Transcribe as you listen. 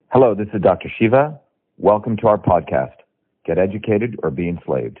Hello, this is Dr. Shiva. Welcome to our podcast, Get Educated or Be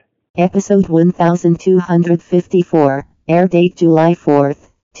Enslaved. Episode 1254, air date July 4th,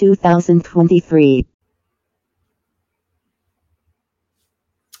 2023.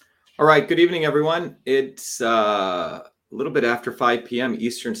 All right, good evening, everyone. It's a little bit after 5 p.m.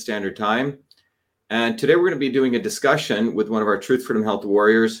 Eastern Standard Time. And today we're going to be doing a discussion with one of our Truth, Freedom, Health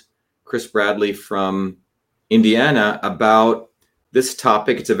warriors, Chris Bradley from Indiana, about this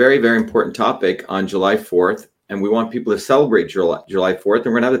topic. It's a very, very important topic on July 4th, and we want people to celebrate July 4th. And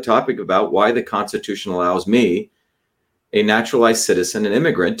we're going to have a topic about why the Constitution allows me, a naturalized citizen, an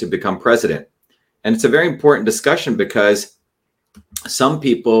immigrant, to become president. And it's a very important discussion because some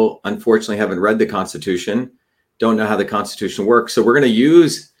people, unfortunately, haven't read the Constitution, don't know how the Constitution works. So we're going to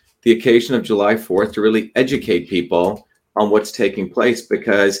use the occasion of July 4th to really educate people on what's taking place,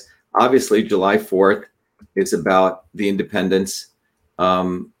 because obviously July 4th is about the independence.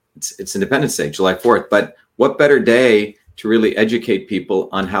 It's Independence Day, July 4th. But what better day to really educate people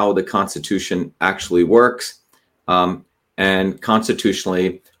on how the Constitution actually works, and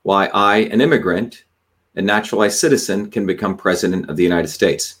constitutionally why I, an immigrant, a naturalized citizen, can become president of the United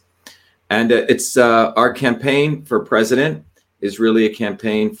States. And it's our campaign for president is really a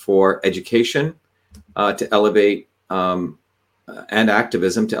campaign for education, to elevate, and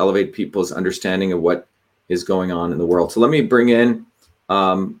activism to elevate people's understanding of what is going on in the world. So let me bring in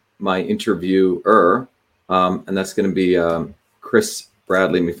my interviewer, and that's going to be Chris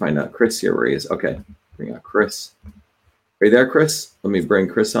Bradley. Let me find out Chris here where he is. Okay, bring out Chris. Are you there, Chris? Let me bring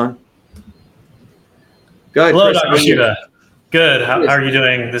Chris on. Good. Hello, Chris, Dr. Shiva. Good. How are you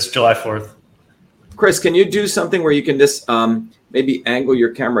doing this July 4th? Chris, can you do something where you can just maybe angle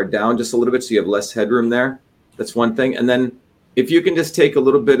your camera down just a little bit so you have less headroom there? That's one thing. And then if you can just take a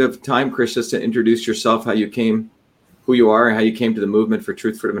little bit of time, Chris, just to introduce yourself, how you came, who you are, and how you came to the movement for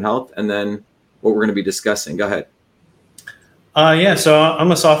Truth, Freedom, and Health, and then what we're going to be discussing. Go ahead. So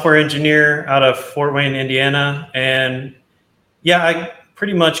I'm a software engineer out of Fort Wayne, Indiana. And I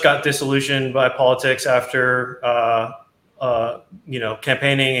pretty much got disillusioned by politics after,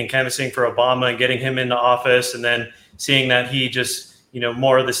 campaigning and canvassing for Obama and getting him into office, and then seeing that he just,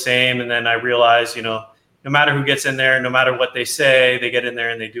 more of the same. And then I realized, no matter who gets in there, no matter what they say, they get in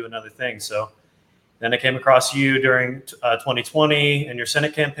there and they do another thing. So then I came across you during 2020 and your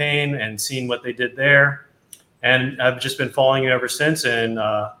Senate campaign and seen what they did there. And I've just been following you ever since. And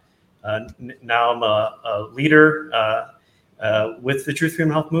now I'm a leader with the Truth,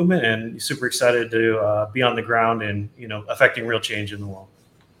 Freedom, Health movement, and super excited to be on the ground and, affecting real change in the world.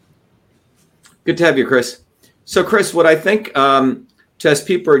 Good to have you, Chris. So, Chris, what I think, as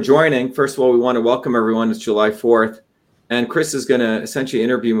people are joining, first of all, we want to welcome everyone. It's July 4th. And Chris is going to essentially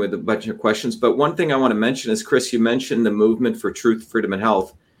interview me with a bunch of questions. But one thing I want to mention is, Chris, you mentioned the movement for Truth, Freedom, and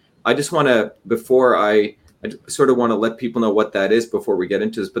Health. I just want to, before I sort of want to let people know what that is before we get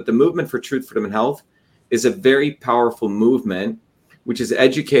into this. But the movement for Truth, Freedom, and Health is a very powerful movement, which is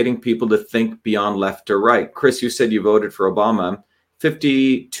educating people to think beyond left or right. Chris, you said you voted for Obama.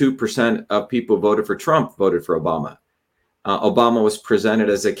 52% of people voted for Trump voted for Obama. Obama was presented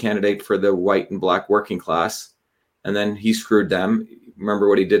as a candidate for the white and black working class, and then he screwed them. Remember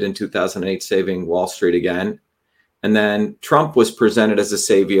what he did in 2008, saving Wall Street again. And then Trump was presented as a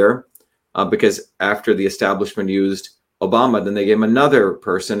savior because after the establishment used Obama, then they gave him another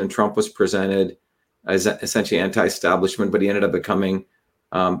person, and Trump was presented as essentially anti-establishment, but he ended up becoming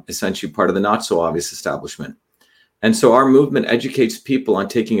essentially part of the not so obvious establishment. And so our movement educates people on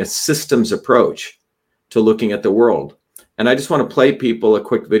taking a systems approach to looking at the world. And I just want to play people a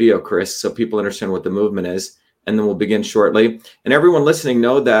quick video, Chris, so people understand what the movement is, and then we'll begin shortly. And everyone listening,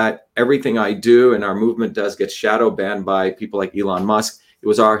 know that everything I do and our movement does get shadow banned by people like Elon Musk. It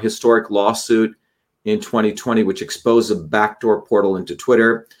was our historic lawsuit in 2020, which exposed a backdoor portal into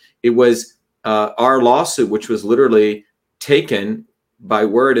Twitter. It was our lawsuit, which was literally taken by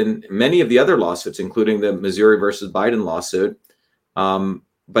word in many of the other lawsuits, including the Missouri versus Biden lawsuit.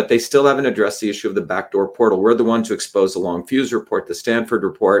 But they still haven't addressed the issue of the backdoor portal. We're the ones who exposed the Long Fuse report, the Stanford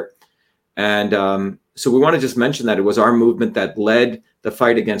report. And so we want to just mention that it was our movement that led the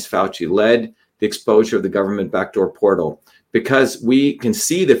fight against Fauci, led the exposure of the government backdoor portal, because we can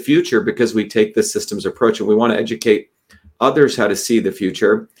see the future because we take this systems approach, and we want to educate others how to see the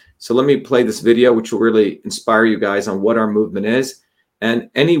future. So let me play this video, which will really inspire you guys on what our movement is. And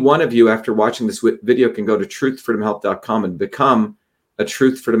any one of you, after watching this video, can go to truthfreedomhealth.com and become a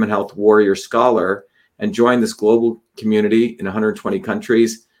Truth, Freedom, and Health warrior scholar and join this global community in 120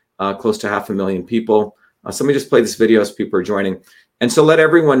 countries, close to 500,000 people. So let me just play this video as people are joining. And so let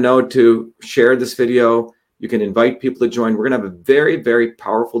everyone know to share this video, You can invite people to join. We're going to have a very, very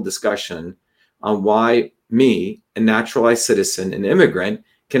powerful discussion on why me, a naturalized citizen, an immigrant,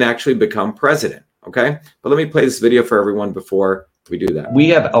 can actually become president. Okay? But let me play this video for everyone before we do that. We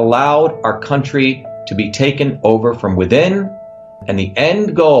have allowed our country to be taken over from within, and the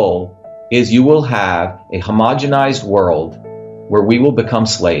end goal is you will have a homogenized world where we will become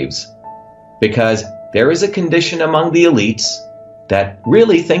slaves, because there is a condition among the elites that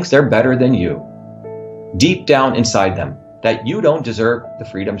really thinks they're better than you, deep down inside them, that you don't deserve the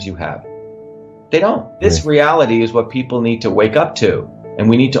freedoms you have. They don't. This reality is what people need to wake up to, and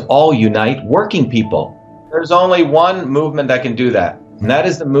we need to all unite working people. There's only one movement that can do that, and that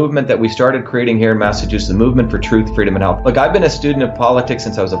is the movement that we started creating here in Massachusetts, the Movement for Truth, Freedom, and Health. Look, I've been a student of politics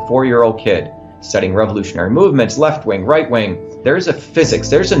since I was a 4-year-old kid, studying revolutionary movements, left wing, right wing. There's a physics,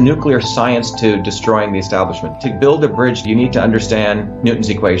 there's a nuclear science to destroying the establishment. To build a bridge, you need to understand Newton's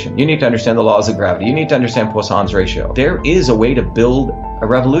equation. You need to understand the laws of gravity. You need to understand Poisson's ratio. There is a way to build a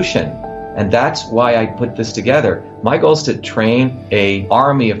revolution. And that's why I put this together. My goal is to train an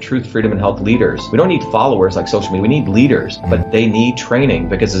army of truth, freedom, and health leaders. We don't need followers like social media. We need leaders, but they need training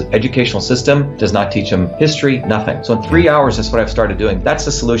because the educational system does not teach them history, nothing. So in 3 hours, that's what I've started doing. That's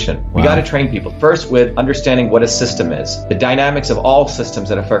the solution. We got to train people. First, with understanding what a system is, the dynamics of all systems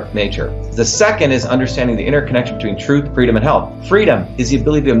that affect nature. The second is understanding the interconnection between truth, freedom, and health. Freedom is the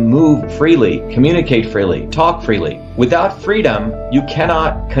ability to move freely, communicate freely, talk freely. Without freedom, you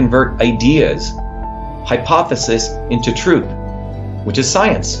cannot convert ideas, hypothesis into truth, which is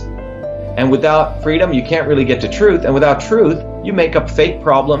science. And without freedom, you can't really get to truth. And without truth, you make up fake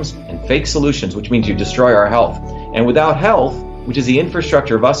problems and fake solutions, which means you destroy our health. And without health, which is the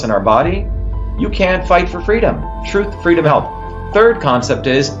infrastructure of us and our body, you can't fight for freedom. Truth, freedom, health. Third concept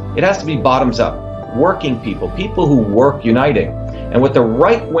is it has to be bottoms up. Working people, people who work uniting. And what the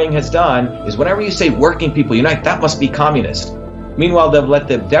right wing has done is whenever you say working people unite, that must be communist. Meanwhile, they've let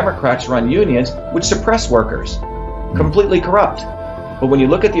the Democrats run unions, which suppress workers. Completely corrupt. But when you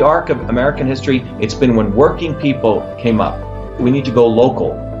look at the arc of American history, it's been when working people came up. We need to go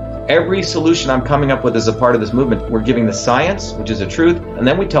local. Every solution I'm coming up with as a part of this movement, we're giving the science, which is the truth, and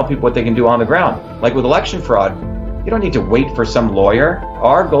then we tell people what they can do on the ground. Like with election fraud, you don't need to wait for some lawyer.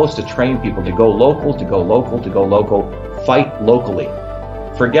 Our goal is to train people to go local, to go local, to go local, fight locally.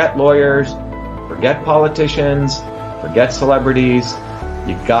 Forget lawyers, forget politicians, forget celebrities.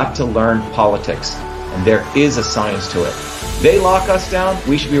 You got to learn politics, and there is a science to it. They lock us down,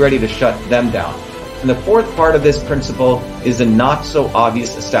 we should be ready to shut them down. And the fourth part of this principle is the not so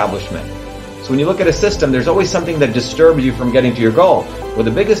obvious establishment. So when you look at a system, there's always something that disturbs you from getting to your goal. Well,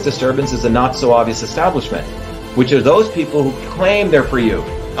 the biggest disturbance is the not so obvious establishment, which are those people who claim they're for you,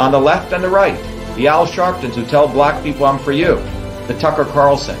 on the left and the right. The Al Sharptons who tell black people I'm for you. The Tucker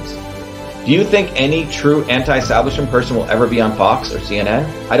Carlsons. Do you think any true anti-establishment person will ever be on Fox or CNN?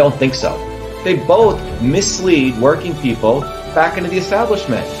 I don't think so. They both mislead working people back into the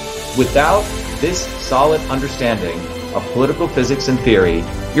establishment. Without this solid understanding of political physics and theory,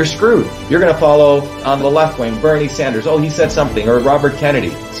 you're screwed. You're going to follow on the left wing Bernie Sanders. Oh, he said something. Or Robert Kennedy.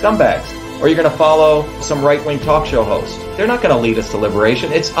 Scumbags. Or you're going to follow some right-wing talk show host. They're not going to lead us to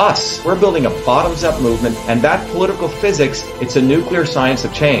liberation. It's us. We're building a bottoms-up movement, and that political physics, it's a nuclear science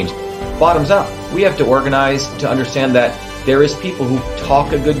of change. Bottoms up. We have to organize to understand that there is people who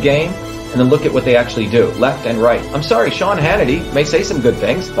talk a good game, and then look at what they actually do, left and right. I'm sorry, Sean Hannity may say some good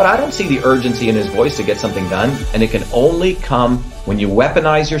things, but I don't see the urgency in his voice to get something done, and it can only come when you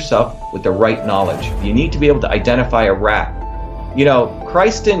weaponize yourself with the right knowledge. You need to be able to identify a rat. You know,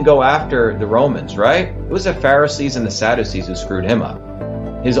 Christ didn't go after the Romans, right? It was the Pharisees and the Sadducees who screwed him up.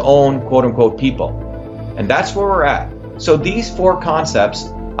 His own quote-unquote people. And that's where we're at. So these four concepts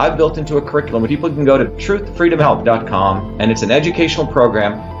I've built into a curriculum where people can go to truthfreedomhealth.com, and it's an educational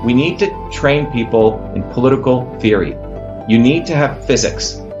program. We need to train people in political theory. You need to have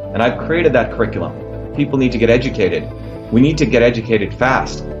physics. And I've created that curriculum. People need to get educated. We need to get educated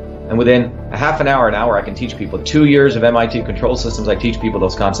fast. And within a half an hour, I can teach people. 2 years of MIT control systems, I teach people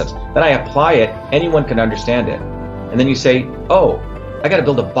those concepts. Then I apply it, anyone can understand it. And then you say, oh, I got to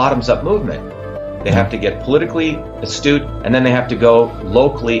build a bottoms-up movement. They have to get politically astute, and then they have to go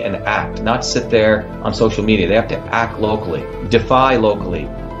locally and act, not sit there on social media. They have to act locally, defy locally,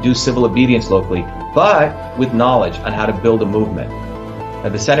 do civil obedience locally, but with knowledge on how to build a movement. Now,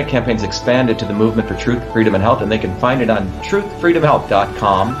 the Senate campaign's expanded to the Movement for Truth, Freedom, and Health, and they can find it on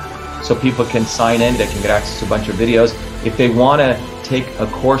truthfreedomhealth.com. So people can sign in, they can get access to a bunch of videos. If they want to take a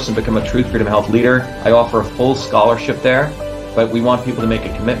course and become a Truth, Freedom, Health leader, I offer a full scholarship there. But we want people to make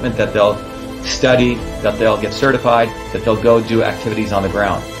a commitment that they'll study, that they'll get certified, that they'll go do activities on the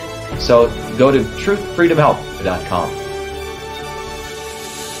ground. So go to truthfreedomhelp.com.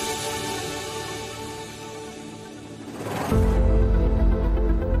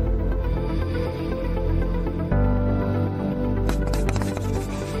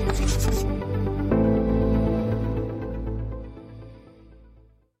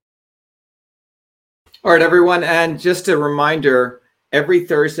 All right, everyone. And just a reminder, every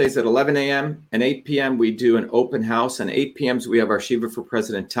Thursdays at 11 a.m. and 8 p.m., we do an open house. And 8 p.m. we have our Shiva for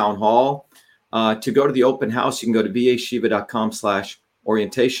President Town Hall. To go to the open house, you can go to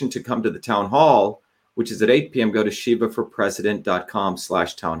vashiva.com/orientation. To come to the Town Hall, which is at 8 p.m., go to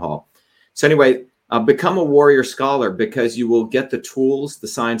shivaforpresident.com/town hall. So anyway, become a warrior scholar, because you will get the tools, the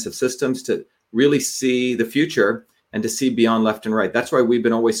science of systems, to really see the future and to see beyond left and right. That's why we've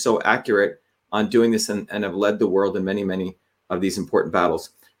been always so accurate on doing this and have led the world in many, many of these important battles.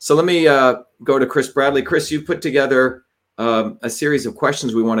 So let me go to Chris Bradley. Chris, you put together a series of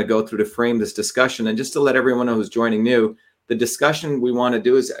questions we want to go through to frame this discussion. And just to let everyone know who's joining new, the discussion we want to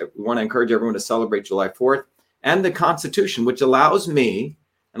do is we want to encourage everyone to celebrate July 4th and the Constitution, which allows me,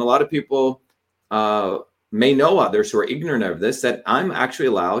 and a lot of people may know others who are ignorant of this, that I'm actually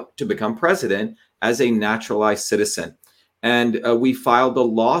allowed to become president as a naturalized citizen. And we filed a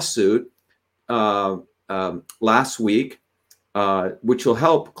lawsuit last week, which will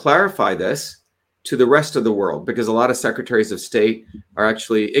help clarify this to the rest of the world, because a lot of secretaries of state are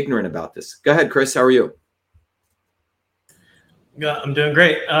actually ignorant about this. Go ahead, Chris. How are you? Yeah, I'm doing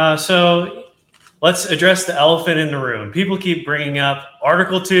great. So let's address the elephant in the room. People keep bringing up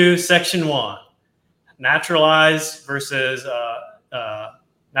Article 2, Section 1, naturalized versus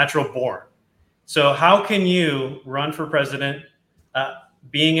natural born. So how can you run for president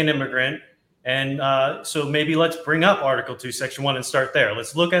being an immigrant? And so maybe let's bring up Article 2, Section 1 and start there.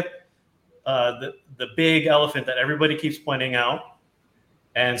 Let's look at the big elephant that everybody keeps pointing out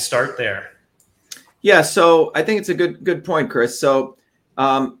and start there. Yeah, so I think it's a good point, Chris. So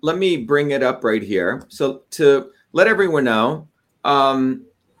let me bring it up right here. So to let everyone know,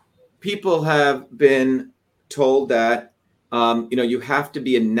 people have been told that you have to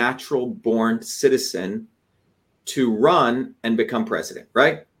be a natural born citizen to run and become president,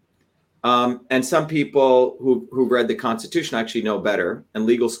 right? And some people who've read the Constitution actually know better, and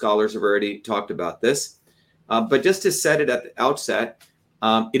legal scholars have already talked about this. But just to set it at the outset,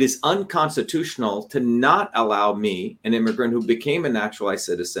 it is unconstitutional to not allow me, an immigrant who became a naturalized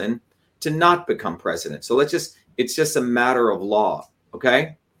citizen, to not become president. So it's just a matter of law,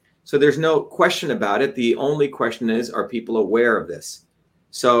 okay? So there's no question about it. The only question is, are people aware of this?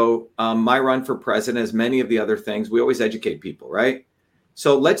 So my run for president, as many of the other things, we always educate people, right?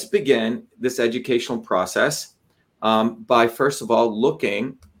 So let's begin this educational process by, first of all,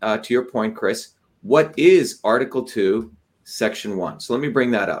 looking to your point, Chris, what is Article 2, Section 1? So let me bring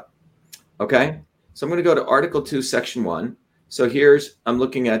that up. Okay. So I'm going to go to Article 2, Section 1. So I'm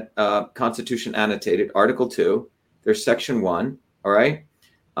looking at Constitution annotated, Article 2. There's Section 1. All right.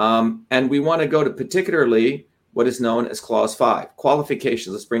 And we want to go to particularly what is known as Clause 5,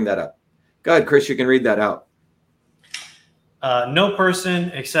 qualifications. Let's bring that up. Go ahead, Chris. You can read that out. No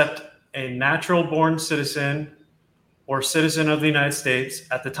person except a natural born citizen or citizen of the United States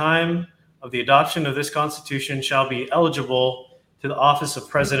at the time of the adoption of this Constitution shall be eligible to the office of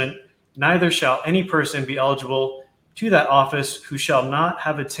president. Neither shall any person be eligible to that office who shall not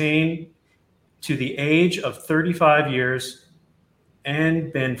have attained to the age of 35 years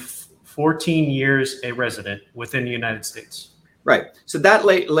and been 14 years a resident within the United States. Right. So that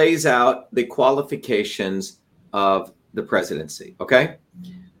lays out the qualifications of the presidency. Okay.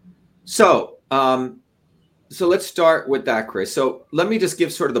 So let's start with that, Chris. So let me just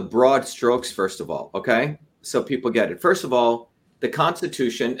give sort of the broad strokes, first of all. Okay. So people get it. First of all, the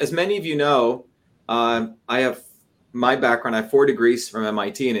Constitution, as many of you know, I have my background. I have 4 degrees from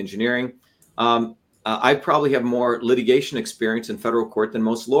MIT in engineering. I probably have more litigation experience in federal court than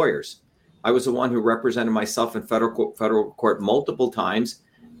most lawyers. I was the one who represented myself in federal court multiple times,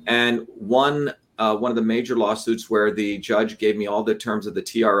 and one of the major lawsuits where the judge gave me all the terms of the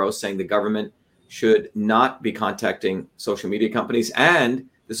TRO, saying the government should not be contacting social media companies. And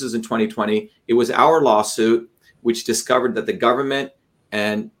this is in 2020. It was our lawsuit which discovered that the government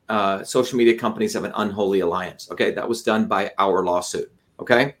and social media companies have an unholy alliance. Okay, that was done by our lawsuit.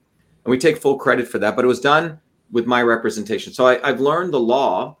 Okay, and we take full credit for that, but it was done with my representation. So I've learned the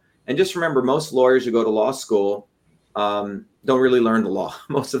law. And just remember, most lawyers who go to law school don't really learn the law.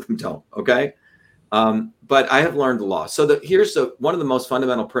 Most of them don't. Okay. But I have learned the law. So here's one of the most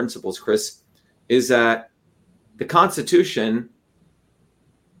fundamental principles, Chris, is that the Constitution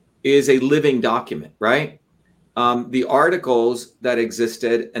is a living document, right? the articles that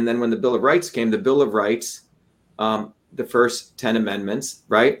existed, and then when the Bill of Rights came, the Bill of Rights, the first 10 amendments,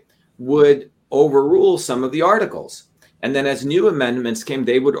 right, would overrule some of the articles. And then as new amendments came,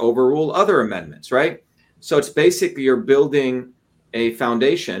 they would overrule other amendments, right? So it's basically you're building a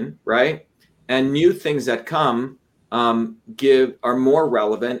foundation, right? And new things that come are more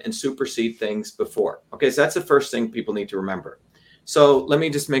relevant and supersede things before. Okay, so that's the first thing people need to remember. So let me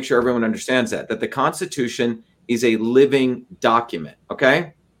just make sure everyone understands that the Constitution is a living document,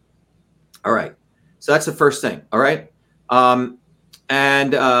 okay? All right, so that's the first thing, all right?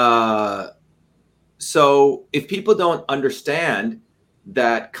 So if people don't understand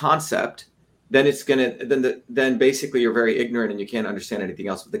that concept, then it's then basically you're very ignorant and you can't understand anything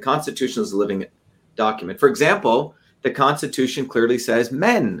else. But the Constitution is a living document. For example, the Constitution clearly says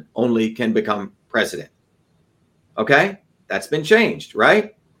men only can become president. Okay, that's been changed,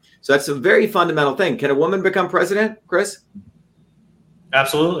 right? So that's a very fundamental thing. Can a woman become president, Chris?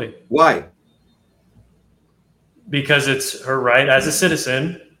 Absolutely. Why? Because it's her right as a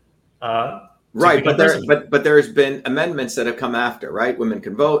citizen. Right, but there's been amendments that have come after, right? Women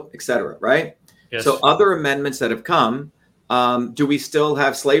can vote, etc., right? Yes. So other amendments that have come, do we still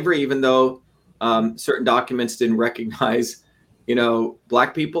have slavery even though certain documents didn't recognize,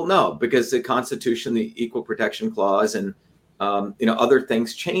 Black people? No, because the Constitution, the Equal Protection Clause, and other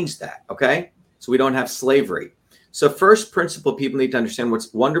things changed that. Okay, so we don't have slavery. So first principle, people need to understand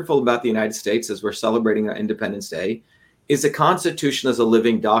what's wonderful about the United States as we're celebrating our Independence Day is the Constitution as a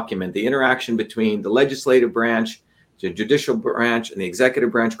living document. The interaction between the legislative branch, the judicial branch, and the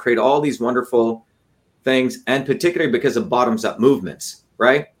executive branch create all these wonderful things, and particularly because of bottoms-up movements,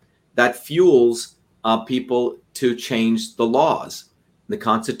 right? That fuels people to change the laws. The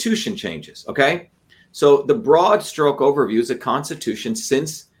Constitution changes, okay? So the broad stroke overview is the Constitution,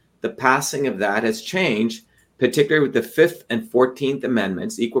 since the passing of that, has changed, particularly with the 5th and 14th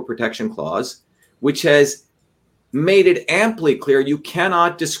Amendments, Equal Protection Clause, which has made it amply clear you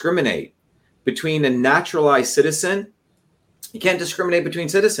cannot discriminate between a naturalized citizen. You can't discriminate between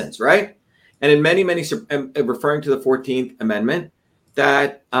citizens, right? And in many, referring to the 14th Amendment,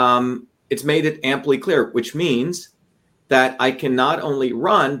 that it's made it amply clear, which means that I can not only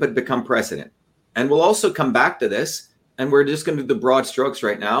run, but become president. And we'll also come back to this, and we're just going to do the broad strokes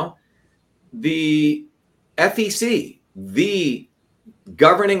right now. The FEC, the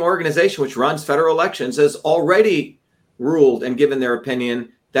governing organization which runs federal elections, has already ruled and given their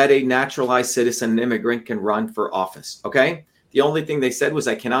opinion that a naturalized citizen, an immigrant, can run for office. Okay. The only thing they said was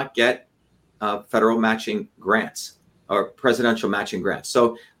I cannot get federal matching grants or presidential matching grants.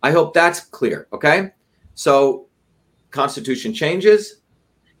 So I hope that's clear. Okay. So Constitution changes.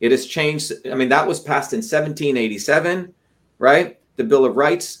 It has changed. I mean, that was passed in 1787, right? The Bill of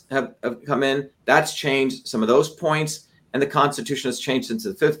Rights have come in. That's changed some of those points. And the Constitution has changed since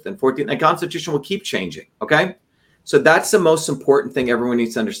the 5th and 14th. And the Constitution will keep changing, okay? So that's the most important thing everyone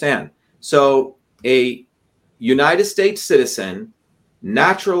needs to understand. So a United States citizen,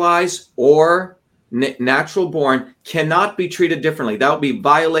 naturalized or natural born, cannot be treated differently. That would be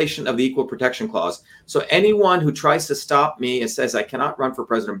violation of the Equal Protection Clause. So anyone who tries to stop me and says I cannot run for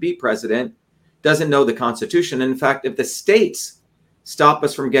president or be president doesn't know the Constitution. And in fact, if the states stop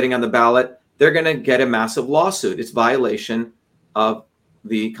us from getting on the ballot, they're going to get a massive lawsuit. It's violation of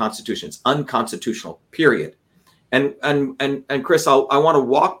the Constitution. It's unconstitutional, period. And Chris, I want to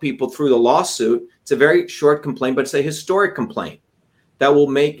walk people through the lawsuit. It's a very short complaint, but it's a historic complaint that will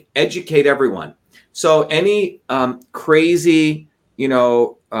educate everyone. So any crazy,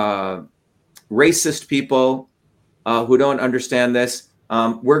 racist people who don't understand this,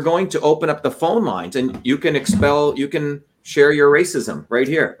 we're going to open up the phone lines, and you can share your racism right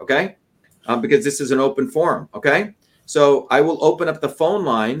here, okay? Because this is an open forum, okay? So I will open up the phone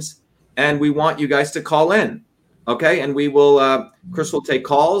lines, and we want you guys to call in, okay? And we will, Chris will take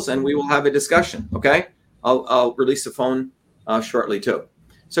calls, and we will have a discussion, okay? I'll release the phone shortly too.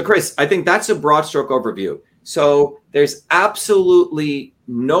 So Chris, I think that's a broad stroke overview. So there's absolutely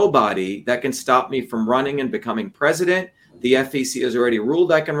nobody that can stop me from running and becoming president. The FEC has already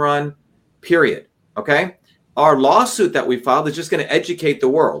ruled I can run, period, okay? Our lawsuit that we filed is just going to educate the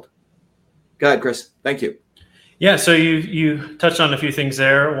world. Go ahead, Chris. Thank you. Yeah, so you touched on a few things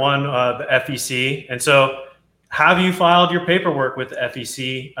there. One, the FEC. And so have you filed your paperwork with the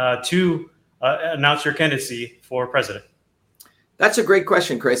FEC to announce your candidacy for president? That's a great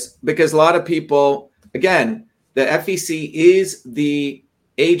question, Chris, because a lot of people, again, the FEC is the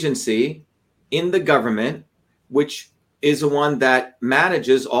agency in the government, which is the one that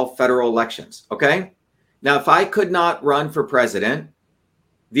manages all federal elections, okay? Now, if I could not run for president,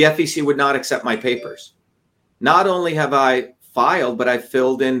 the FEC would not accept my papers. not only have I filed, but I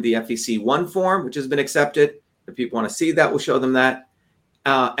filled in the FEC1 form, which has been accepted. If people want to see that, we'll show them that.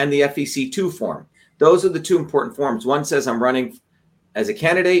 And the FEC2 form. Those are the two important forms. One says I'm running as a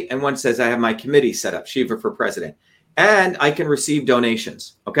candidate, and one says I have my committee set up, Shiva for president. And I can receive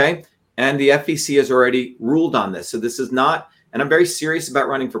donations, okay? And the FEC has already ruled on this. So this is not, and I'm very serious about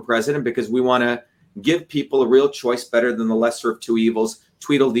running for president because we want to give people a real choice better than the lesser of two evils,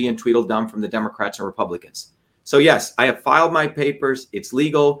 Tweedledee and Tweedledum from the Democrats and Republicans. So yes, I have filed my papers. It's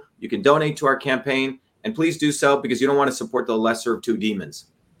legal. You can donate to our campaign, and please do so because you don't want to support the lesser of two demons.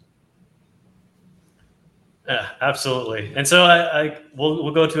 Yeah, absolutely. And so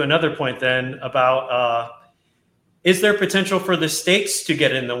we'll go to another point then about is there potential for the states to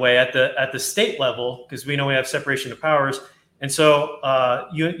get in the way at the state level, because we know we have separation of powers. And so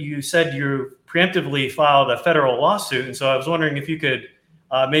you said you preemptively filed a federal lawsuit, and so I was wondering if you could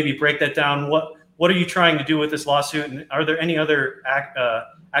maybe break that down. What are you trying to do with this lawsuit, and are there any other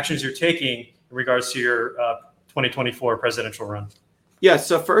actions you're taking in regards to your 2024 presidential run? Yeah,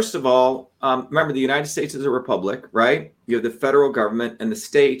 so first of all, remember the United States is a republic, right? You have the federal government, and the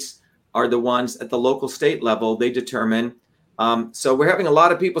states are the ones at the local state level. They determine. So we're having a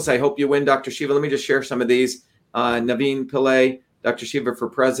lot of people say, I hope you win, Dr. Shiva. Let me just share some of these. Naveen Pillay, Dr. Shiva for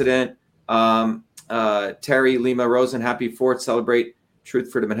president. Terry Lima Rosen, happy 4th, celebrate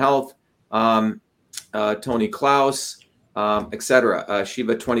truth, freedom, and health. Tony Klaus, etc.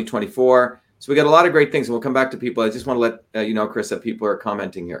 Shiva 2024. So we got a lot of great things, and we'll come back to people. I just want to let you know, Chris, that people are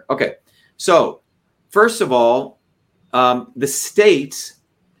commenting here. Okay, so first of all, the states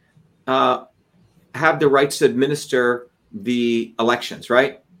have the rights to administer the elections,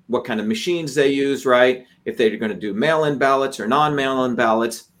 right? What kind of machines they use, right? If they're going to do mail-in ballots or non-mail-in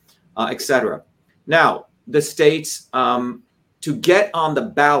ballots, etc. Now, the states, to get on the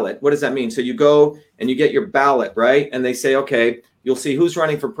ballot, what does that mean? So you go and you get your ballot, right? And they say, okay, you'll see who's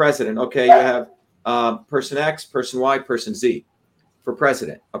running for president. Okay, you have person X, person Y, person Z for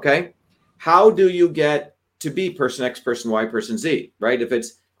president. Okay, how do you get to be person X, person Y, person Z, right? If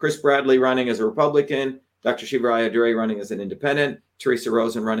it's Chris Bradley running as a Republican, Dr. Shiva Ayyadurai running as an independent, Teresa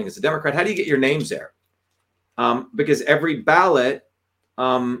Rosen running as a Democrat, how do you get your names there? Because every ballot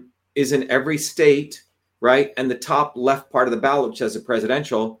is in every state, right? And the top left part of the ballot, which has a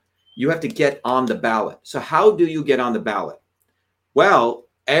presidential, you have to get on the ballot. So how do you get on the ballot? Well,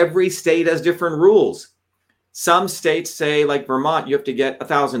 every state has different rules. Some states say, like Vermont, you have to get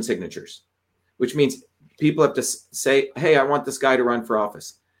 1,000 signatures, which means people have to say, hey, I want this guy to run for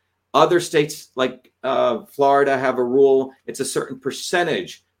office. Other states like Florida have a rule. It's a certain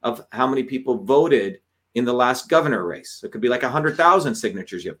percentage of how many people voted in the last governor race. So it could be like 100,000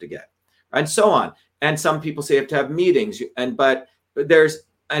 signatures you have to get, and so on. And some people say you have to have meetings. But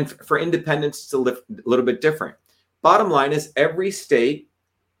for independents, it's a little bit different. Bottom line is every state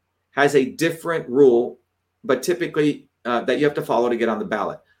has a different rule, but typically that you have to follow to get on the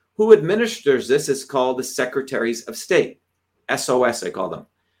ballot. Who administers this is called the Secretaries of State, SOS, I call them,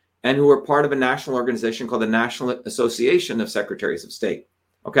 and who are part of a national organization called the National Association of Secretaries of State.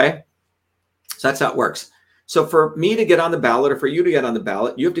 Okay? So that's how it works. So for me to get on the ballot, or for you to get on the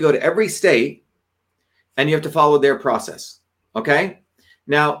ballot, you have to go to every state and you have to follow their process. Okay?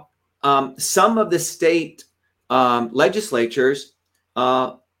 Now, some of the state legislatures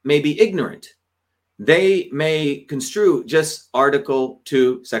may be ignorant. They may construe just Article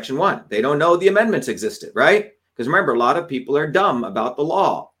 2, Section 1. They don't know the amendments existed, right? Because remember, a lot of people are dumb about the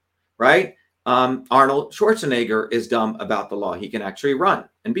law, right? Arnold Schwarzenegger is dumb about the law. He can actually run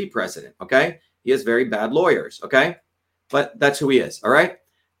and be president, okay? He has very bad lawyers, okay? But that's who he is, all right?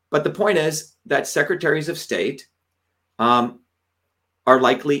 But the point is that secretaries of state are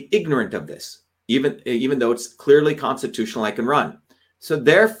likely ignorant of this, even though it's clearly constitutional, I can run. So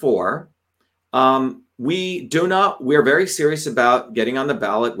therefore, we're very serious about getting on the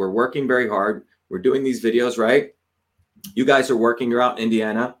ballot. We're working very hard. We're doing these videos, right? You guys are working, you're out in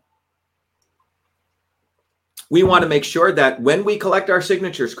Indiana. We want to make sure that when we collect our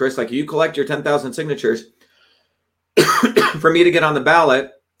signatures, Chris, like you collect your 10,000 signatures for me to get on the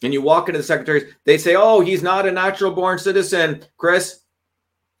ballot, and you walk into the secretaries, they say, oh, he's not a natural born citizen, Chris.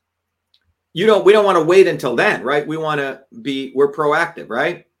 We don't want to wait until then, right? We're proactive,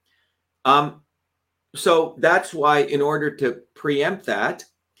 right? So that's why, in order to preempt that,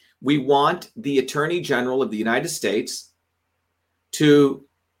 we want the Attorney General of the United States to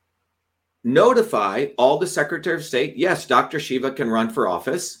notify all the Secretary of State, yes, Dr. Shiva can run for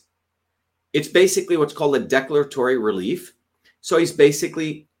office. It's basically what's called a declaratory relief. So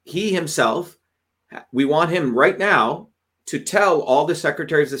he himself, we want him right now to tell all the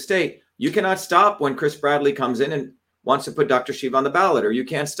Secretaries of State, You cannot stop when Chris Bradley comes in and wants to put Dr. Shiva on the ballot, or you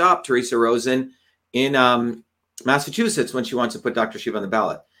can't stop Teresa Rosen in Massachusetts when she wants to put Dr. Shiva on the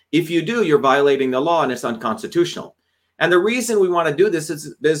ballot. If you do, you're violating the law and it's unconstitutional. And the reason we want to do this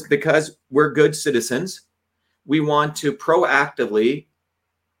is because we're good citizens. We want to proactively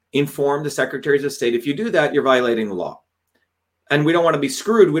inform the secretaries of state. If you do that, you're violating the law. And we don't want to be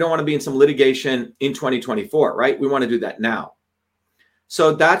screwed. We don't want to be in some litigation in 2024, right? We want to do that now.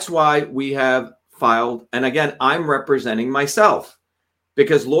 So that's why we have filed. And again, I'm representing myself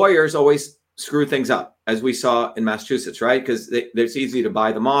because lawyers always screw things up, as we saw in Massachusetts, right? Because it's easy to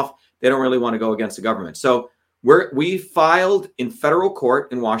buy them off. They don't really want to go against the government. So we filed in federal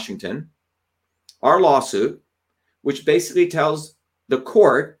court in Washington our lawsuit, which basically tells the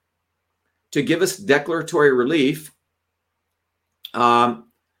court to give us declaratory relief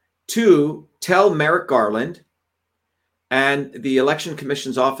to tell Merrick Garland and the Election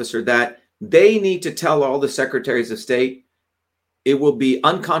Commission's officer that they need to tell all the secretaries of state it will be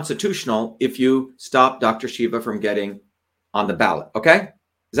unconstitutional if you stop Dr. Shiva from getting on the ballot. Okay?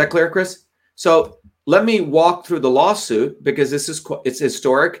 Is that clear, Chris? So let me walk through the lawsuit because it's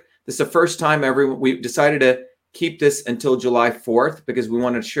historic. This is the first time we decided to keep this until July 4th because we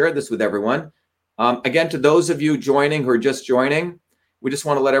wanted to share this with everyone. Again, to those of you joining who are just joining, we just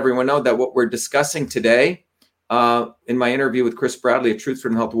want to let everyone know that what we're discussing today in my interview with Chris Bradley, a Truth,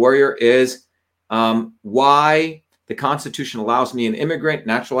 Freedom, Health warrior, is why the Constitution allows me, an immigrant,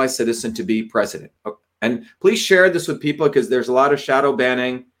 naturalized citizen, to be president. And please share this with people because there's a lot of shadow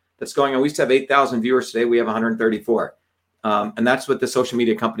banning that's going on. We used to have 8,000 viewers. Today we have 134. And that's what the social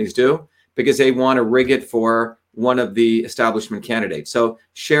media companies do because they want to rig it for one of the establishment candidates. So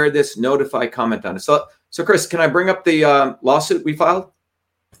share this, notify, comment on it. So Chris, can I bring up the lawsuit we filed?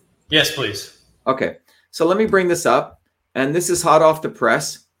 Yes, please. Okay. So let me bring this up. And this is hot off the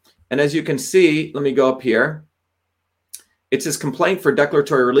press. And as you can see, let me go up here. It says complaint for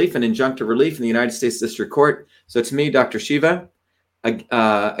declaratory relief and injunctive relief in the United States District Court. So it's me, Dr. Shiva,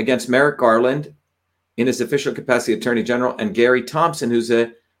 against Merrick Garland in his official capacity Attorney General and Gary Thompson, who's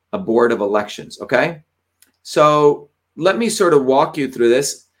a board of elections. Okay. So let me sort of walk you through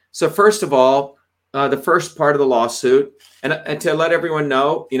this. So first of all, the first part of the lawsuit, and to let everyone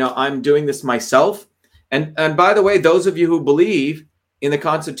know, I'm doing this myself. And by the way, those of you who believe in the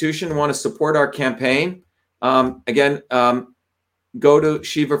Constitution, want to support our campaign, again, go to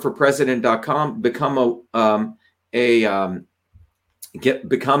shivaforpresident.com, become a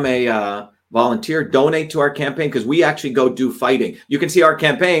volunteer, donate to our campaign because we actually go do fighting. You can see our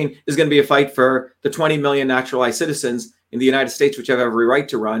campaign is going to be a fight for the 20 million naturalized citizens in the United States, which have every right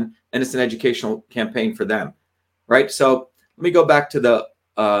to run, and it's an educational campaign for them, right? So let me go back to the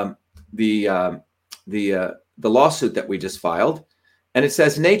lawsuit that we just filed, and it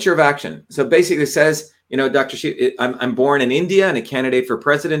says nature of action. So basically, it says, Dr. Shiva, I'm born in India and a candidate for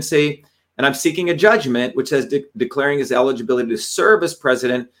presidency, and I'm seeking a judgment which says declaring his eligibility to serve as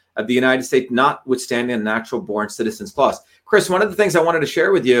president of the United States, notwithstanding the natural born citizens clause. Chris, one of the things I wanted to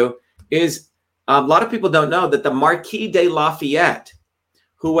share with you is a lot of people don't know that the Marquis de Lafayette,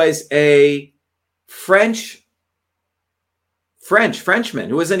 who was a Frenchman,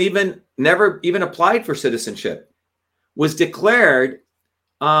 who wasn't never even applied for citizenship, was declared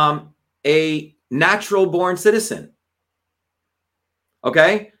a natural born citizen.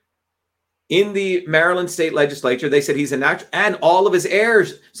 Okay? In the Maryland state legislature, they said he's a natural, and all of his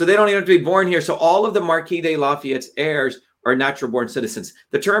heirs, so they don't even have to be born here. So all of the Marquis de Lafayette's heirs are natural born citizens.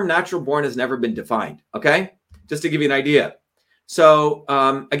 The term natural born has never been defined. Okay? Just to give you an idea. So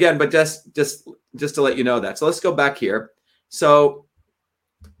again, but just to let you know that. So let's go back here. So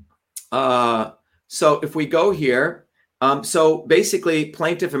if we go here, so basically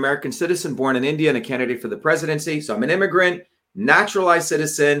plaintiff, American citizen, born in India and a candidate for the presidency. So I'm an immigrant, naturalized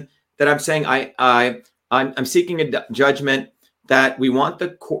citizen, that I'm saying I'm seeking a judgment that we want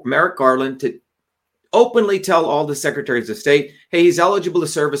Merrick Garland to openly tell all the secretaries of state, hey, he's eligible to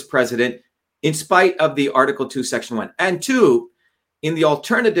serve as president in spite of the Article 2, Section 1. And 2, in the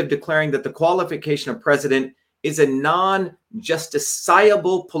alternative, declaring that the qualification of president is a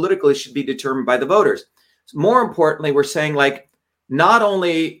non-justiciable political issue be determined by the voters. More importantly, we're saying, not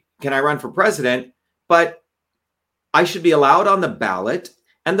only can I run for president, but I should be allowed on the ballot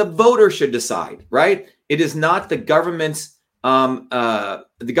and the voter should decide, right? It is not the government's,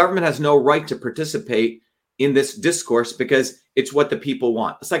 the government has no right to participate in this discourse because it's what the people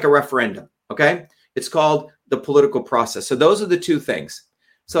want. It's like a referendum, okay? It's called the political process. So those are the two things.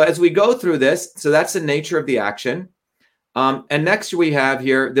 So as we go through this, so that's the nature of the action. And next we have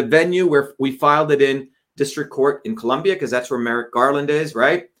here the venue where we filed it in district court in Columbia, because that's where Merrick Garland is,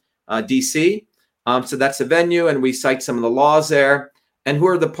 right? D.C. So that's the venue, and we cite some of the laws there. And who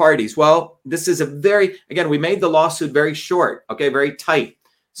are the parties? Well, this is again, we made the lawsuit very short, okay, very tight.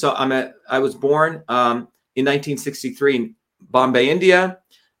 So I was born in 1963 in Bombay, India.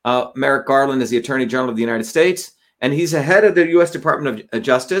 Merrick Garland is the Attorney General of the United States, and he's the head of the U.S. Department of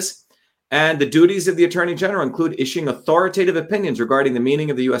Justice. And the duties of the Attorney General include issuing authoritative opinions regarding the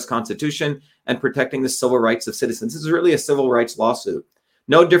meaning of the U.S. Constitution and protecting the civil rights of citizens. This is really a civil rights lawsuit,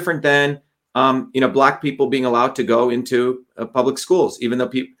 no different than Black people being allowed to go into public schools, even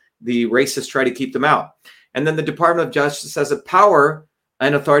though the racists try to keep them out. And then the Department of Justice has a power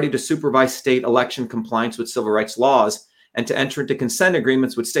and authority to supervise state election compliance with civil rights laws and to enter into consent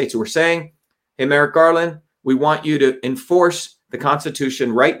agreements with states. So we're saying, hey, Merrick Garland, we want you to enforce the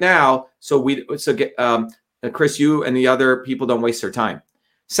Constitution right now, Chris, you and the other people don't waste their time.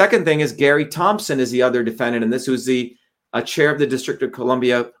 Second thing is Gary Thompson is the other defendant in this, who's the chair of the District of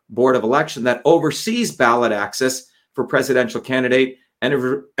Columbia Board of Election that oversees ballot access for presidential candidate and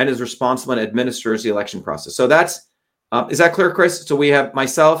is responsible and administers the election process. So that's, is that clear, Chris? So we have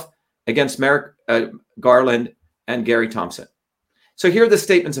myself against Merrick Garland and Gary Thompson. So here are the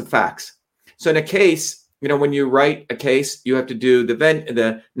statements of facts. So in a case, when you write a case, you have to do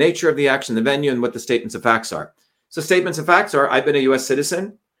the nature of the action, the venue, and what the statements of facts are. So statements of facts are, I've been a U.S.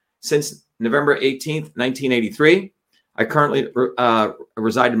 citizen since November 18th, 1983. I currently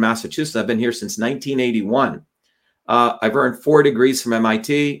reside in Massachusetts. I've been here since 1981. I've earned 4 degrees from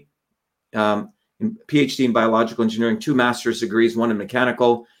MIT, PhD in biological engineering, 2 master's degrees, 1 in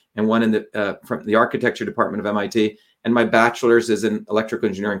mechanical and 1 in from the architecture department of MIT. And my bachelor's is in electrical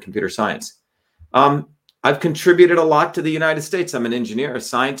engineering, computer science. I've contributed a lot to the United States. I'm an engineer, a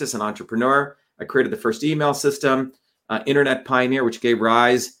scientist, an entrepreneur. I created the first email system, internet pioneer, which gave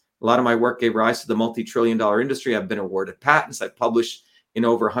rise, a lot of my work gave rise to the multi-trillion-dollar industry. I've been awarded patents. I've published in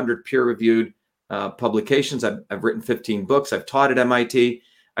over 100 peer-reviewed publications. I've written 15 books. I've taught at MIT.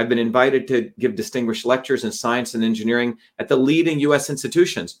 I've been invited to give distinguished lectures in science and engineering at the leading U.S.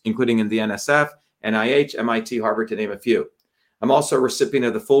 institutions, including in the NSF, NIH, MIT, Harvard, to name a few. I'm also a recipient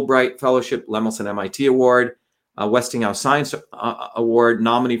of the Fulbright Fellowship, Lemelson MIT Award, Westinghouse Science Award,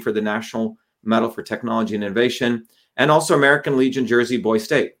 nominee for the National Medal for Technology and Innovation, and also American Legion Jersey Boy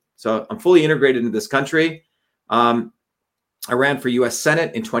State. So I'm fully integrated into this country. I ran for U.S.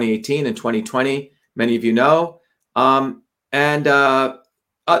 Senate in 2018 and 2020. Many of you know, and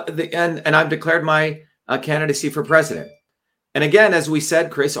I've declared my candidacy for president. And again, as we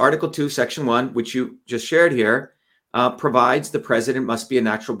said, Chris, Article 2, Section 1, which you just shared here, provides the president must be a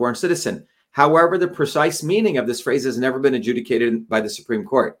natural-born citizen. However, the precise meaning of this phrase has never been adjudicated by the Supreme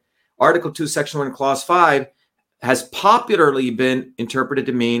Court. Article 2, Section 1, Clause 5 has popularly been interpreted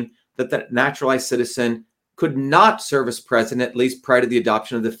to mean that the naturalized citizen could not serve as president, at least prior to the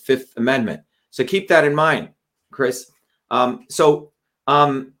adoption of the Fifth Amendment. So keep that in mind, Chris. Maybe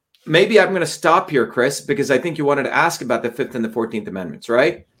I'm going to stop here, Chris, because I think you wanted to ask about the Fifth and the 14th Amendments,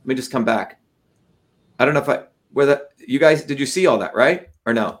 right? Let me just come back. I don't know if you guys, did you see all that, right?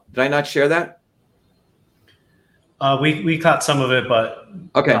 Or no? Did I not share that? We caught some of it, but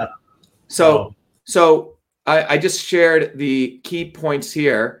okay. So I just shared the key points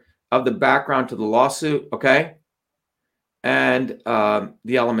here of the background to the lawsuit, okay, and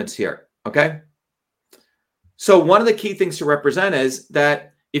the elements here, okay. So one of the key things to represent is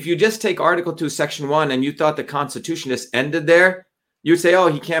that if you just take Article 2, Section 1, and you thought the Constitution just ended there, you would say, oh,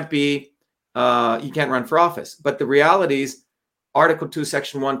 he can't run for office. But the reality is Article 2,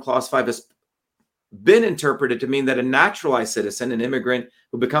 Section 1, Clause 5 has been interpreted to mean that a naturalized citizen, an immigrant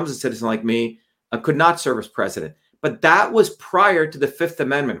who becomes a citizen like me, could not serve as president. But that was prior to the Fifth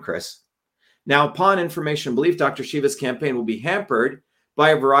Amendment, Chris. Now, upon information and belief, Dr. Shiva's campaign will be hampered by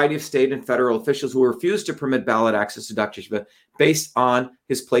a variety of state and federal officials who refuse to permit ballot access to Dr. Shiva based on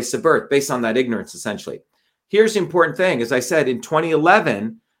his place of birth, based on that ignorance, essentially. Here's the important thing. As I said, in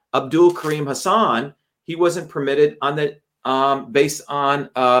 2011, Abdul Karim Hassan, he wasn't permitted on the based on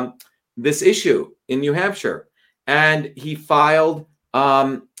this issue in New Hampshire, and he filed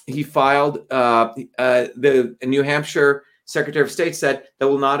the New Hampshire Secretary of State said that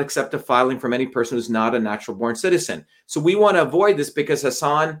will not accept a filing from any person who's not a natural-born citizen. So we want to avoid this because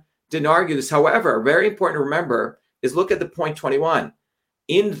Hassan didn't argue this. However, very important to remember is look at the point 21.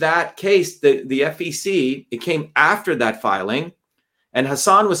 In that case, the FEC, it came after that filing, and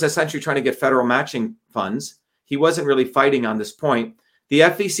Hassan was essentially trying to get federal matching funds. He wasn't really fighting on this point. The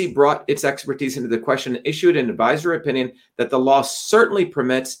FEC brought its expertise into the question and issued an advisory opinion that the law certainly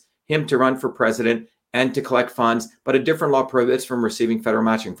permits him to run for president and to collect funds, but a different law prohibits from receiving federal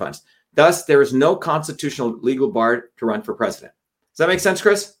matching funds. Thus, there is no constitutional legal bar to run for president. Does that make sense,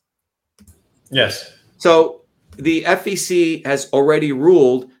 Chris? Yes. So the FEC has already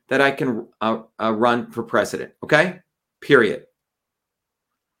ruled that I can run for president. Okay? Period.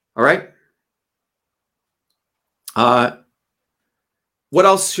 All right? What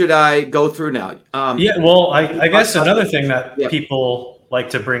else should I go through now? Well, I guess another thing that people like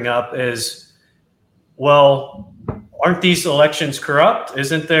to bring up is, well, aren't these elections corrupt?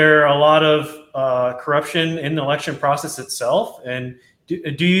 Isn't there a lot of corruption in the election process itself? And do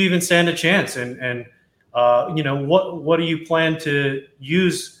you even stand a chance? And what do you plan to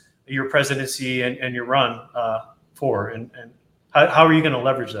use your presidency and your run for? And how are you going to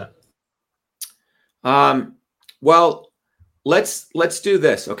leverage that? Well, let's do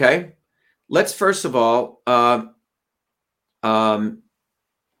this, okay? Let's first of all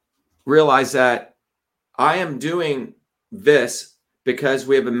realize that I am doing this because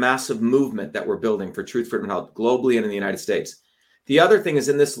we have a massive movement that we're building for truth, freedom, and health globally and in the United States. The other thing is,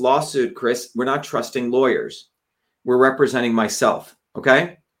 in this lawsuit, Chris, we're not trusting lawyers. We're representing myself,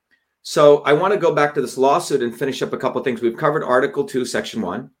 okay? So I want to go back to this lawsuit and finish up a couple of things. We've covered Article 2, Section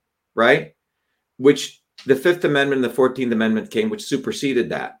 1, right? Which the Fifth Amendment and the 14th Amendment came, which superseded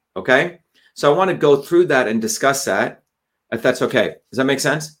that, okay? So I want to go through that and discuss that, if that's okay. Does that make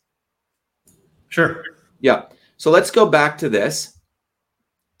sense? Sure. Yeah. So let's go back to this.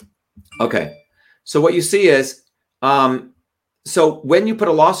 Okay. So what you see is, so when you put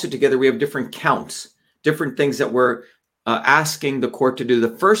a lawsuit together, we have different counts, different things that we're asking the court to do.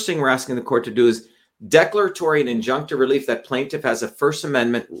 The first thing we're asking the court to do is declaratory and injunctive relief that plaintiff has a First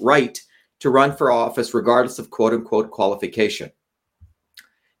Amendment right to run for office regardless of quote unquote qualification.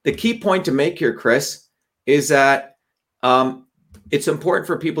 The key point to make here, Chris, is that it's important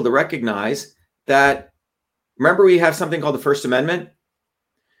for people to recognize that, remember, we have something called the First Amendment.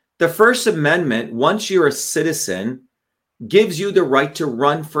 The First Amendment, once you're a citizen, gives you the right to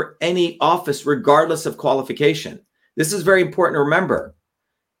run for any office regardless of qualification. This is very important to remember.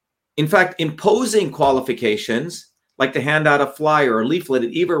 In fact, imposing qualifications, like to hand out a flyer or a leaflet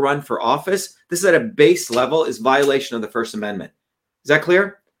and even run for office, this is at a base level, is violation of the First Amendment. Is that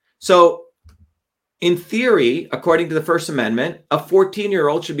clear? So in theory, according to the First Amendment, a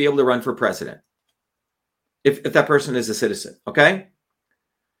 14-year-old should be able to run for president if that person is a citizen, okay?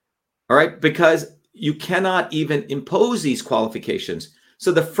 All right, because you cannot even impose these qualifications.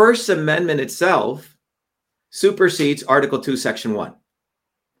 So the First Amendment itself supersedes Article 2, Section 1. Does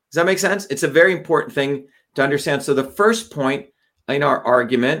that make sense? It's a very important thing to understand. So the first point in our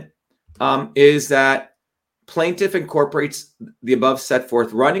argument is that plaintiff incorporates the above set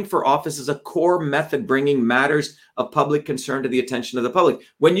forth. Running for office is a core method bringing matters of public concern to the attention of the public.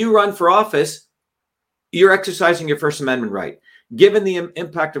 When you run for office, you're exercising your First Amendment right. Given the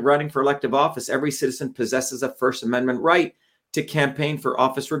impact of running for elective office, every citizen possesses a First Amendment right to campaign for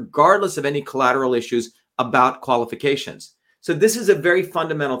office, regardless of any collateral issues about qualifications. So this is a very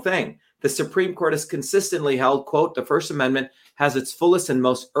fundamental thing. The Supreme Court has consistently held, quote, the First Amendment has its fullest and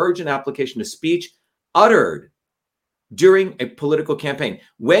most urgent application to speech uttered during a political campaign.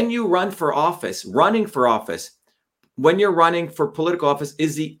 When you run for office, when you're running for political office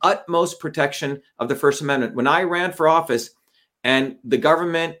is the utmost protection of the First Amendment. When I ran for office and the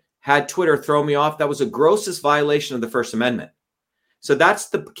government had Twitter throw me off, that was a grossest violation of the First Amendment. So that's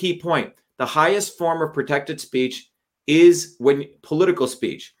the key point. The highest form of protected speech is when political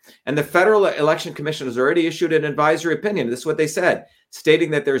speech. And the Federal Election Commission has already issued an advisory opinion. This is what they said, stating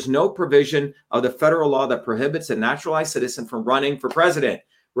that there's no provision of the federal law that prohibits a naturalized citizen from running for president,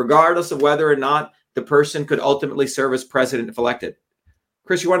 regardless of whether or not the person could ultimately serve as president if elected.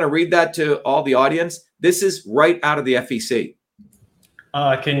 Chris, you want to read that to all the audience? This is right out of the FEC.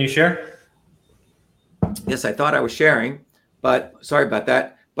 Can you share? Yes, I thought I was sharing, but sorry about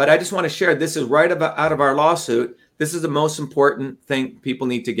that. But I just want to share, this is right out of our lawsuit. This is the most important thing people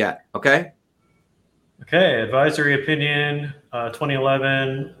need to get, okay? Okay, advisory opinion,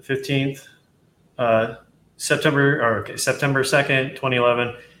 2011, 15th, September 2nd,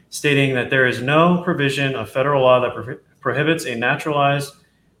 2011, stating that there is no provision of federal law that prohibits a naturalized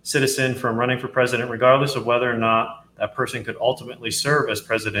citizen from running for president, regardless of whether or not that person could ultimately serve as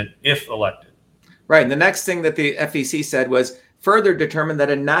president if elected. Right, and the next thing that the FEC said was further determined that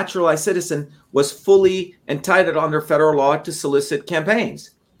a naturalized citizen was fully entitled under federal law to solicit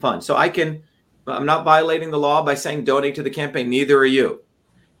campaigns funds. So I'm not violating the law by saying donate to the campaign, neither are you.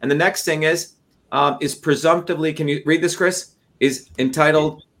 And the next thing is presumptively, can you read this, Chris? Is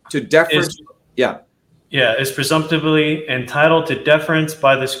entitled to deference. Is presumptively entitled to deference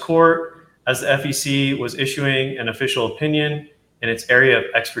by this court as the FEC was issuing an official opinion in its area of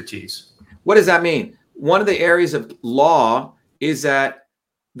expertise. What does that mean? One of the areas of law is that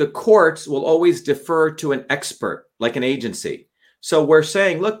the courts will always defer to an expert, like an agency. So we're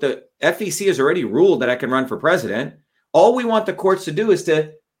saying, look, the FEC has already ruled that I can run for president. All we want the courts to do is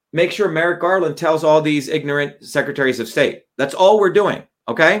to make sure Merrick Garland tells all these ignorant secretaries of state. That's all we're doing,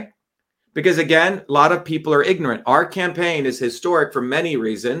 okay? Because again, a lot of people are ignorant. Our campaign is historic for many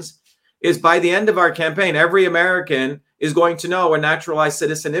reasons. Is by the end of our campaign, every American is going to know a naturalized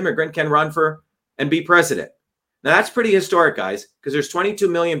citizen immigrant can run for and be president. Now that's pretty historic, guys, because there's 22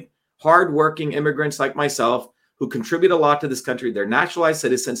 million hardworking immigrants like myself who contribute a lot to this country. They're naturalized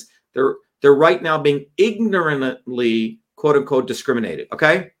citizens. They're right now being ignorantly, quote unquote, discriminated.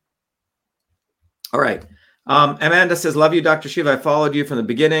 Okay. All right. Amanda says, love you, Dr. Shiva. I followed you from the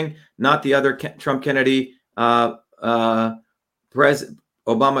beginning, not the other Trump Kennedy,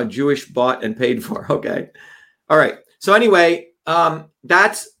 Obama Jewish bought and paid for. Okay. All right. So anyway,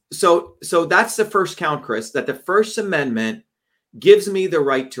 that's the first count, Chris, that the First Amendment gives me the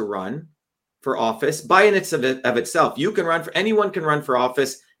right to run for office by and of itself. Anyone can run for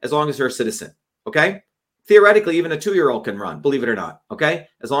office as long as they're a citizen. Okay. Theoretically, even a 2-year-old can run, believe it or not. Okay.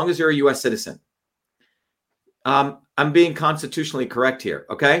 As long as you're a U.S. citizen. I'm being constitutionally correct here.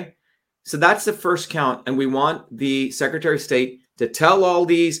 Okay. So that's the first count. And we want the Secretary of State to tell all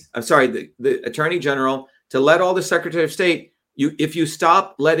these, the Attorney General to let all the Secretary of State, if you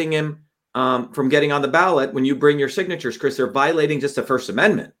stop letting him from getting on the ballot when you bring your signatures, Chris, they're violating just the First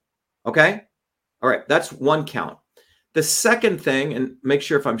Amendment. Okay. All right. That's one count. The second thing, and make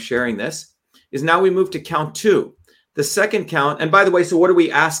sure if I'm sharing this, is now we move to count 2. The second count, and by the way, so what are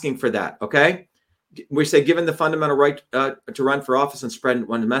we asking for that? Okay. We say, given the fundamental right to run for office and spread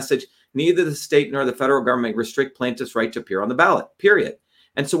one message, neither the state nor the federal government restrict plaintiffs' right to appear on the ballot, period.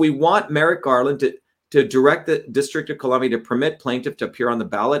 And so we want Merrick Garland to direct the District of Columbia to permit plaintiff to appear on the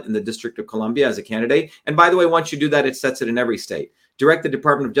ballot in the District of Columbia as a candidate. And by the way, once you do that, it sets it in every state. Direct the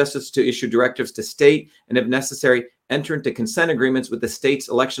Department of Justice to issue directives to state and, if necessary, enter into consent agreements with the state's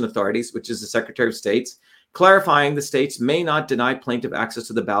election authorities, which is the Secretary of State's, clarifying the states may not deny plaintiff access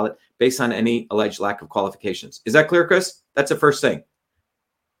to the ballot based on any alleged lack of qualifications. Is that clear, Chris? That's the first thing.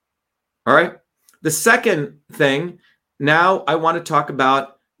 All right. The second thing, now I want to talk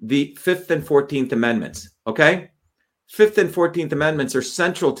about the 5th and 14th Amendments. Okay. 5th and 14th Amendments are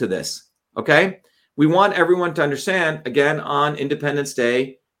central to this. Okay. We want everyone to understand, again, on Independence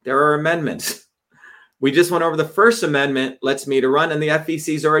Day, there are amendments. We just went over the First Amendment, lets me to run, and the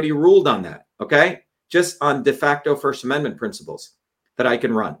FEC's already ruled on that. Okay. Just on de facto First Amendment principles that I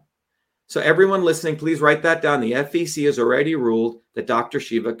can run. So everyone listening, please write that down. The FEC has already ruled that Dr.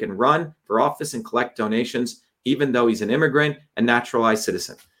 Shiva can run for office and collect donations, even though he's an immigrant and naturalized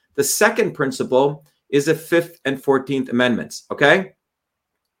citizen. The second principle is the 5th and 14th Amendments, okay?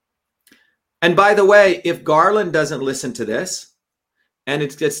 And by the way, if Garland doesn't listen to this and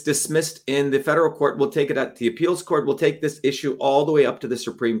it gets dismissed in the federal court, we'll take it at the appeals court. We'll take this issue all the way up to the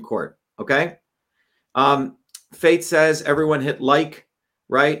Supreme Court, okay? Faith says everyone hit like,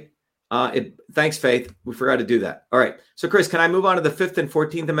 right? Thanks, Faith. We forgot to do that. All right. So, Chris, can I move on to the 5th and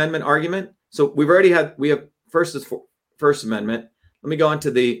 14th Amendment argument? So we have First Amendment. Let me go on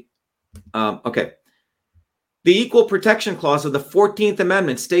to the, okay. The Equal Protection Clause of the 14th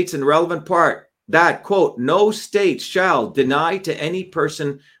Amendment states in relevant part that, quote, no state shall deny to any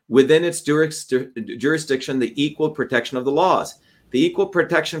person within its jurisdiction the equal protection of the laws. The Equal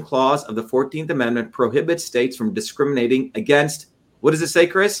Protection Clause of the 14th Amendment prohibits states from discriminating against, what does it say,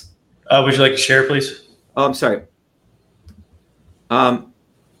 Chris? Would you like to share, please? Oh, I'm sorry. The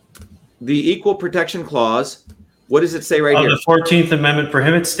Equal Protection Clause, what does it say right here? The 14th Amendment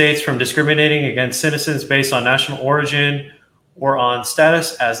prohibits states from discriminating against citizens based on national origin or on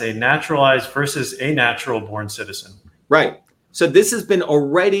status as a naturalized versus a natural-born citizen. Right. So this has been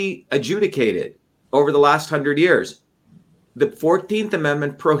already adjudicated over the last 100 years. The 14th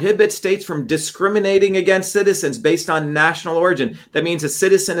Amendment prohibits states from discriminating against citizens based on national origin. That means a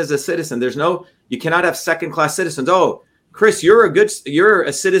citizen is a citizen. You cannot have second-class citizens. Oh, Chris, you're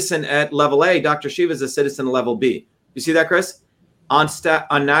a citizen at level A. Dr. Shiva is a citizen at level B. You see that, Chris? On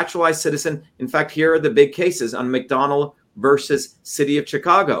naturalized citizen. In fact, here are the big cases on McDonald versus City of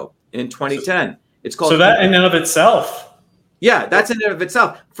Chicago in 2010. It's called. So that in and of itself. Yeah, that's in and of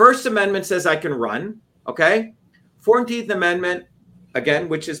itself. First Amendment says I can run. Okay. 14th Amendment, again,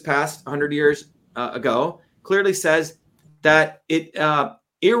 which is passed 100 years ago, clearly says that it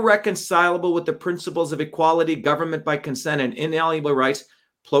irreconcilable with the principles of equality, government by consent, and inalienable rights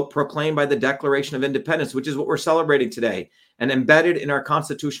proclaimed by the Declaration of Independence, which is what we're celebrating today, and embedded in our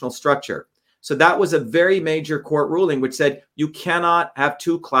constitutional structure. So that was a very major court ruling, which said you cannot have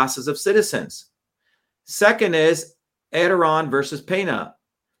two classes of citizens. Second is Aaron versus Pena.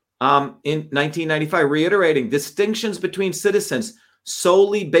 in 1995, reiterating distinctions between citizens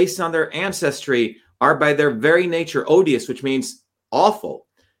solely based on their ancestry are by their very nature odious, which means awful.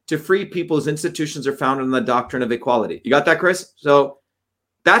 To free people whose institutions are founded on the doctrine of equality. You got that, Chris? So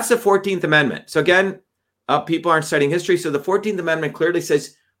that's the 14th Amendment. So again, people aren't studying history. So the 14th Amendment clearly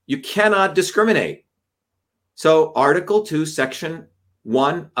says you cannot discriminate. So Article 2, Section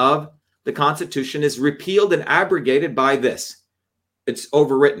 1 of the Constitution is repealed and abrogated by this. It's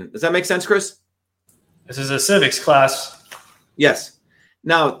overwritten. Does that make sense, Chris? This is a civics class. Yes.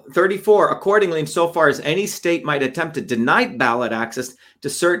 Now, 34, accordingly, insofar as any state might attempt to deny ballot access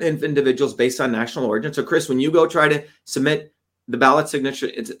to certain individuals based on national origin. So, Chris, when you go try to submit the ballot signature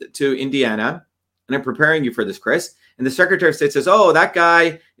to Indiana, and I'm preparing you for this, Chris, and the Secretary of State says, oh, that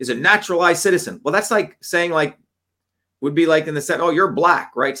guy is a naturalized citizen. Well, that's like saying, like, would be like in the Senate, oh, you're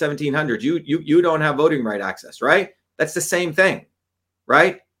black, right? 1700s. You don't have voting right access, right? That's the same thing,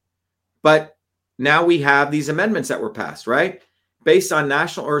 right? But now we have these amendments that were passed, right? Based on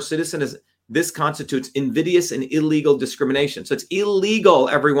national or citizen, this constitutes invidious and illegal discrimination. So it's illegal,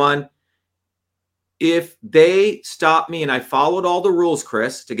 everyone. If they stop me and I followed all the rules,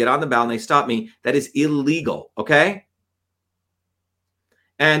 Chris, to get on the ballot and they stop me, that is illegal, okay?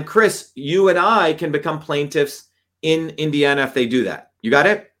 And Chris, you and I can become plaintiffs in Indiana if they do that. You got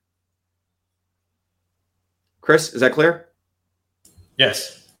it? Chris, is that clear?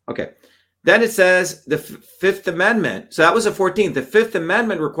 Yes. Okay. Then it says the Fifth Amendment. So that was the 14th. The Fifth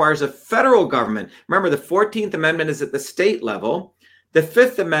Amendment requires a federal government. Remember, the 14th Amendment is at the state level. The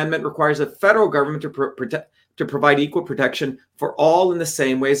Fifth Amendment requires a federal government to provide equal protection for all in the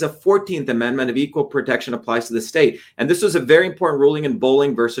same way as the 14th Amendment of equal protection applies to the state. And this was a very important ruling in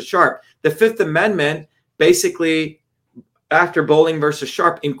Bowling versus Sharp. The Fifth Amendment basically, after Bowling versus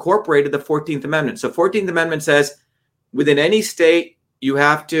Sharp, incorporated the 14th Amendment. So 14th Amendment says within any state, you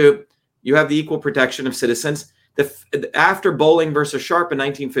have the equal protection of citizens. After Bowling versus Sharp in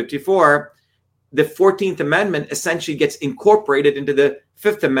 1954, the 14th Amendment essentially gets incorporated into the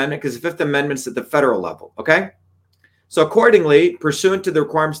Fifth Amendment because the Fifth Amendment's at the federal level, okay? So accordingly, pursuant to the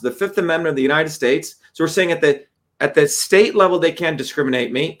requirements of the Fifth Amendment of the United States, so we're saying at the state level, they can't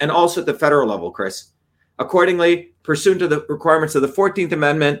discriminate me, and also at the federal level, Chris. Accordingly, pursuant to the requirements of the 14th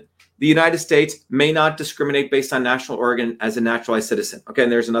Amendment, the United States may not discriminate based on national origin as a naturalized citizen. Okay,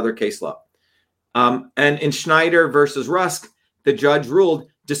 and there's another case law. And in Schneider versus Rusk, the judge ruled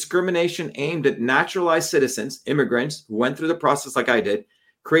discrimination aimed at naturalized citizens, immigrants who went through the process like I did,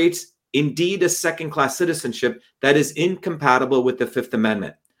 creates indeed a second-class citizenship that is incompatible with the Fifth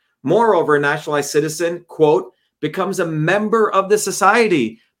Amendment. Moreover, a naturalized citizen, quote, becomes a member of the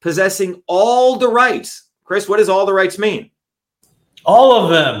society, possessing all the rights. Chris, what does all the rights mean? All of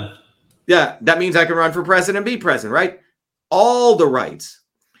them. Yeah, that means I can run for president and be president, right? All the rights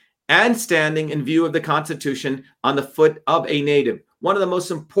and standing in view of the Constitution on the foot of a native. One of the most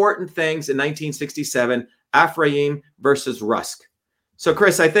important things in 1967, Ephraim versus Rusk. So,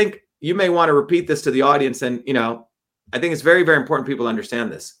 Chris, I think you may want to repeat this to the audience. And, I think it's very, very important people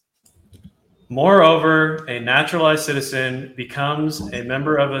understand this. Moreover, a naturalized citizen becomes a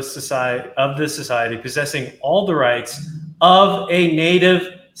member of the society, possessing all the rights of a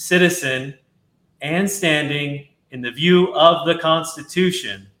native citizen and standing in the view of the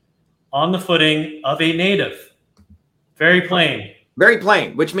Constitution on the footing of a native. Very plain. Very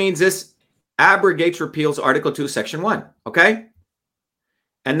plain, which means this abrogates, repeals Article 2, Section 1. Okay?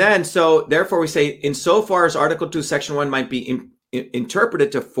 And then, so therefore we say, insofar as Article 2, Section 1 might be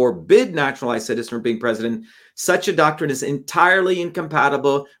interpreted to forbid naturalized citizens from being president, such a doctrine is entirely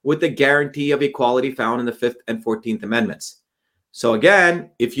incompatible with the guarantee of equality found in the 5th and 14th Amendments. So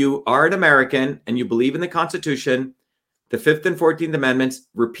again, if you are an American and you believe in the Constitution, the 5th and 14th Amendments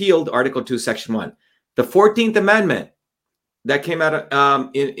repealed Article 2, Section 1. The 14th Amendment that came out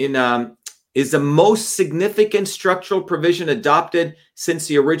is the most significant structural provision adopted since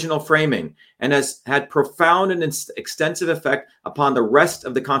the original framing and has had profound and extensive effect upon the rest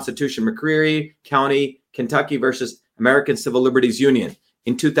of the Constitution. McCreary County, Kentucky versus American Civil Liberties Union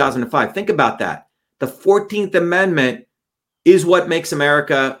in 2005. Think about that. The 14th Amendment is what makes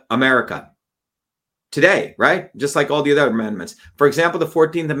America America today, right? Just like all the other amendments. For example, the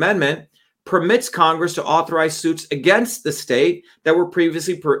 14th Amendment permits Congress to authorize suits against the state that were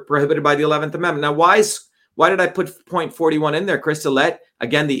previously prohibited by the 11th Amendment. Now, why did I put point 41 in there, Chris, to let,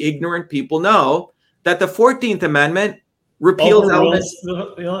 again, the ignorant people know that the 14th Amendment repeals elements.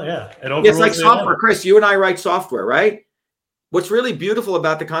 It's like software. Chris, you and I write software, right? What's really beautiful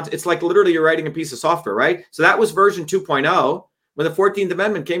about the content, it's like literally you're writing a piece of software, right? So that was version 2.0. When the 14th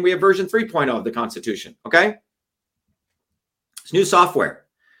Amendment came, we have version 3.0 of the Constitution, okay? It's new software.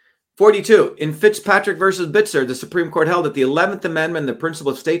 42, in Fitzpatrick versus Bitzer, the Supreme Court held that the 11th Amendment and the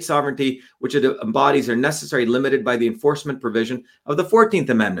principle of state sovereignty, which it embodies, are necessary and limited by the enforcement provision of the 14th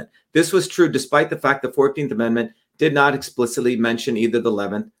Amendment. This was true despite the fact the 14th Amendment did not explicitly mention either the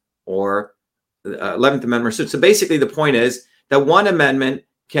 11th or 11th Amendment. So basically the point is that one amendment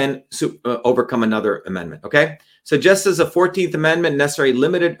can overcome another amendment, okay? So just as the 14th Amendment necessarily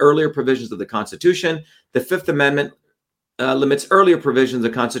limited earlier provisions of the Constitution, the 5th Amendment limits earlier provisions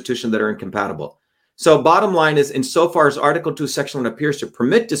of the Constitution that are incompatible. So bottom line is, insofar as Article 2, Section 1 appears to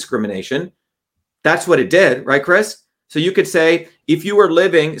permit discrimination, that's what it did, right, Chris? So you could say, if you were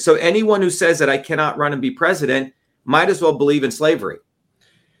living, so anyone who says that I cannot run and be president might as well believe in slavery.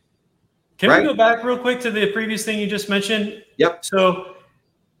 Can we go back real quick to the previous thing you just mentioned? Yep. So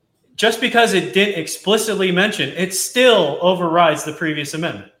just because it didn't explicitly mention, it still overrides the previous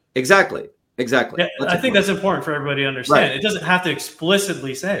amendment. Exactly. Yeah, I think that's important for everybody to understand. Right. It doesn't have to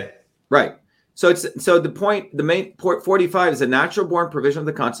explicitly say it. Right. So the main 45 is a natural born provision of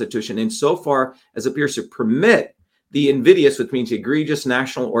the Constitution insofar as it appears to permit the invidious, which means egregious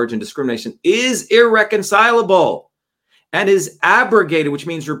national origin discrimination, is irreconcilable and is abrogated, which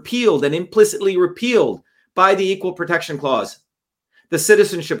means repealed and implicitly repealed by the Equal Protection Clause, the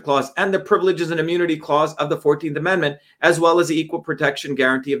Citizenship Clause, and the Privileges and Immunity Clause of the 14th Amendment, as well as the Equal Protection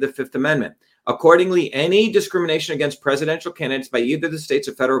Guarantee of the 5th Amendment. Accordingly, any discrimination against presidential candidates by either the states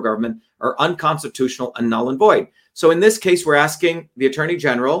or federal government are unconstitutional and null and void. So in this case, we're asking the Attorney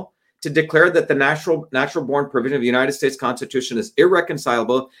General to declare that the natural-born provision of the United States Constitution is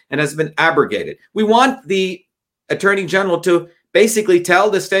irreconcilable and has been abrogated. We want the Attorney General to basically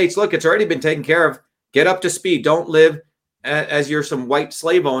tell the states, look, it's already been taken care of. Get up to speed. Don't live as you're some white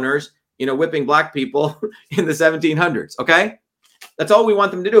slave owners, whipping black people in the 1700s, okay? That's all we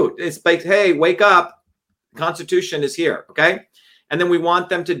want them to do. It's like, hey, wake up. The Constitution is here, okay? And then we want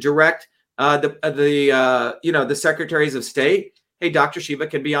them to direct the secretaries of state. Hey, Dr. Shiva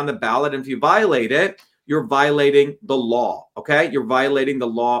can be on the ballot, and if you violate it, you're violating the law, okay? You're violating the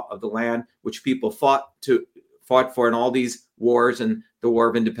law of the land, which people fought for in all these wars and the War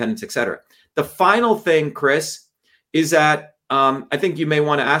of Independence, etc. The final thing, Chris, is that I think you may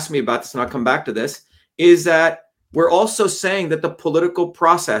want to ask me about this, and I'll come back to this, is that we're also saying that the political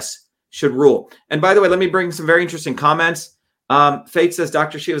process should rule. And by the way, let me bring some very interesting comments. Faith says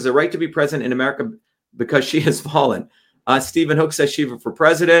Dr. Shiva has the right to be president in America because she has fallen. Stephen Hook says Shiva for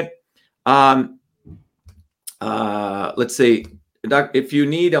president. Let's see. If you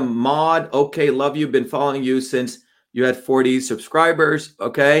need a mod, okay, love you. Been following you since you had 40 subscribers.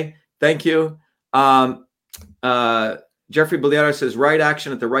 Okay, thank you. Jeffrey Beliaro says right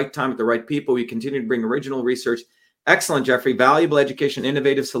action at the right time at the right people. We continue to bring original research. Excellent, Jeffrey. Valuable education,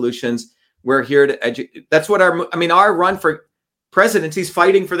 innovative solutions. We're here to educate. That's what our run for presidency is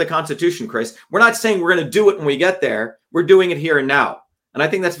fighting for the Constitution, Chris. We're not saying we're going to do it when we get there. We're doing it here and now. And I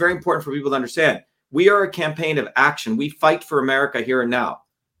think that's very important for people to understand. We are a campaign of action. We fight for America here and now.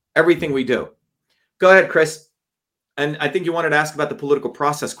 Everything we do. Go ahead, Chris. And I think you wanted to ask about the political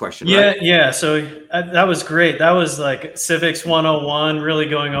process question, right? Yeah. So that was great. That was like Civics 101, really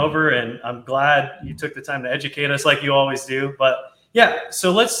going over. And I'm glad you took the time to educate us like you always do. But yeah,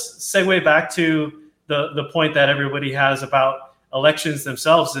 so let's segue back to the point that everybody has about elections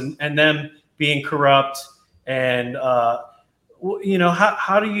themselves and them being corrupt. And,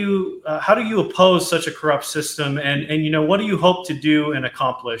 how do you oppose such a corrupt system? And what do you hope to do and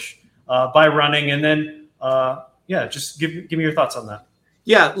accomplish by running? And then, just give me your thoughts on that.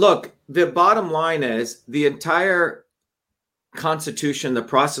 Yeah, look, the bottom line is the entire Constitution, the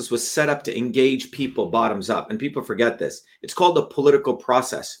process was set up to engage people bottoms up. And people forget this. It's called the political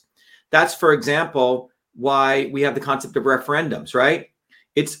process. That's, for example, why we have the concept of referendums, right?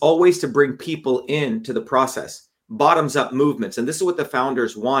 It's always to bring people into the process, bottoms up movements. And this is what the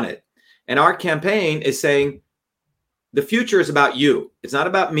founders wanted. And our campaign is saying the future is about you. It's not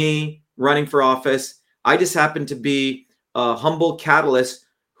about me running for office. I just happen to be a humble catalyst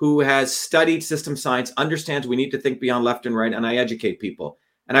who has studied system science, understands we need to think beyond left and right, and I educate people.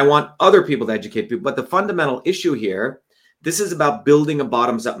 And I want other people to educate people. But the fundamental issue here, this is about building a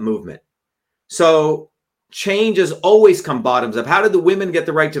bottoms-up movement. So change has always come bottoms up. How did the women get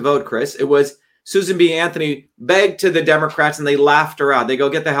the right to vote, Chris? It was Susan B. Anthony begged to the Democrats, and they laughed her out. They go,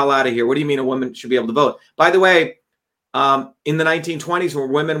 get the hell out of here. What do you mean a woman should be able to vote? By the way, in the 1920s,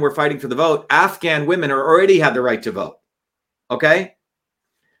 when women were fighting for the vote, Afghan women already had the right to vote. Okay?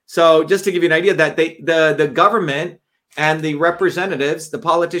 So just to give you an idea that the government and the representatives, the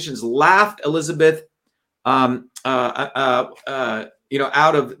politicians laughed Elizabeth, out of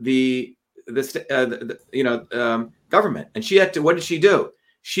the government. And she had to, what did she do?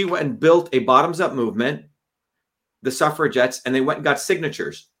 She went and built a bottoms-up movement, the suffragettes, and they went and got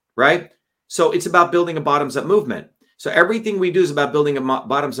signatures, right? So it's about building a bottoms-up movement. So everything we do is about building a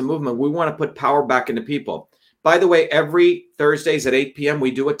bottoms-up movement. We want to put power back into people. By the way, every Thursdays at 8 p.m.,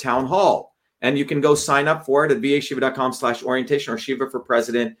 we do a town hall. And you can go sign up for it at vashiva.com/orientation or Shiva for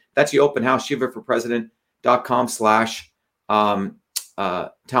President. That's the open house,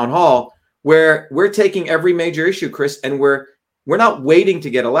 shivaforpresident.com/town hall, where we're taking every major issue, Chris, and we're not waiting to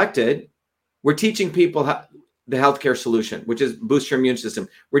get elected. We're teaching people the healthcare solution, which is boost your immune system.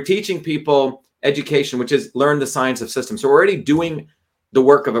 We're teaching people education, which is learn the science of systems. So we're already doing the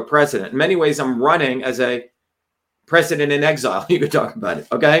work of a president. In many ways, I'm running as a president in exile. You could talk about it,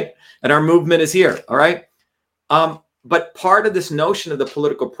 okay? And our movement is here, all right? But part of this notion of the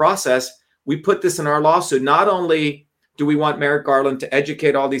political process, we put this in our lawsuit. Not only do we want Merrick Garland to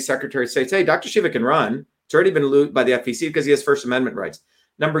educate all these Secretary of States, hey, Dr. Shiva can run. It's already been looted by the FEC because he has First Amendment rights.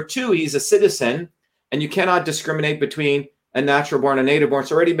 Number two, he's a citizen, and you cannot discriminate between a natural born and native born.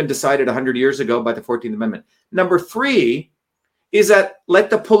 It's already been decided 100 years ago by the 14th Amendment. Number three is that let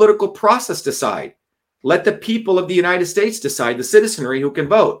the political process decide. Let the people of the United States decide, the citizenry who can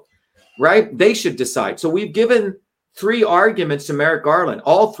vote, right? They should decide. So we've given three arguments to Merrick Garland.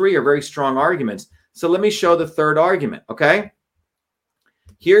 All three are very strong arguments. So let me show the third argument, okay?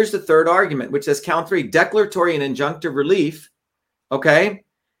 Here's the third argument, which says count three, declaratory and injunctive relief, okay?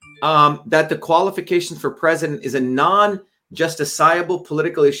 That the qualifications for president is a non-justiciable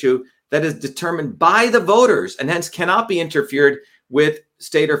political issue that is determined by the voters and hence cannot be interfered with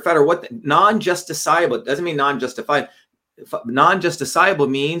state or federal. What non-justiciable, it doesn't mean non-justified. Non-justiciable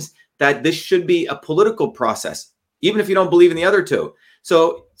means that this should be a political process, even if you don't believe in the other two.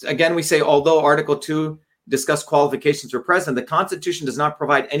 So again, we say, although Article 2 discuss qualifications for president, the Constitution does not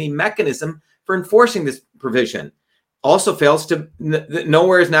provide any mechanism for enforcing this provision. Also fails to,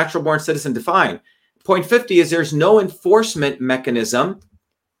 nowhere is natural born citizen defined. Point 50 is there's no enforcement mechanism.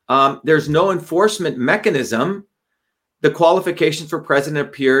 There's no enforcement mechanism. The qualifications for president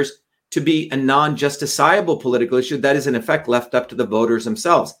appears to be a non-justiciable political issue that is in effect left up to the voters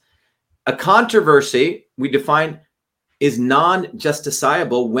themselves. A controversy, we define, is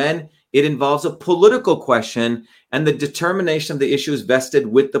non-justiciable when it involves a political question and the determination of the issue is vested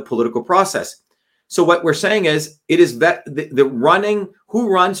with the political process. So what we're saying is it is the running,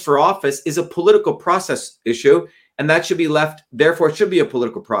 who runs for office is a political process issue, and that should be left, therefore it should be a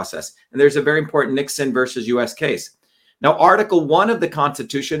political process. And there's a very important Nixon versus US case. Now, Article 1 of the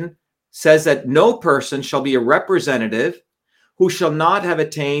Constitution says that no person shall be a representative who shall not have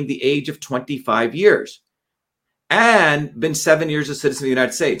attained the age of 25 years and been 7 years a citizen of the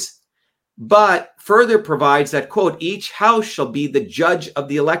United States. But further provides that, quote, each house shall be the judge of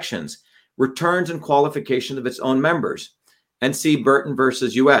the elections, returns and qualifications of its own members. And see Burton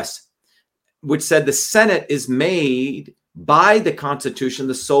versus US, which said the Senate is made by the Constitution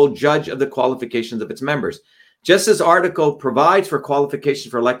the sole judge of the qualifications of its members. Just as Article provides for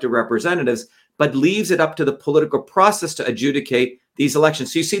qualifications for elected representatives, but leaves it up to the political process to adjudicate these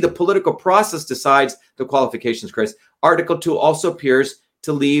elections. So you see the political process decides the qualifications, Chris. Article 2 also appears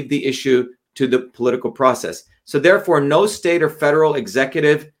to leave the issue to the political process. So therefore, no state or federal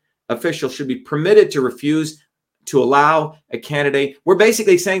executive official should be permitted to refuse to allow a candidate. We're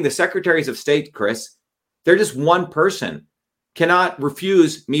basically saying the secretaries of state, Chris, they're just one person, cannot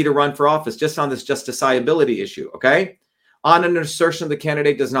refuse me to run for office just on this justiciability issue, okay? On an assertion the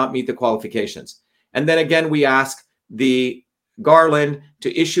candidate does not meet the qualifications. And then again, we ask the Garland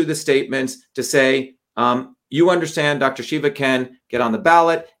to issue the statements to say, you understand Dr. Shiva can get on the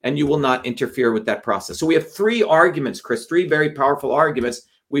ballot and you will not interfere with that process. So we have three arguments, Chris, three very powerful arguments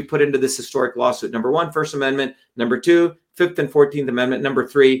we put into this historic lawsuit. Number one, First Amendment. Number two, Fifth and 14th Amendment. Number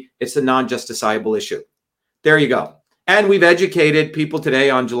three, it's a non-justiciable issue. There you go. And we've educated people today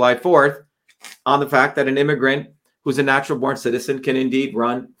on July 4th on the fact that an immigrant who's a natural born citizen can indeed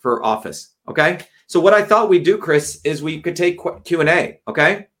run for office. Okay. So what I thought we'd do, Chris, is we could take Q&A.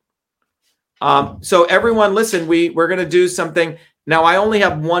 Okay. So everyone, listen, we're going to do something. Now, I only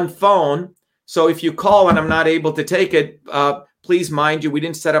have one phone. So if you call and I'm not able to take it, please mind you, we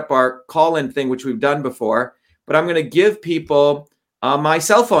didn't set up our call-in thing, which we've done before, but I'm going to give people my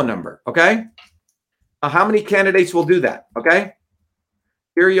cell phone number. Okay. How many candidates will do that? Okay.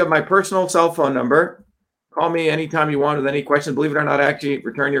 Here you have my personal cell phone number. Call me anytime you want with any questions. Believe it or not, I actually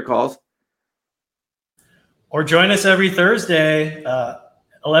return your calls. Or join us every Thursday,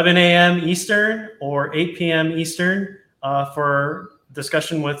 11 a.m. Eastern or 8 p.m. Eastern for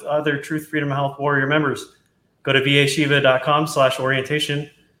discussion with other Truth, Freedom, Health Warrior members. Go to vashiva.com/orientation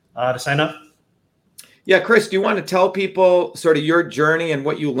to sign up. Yeah, Chris, do you want to tell people sort of your journey and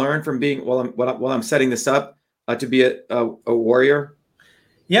what you learned from being while I'm setting this up to be a warrior?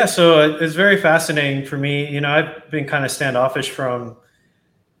 Yeah, so it's very fascinating for me. You know, I've been kind of standoffish from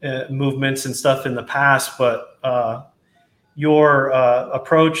movements and stuff in the past, but your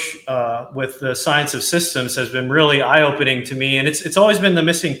approach with the science of systems has been really eye-opening to me, and it's always been the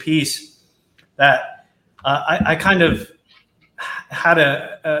missing piece that I kind of had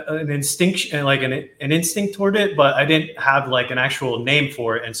an instinct, like an instinct toward it, but I didn't have like an actual name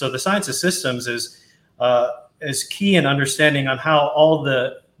for it. And so the science of systems is key in understanding on how all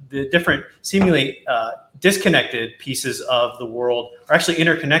the different seemingly disconnected pieces of the world are actually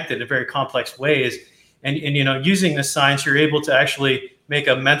interconnected in very complex ways. And you know, using this science, you're able to actually make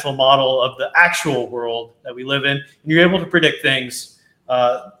a mental model of the actual world that we live in, and you're able to predict things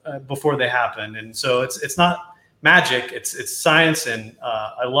before they happen. And so it's not magic, it's science. And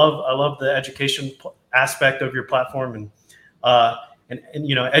I love the education aspect of your platform, and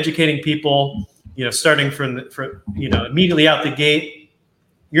you know, educating people, you know, starting from you know, immediately out the gate.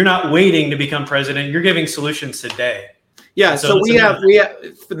 You're not waiting to become president. You're giving solutions today. Yeah. So we have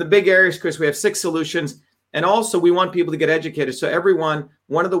for the big areas, Chris, we have 6 solutions. And also we want people to get educated. So everyone,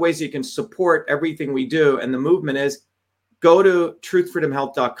 one of the ways you can support everything we do and the movement is go to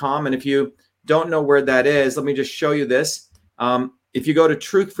truthfreedomhealth.com. And if you don't know where that is, let me just show you this. If you go to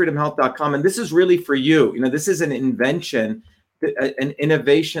truthfreedomhealth.com, and this is really for you, you know, this is an invention, an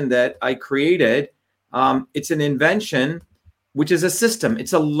innovation that I created. It's an invention, which is a system.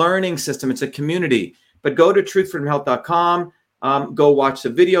 It's a learning system. It's a community. But go to truthfreedomhealth.com. Go watch the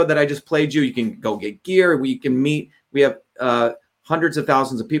video that I just played you. You can go get gear. We can meet. We have hundreds of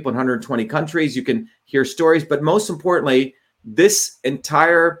thousands of people in 120 countries. You can hear stories. But most importantly, this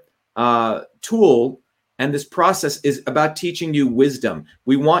entire tool and this process is about teaching you wisdom.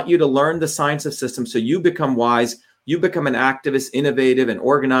 We want you to learn the science of systems so you become wise. You become an activist, innovative, and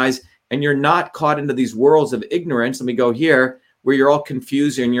organized. And you're not caught into these worlds of ignorance. Let me go here, where you're all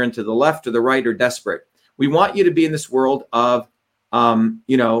confused and you're into the left or the right or desperate. We want you to be in this world of,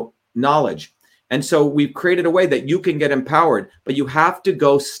 you know, knowledge. And so we've created a way that you can get empowered, but you have to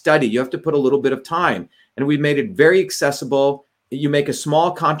go study. You have to put a little bit of time. And we've made it very accessible. You make a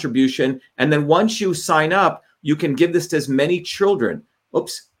small contribution. And then once you sign up, you can give this to as many children.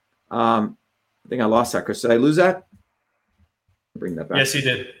 Oops. I think I lost that, Chris. Did I lose that? Bring that back. Yes, you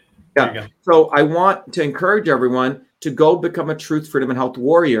did. Yeah. So I want to encourage everyone to go become a Truth, Freedom, and Health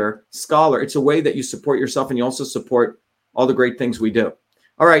Warrior Scholar. It's a way that you support yourself and you also support all the great things we do.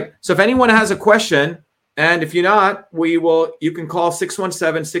 All right. So if anyone has a question, and if you're not, you can call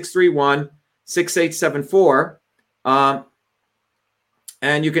 617-631-6874.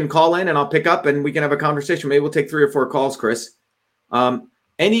 And you can call in and I'll pick up and we can have a conversation. Maybe we'll take 3 or 4 calls, Chris.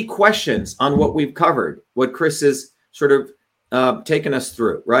 Any questions on what we've covered, what Chris is sort of taken us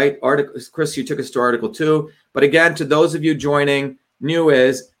through, right? Chris, you took us to Article 2. But again, to those of you joining new,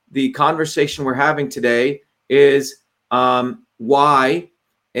 is the conversation we're having today is why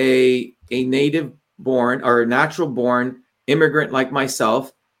a native born or a natural born immigrant like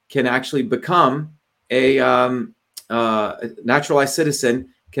myself can actually become a naturalized citizen,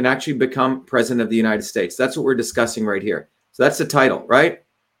 can actually become president of the United States. That's what we're discussing right here. So that's the title, right?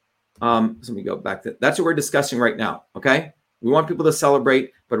 So let me go back to that's what we're discussing right now. Okay. We want people to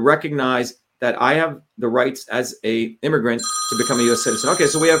celebrate, but recognize that I have the rights as a immigrant to become a U.S. citizen. Okay,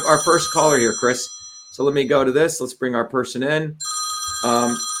 so we have our first caller here, Chris. So let me go to this. Let's bring our person in.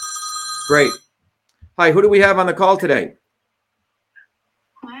 Great. Hi, who do we have on the call today?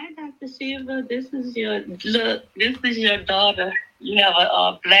 Hi, Dr. Shiva. This is your daughter. You have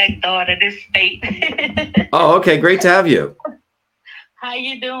a black daughter this state. Oh, okay. Great to have you. How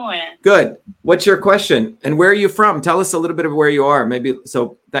you doing? Good. What's your question? And where are you from? Tell us a little bit of where you are. Maybe.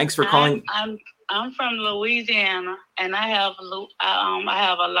 So thanks for calling. I'm from Louisiana, and I have a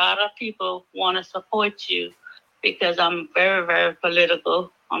lot of people want to support you because I'm very, very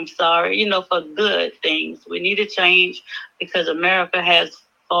political. I'm sorry, you know, for good things. We need to change because America has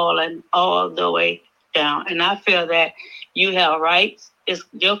fallen all the way down. And I feel that you have rights. It's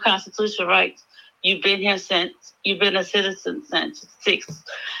your constitutional rights. You've been here you've been a citizen since 6,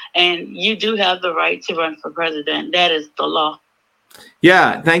 and you do have the right to run for president. That is the law.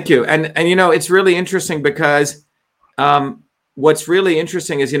 Yeah, thank you. And you know, it's really interesting because what's really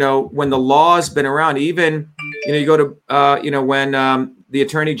interesting is, you know, when the law has been around, even, you know, you go to, you know, when the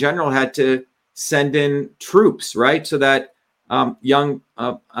attorney general had to send in troops, right? So that young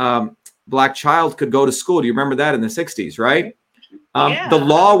black child could go to school. Do you remember that in the 60s, right? Yeah. The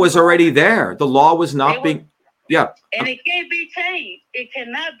law was already there. The law was not being, yeah. And it can't be changed. It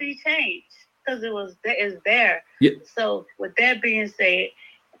cannot be changed because it's there. Yeah. So with that being said,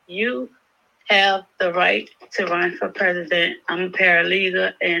 you have the right to run for president. I'm a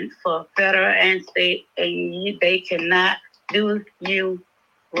paralegal and for federal and state, and they cannot do you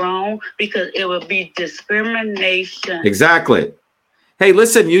wrong because it will be discrimination. Exactly. Hey,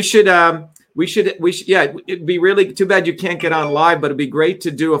 listen, you should, we should, yeah, it'd be really too bad you can't get on live, but it'd be great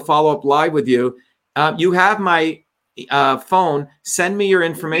to do a follow-up live with you. You have my phone. Send me your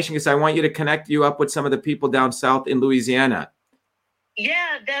information because I want you to connect you up with some of the people down south in Louisiana.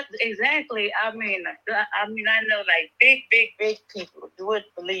 Yeah, that's exactly. I mean, I know like big people. You would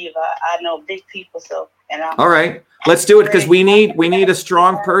believe I know big people. So, and I'm all right, let's do it because we need a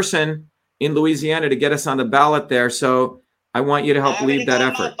strong person in Louisiana to get us on the ballot there. So I want you to help lead that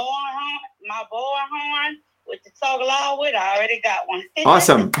effort. My bullhorn with the talk loud with, I already got one.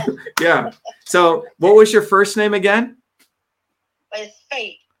 Awesome. Yeah. So what was your first name again? It's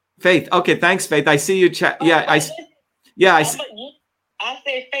Faith. Faith. Okay. Thanks, Faith. I see you chat. Yeah. I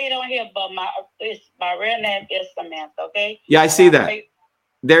say Faith on here, but my real name is Samantha. Okay. Yeah, I see that.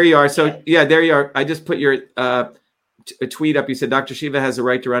 There you are. So yeah, there you are. I just put your a tweet up. You said Dr. Shiva has the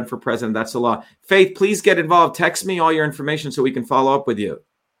right to run for president. That's the law. Faith, please get involved. Text me all your information so we can follow up with you.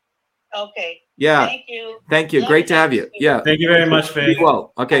 Okay. Yeah. Thank you. Thank you. Great to have you. Yeah. Thank you very much, Faith.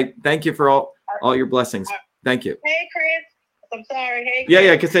 Well, okay. Thank you for all your blessings. Thank you. Hey, Chris. I'm sorry. Hey, Chris.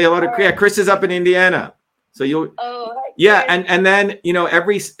 Yeah. I can say hello to Chris. Yeah, Chris is up in Indiana. So you'll. Oh. Yeah, and then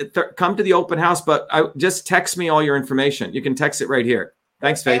come to the open house, but just text me all your information. You can text it right here.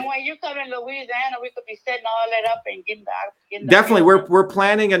 Thanks, Faith. And when you come in Louisiana, we could be setting all that up and getting definitely. We're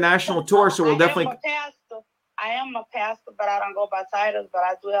planning a national tour, so we'll definitely. I am a pastor, but I don't go by titles, but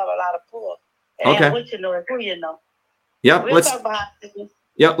I do have a lot of pull. Okay. And what you know is who you know. Yep. We'll talk about this.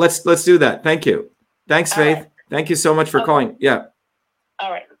 Yep. Let's do that. Thank you. Thanks, Faith. Right. Thank you so much for calling. Yeah.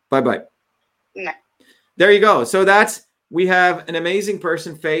 All right. Bye-bye. No. There you go. So we have an amazing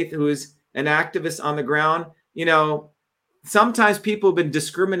person, Faith, who is an activist on the ground. You know, sometimes people have been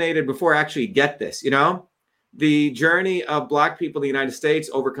discriminated before actually get this, you know, the journey of Black people in the United States,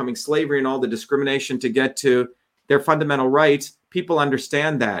 overcoming slavery and all the discrimination to get to their fundamental rights. People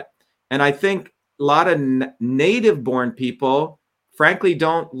understand that. And I think a lot of native born people, frankly,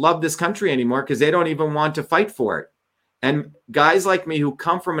 don't love this country anymore because they don't even want to fight for it. And guys like me who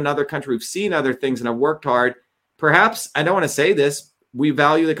come from another country, who've seen other things and have worked hard, perhaps, I don't want to say this, we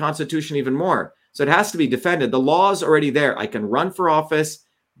value the Constitution even more. So it has to be defended. The law is already there. I can run for office,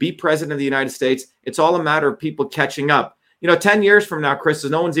 be president of the United States. It's all a matter of people catching up. You know, 10 years from now, Chris,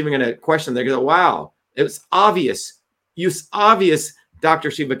 no one's even going to question. They're going to go, wow, it was obvious. It's obvious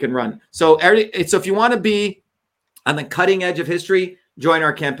Dr. Shiva can run. So if you want to be on the cutting edge of history, join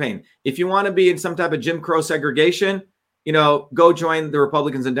our campaign. If you want to be in some type of Jim Crow segregation, you know, go join the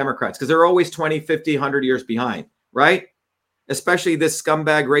Republicans and Democrats because they're always 20, 50, 100 years behind, right? Especially this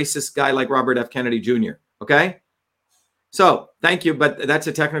scumbag racist guy like Robert F. Kennedy Jr., okay? So thank you, but that's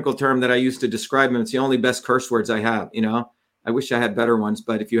a technical term that I use to describe him. It's the only best curse words I have, you know? I wish I had better ones,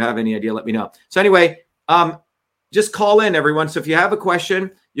 but if you have any idea, let me know. So anyway, just call in, everyone. So if you have a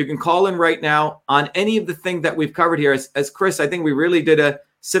question, you can call in right now on any of the things that we've covered here. As Chris, I think we really did a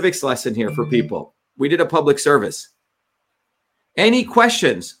civics lesson here for people. We did a public service. Any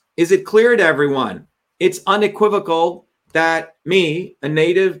questions? Is it clear to everyone? It's unequivocal that me, a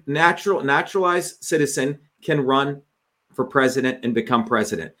native, naturalized citizen, can run for president and become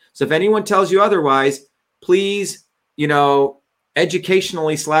president. So if anyone tells you otherwise, please, you know,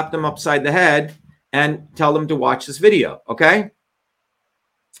 educationally slap them upside the head and tell them to watch this video, okay?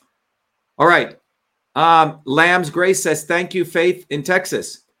 All right. Lamb's Grace says, thank you, Faith in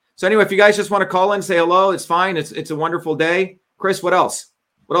Texas. So anyway, if you guys just want to call in, say hello, it's fine. It's a wonderful day. Chris, what else?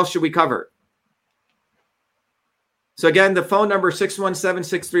 What else should we cover? So again, the phone number is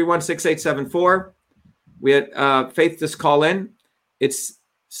 617-631-6874. We had Faith just call in. It's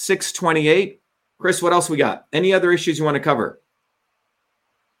 628. Chris, what else we got? Any other issues you want to cover?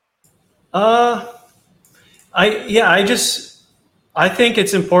 I think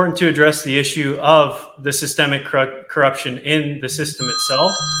it's important to address the issue of the systemic corruption in the system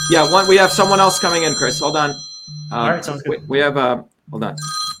itself. Yeah, we have someone else coming in, Chris. Hold on. All right, sounds good. We have, hold on.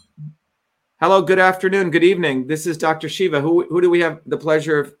 Hello, good afternoon, good evening. This is Dr. Shiva. Who do we have the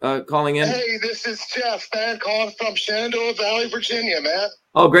pleasure of calling in? Hey, this is Jeff, man, calling from Shenandoah Valley, Virginia, man.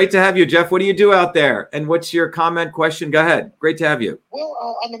 Oh, great to have you, Jeff. What do you do out there? And what's your comment, question? Go ahead. Great to have you.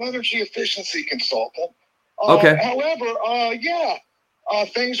 Well, I'm an energy efficiency consultant. Okay. However,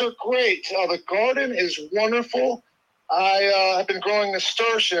 things are great. The garden is wonderful. I have been growing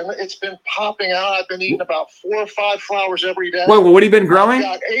nasturtium. It's been popping out. I've been eating about 4 or 5 flowers every day. Wait, what have you been growing?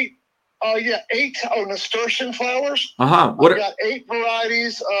 I've got 8 Yeah, 8 nasturtium flowers. I've got 8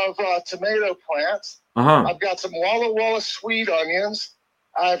 varieties of tomato plants. I've got some Walla Walla sweet onions.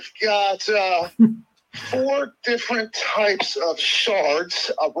 I've got 4 different types of shards,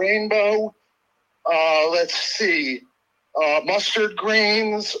 a rainbow, let's see, mustard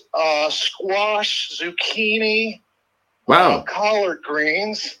greens, squash, zucchini, collard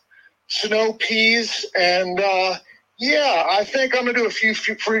greens, snow peas, and yeah, I think I'm gonna do a few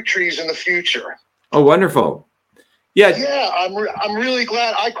fruit trees in the future. Oh, wonderful! Yeah, I'm really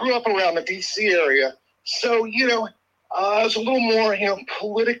glad. I grew up around the D.C. area, so I was a little more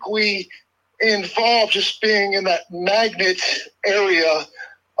politically involved, just being in that magnet area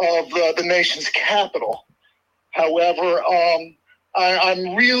of the nation's capital. However,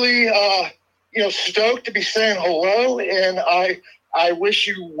 I'm really stoked to be saying hello, and I wish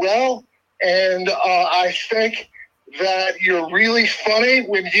you well, and I think that you're really funny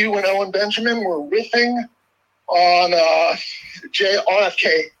when you and Owen Benjamin were riffing on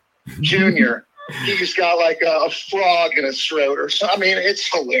RFK Jr. He's got like a frog in his throat or something. I mean, it's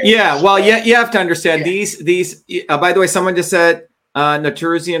hilarious. Yeah, well, you have to understand these. By the way, someone just said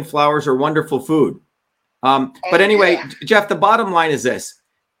Naturian flowers are wonderful food. But anyway, Jeff, the bottom line is this.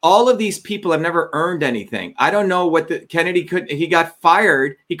 All of these people have never earned anything. I don't know what Kennedy he got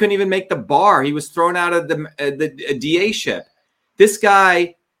fired. He couldn't even make the bar. He was thrown out of the DA ship. This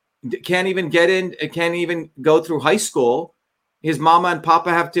guy can't even get in, can't even go through high school. His mama and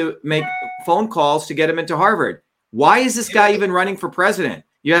papa have to make phone calls to get him into Harvard. Why is this guy even running for president?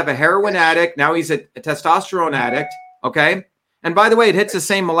 You have a heroin addict. Now he's a testosterone addict. Okay. And by the way, it hits the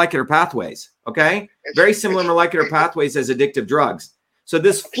same molecular pathways. Okay. Very similar molecular pathways as addictive drugs. So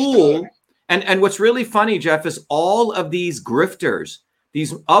this fool, and what's really funny, Jeff, is all of these grifters,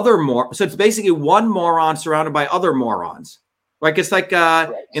 these other so it's basically one moron surrounded by other morons. Like it's like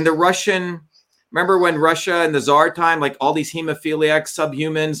in the Russian, remember when Russia in the Tsar time, like all these hemophiliacs,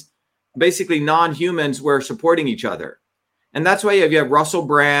 subhumans, basically non-humans were supporting each other. And that's why you have Russell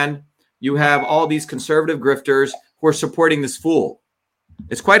Brand, you have all these conservative grifters who are supporting this fool.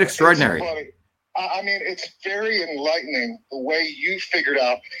 It's quite extraordinary. I mean, it's very enlightening the way you figured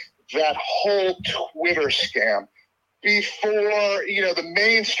out that whole Twitter scam before, the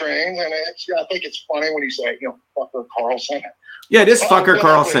mainstream. And I think it's funny when you say, fucker Carlson. Yeah, it is fucker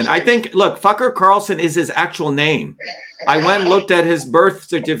Carlson. I think, look, fucker Carlson is his actual name. I went and looked at his birth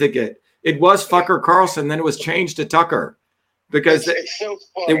certificate. It was fucker Carlson, then it was changed to Tucker because it's so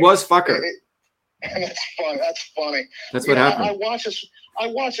funny. It was fucker. That's funny. That's funny. That's what happened. I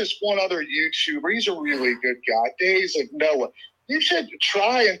watch this one other YouTuber. He's a really good guy, Days of Noah. You should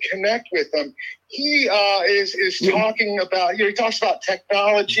try and connect with him. He is talking about, he talks about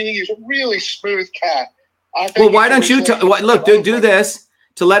technology. He's a really smooth cat. Well, why don't you look? Do this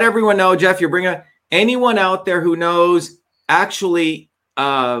to let everyone know, Jeff. You're bringing anyone out there who knows actually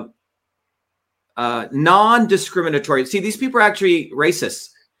non-discriminatory. See, these people are actually racists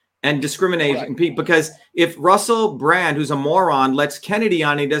and discriminating people, because if Russell Brand, who's a moron, lets Kennedy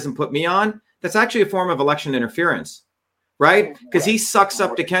on, he doesn't put me on, that's actually a form of election interference, right? Because he sucks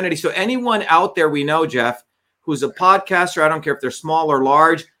up to Kennedy. So anyone out there we know, Jeff, who's a podcaster, I don't care if they're small or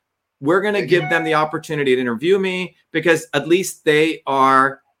large, we're going to give them the opportunity to interview me, because at least they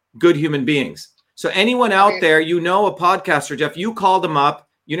are good human beings. So anyone out there, a podcaster, Jeff, you call them up,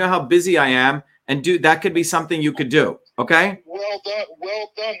 you know how busy I am, and that could be something you could do. Okay. Well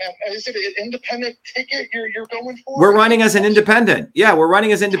done. Now, is it an independent ticket you're going for? We're running as an independent. Yeah, we're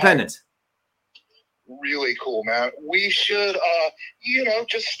running as independents. Really cool, man. We should,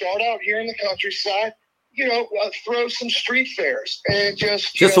 just start out here in the countryside. Throw some street fairs and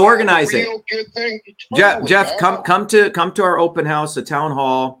just organize it. Good thing. Jeff, come to our open house, the town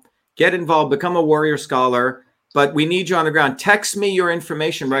hall. Get involved. Become a warrior scholar. But we need you on the ground. Text me your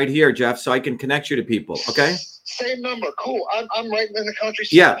information right here, Jeff, so I can connect you to people. Okay. Same number. Cool. I'm right in the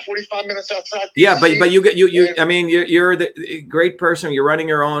countryside. Yeah. 45 minutes outside. Yeah, but you. I mean, you're the great person. You're running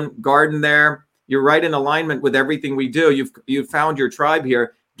your own garden there. You're right in alignment with everything we do. You've found your tribe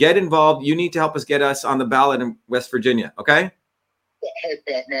here. Get involved. You need to help us get us on the ballot in West Virginia. Okay. Hey,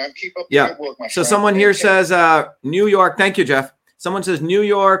 Batman. Keep up the good work, my friend. So someone here says New York. Thank you, Jeff. Someone says New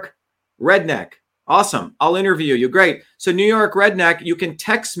York redneck. Awesome. I'll interview you. Great. So New York redneck, you can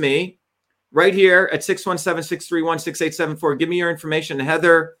text me right here at 617-631-6874. Give me your information.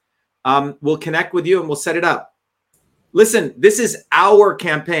 Heather will connect with you and we'll set it up. Listen, this is our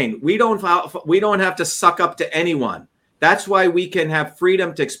campaign. We don't have to suck up to anyone. That's why we can have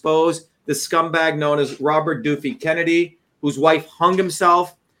freedom to expose the scumbag known as Robert Doofy Kennedy, whose wife hung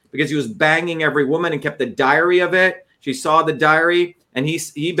himself because he was banging every woman and kept the diary of it. She saw the diary. And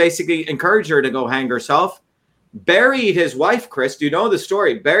he basically encouraged her to go hang herself, buried his wife, Chris. Do you know the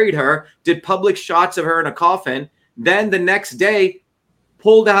story? Buried her, did public shots of her in a coffin. Then the next day,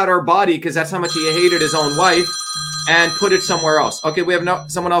 pulled out her body because that's how much he hated his own wife, and put it somewhere else. Okay, we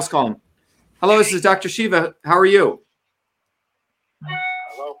have someone else calling. Hello, this is Dr. Shiva. How are you?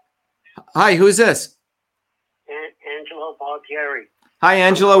 Hello. Hi, who's this? Angelo Barbieri. Hi,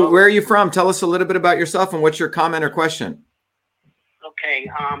 Angelo. Where are you from? Tell us a little bit about yourself and what's your comment or question. Okay,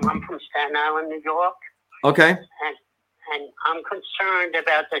 I'm from Staten Island, New York. Okay. And I'm concerned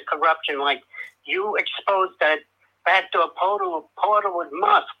about the corruption. Like, you exposed that backdoor portal with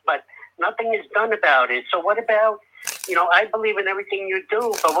Musk, but nothing is done about it. So what about, I believe in everything you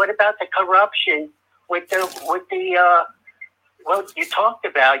do, but what about the corruption with the what you talked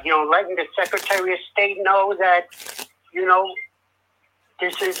about, letting the Secretary of State know that,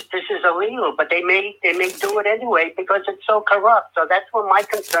 this is illegal, but they may do it anyway because it's so corrupt. So that's what my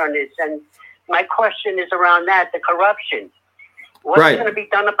concern is. And my question is around that, the corruption. What's going to be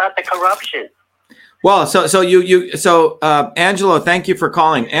done about the corruption? Well, so Angelo, thank you for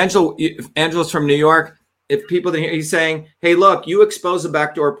calling. Angelo's from New York. If people didn't hear, he's saying, hey, look, you exposed the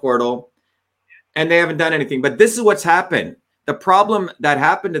backdoor portal and they haven't done anything. But this is what's happened. The problem that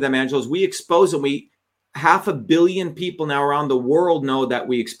happened to them, Angelo, is we exposed them. 500 million people now around the world know that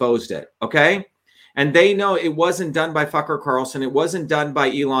we exposed it. Okay. And they know it wasn't done by Fucker Carlson. It wasn't done by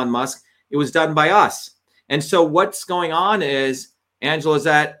Elon Musk. It was done by us. And so what's going on is, Angelo, is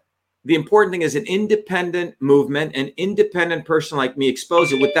that the important thing is an independent movement, an independent person like me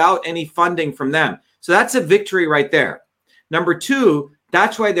exposed it without any funding from them. So that's a victory right there. Number two,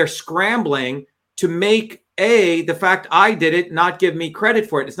 that's why they're scrambling to make the fact I did it not give me credit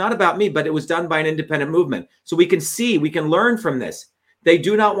for it. It's not about me, but it was done by an independent movement. So we can learn from this. They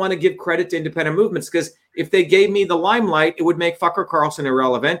do not want to give credit to independent movements because if they gave me the limelight, it would make Fucker Carlson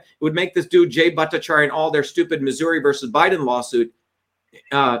irrelevant. It would make this dude Jay Bhattacharya and all their stupid Missouri versus Biden lawsuit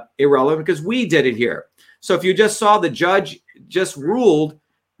irrelevant because we did it here. So if you just saw the judge just ruled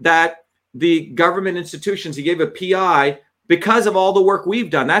that the government institutions, he gave a PI because of all the work we've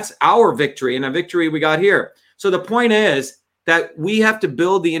done. That's our victory and a victory we got here. So the point is that we have to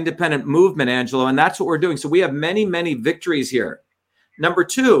build the independent movement, Angelo, and that's what we're doing. So we have many, many victories here. Number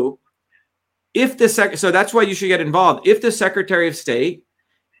two, so that's why you should get involved. If the Secretary of State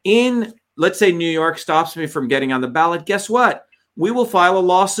in, let's say, New York stops me from getting on the ballot, guess what? We will file a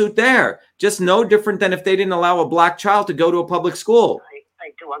lawsuit there. Just no different than if they didn't allow a black child to go to a public school.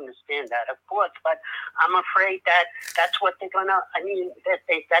 I do understand that, of course, but I'm afraid that that's what they're gonna.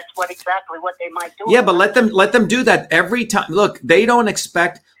 That's exactly what they might do. Yeah, but let them do that every time. Look, they don't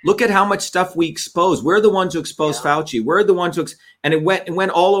expect. Look at how much stuff we expose. We're the ones who exposed Fauci. We're the ones who, and it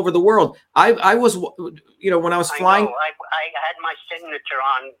went all over the world. I was, when I was flying. I had my signature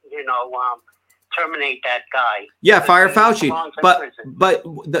on, terminate that guy. Yeah, fire Fauci. But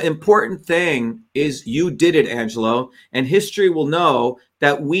the important thing is you did it, Angelo, and history will know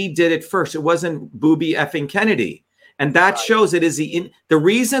that we did it first. It wasn't Booby effing Kennedy. And that shows it is the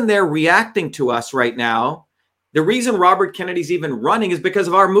reason they're reacting to us right now. The reason Robert Kennedy's even running is because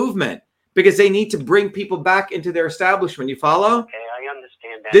of our movement, because they need to bring people back into their establishment. You follow? Okay, I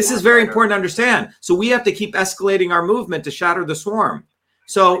understand that. This is very important to understand. So we have to keep escalating our movement to shatter the swarm.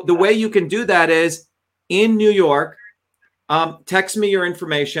 So the way you can do that is in New York, text me your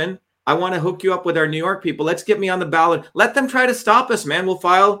information. I want to hook you up with our New York people. Let's get me on the ballot. Let them try to stop us, man. We'll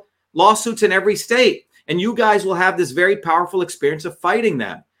file lawsuits in every state. And you guys will have this very powerful experience of fighting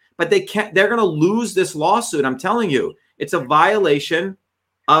them. But they can't, they're going to lose this lawsuit. I'm telling you, it's a violation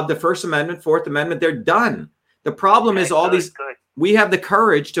of the First Amendment, Fourth Amendment. They're done. The problem is all these, we have the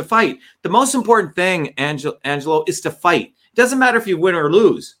courage to fight. The most important thing, Angelo, is to fight. It doesn't matter if you win or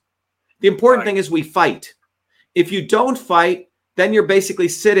lose. The important thing is we fight. If you don't fight, then you're basically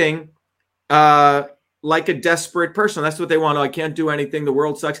sitting like a desperate person. That's what they want. Oh, I can't do anything. The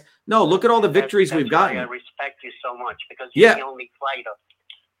world sucks. No, look at all the victories we've gotten. I respect you so much because you're the only fighter.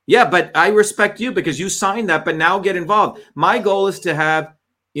 Yeah, but I respect you because you signed that, but now get involved. My goal is to have,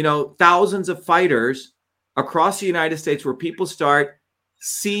 thousands of fighters across the United States where people start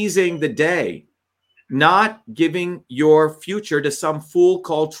seizing the day, not giving your future to some fool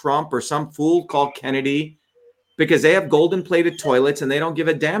called Trump or some fool called Kennedy, because they have golden plated toilets and they don't give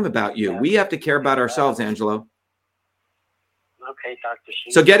a damn about you. We have to care about ourselves, Angelo. Okay, Dr.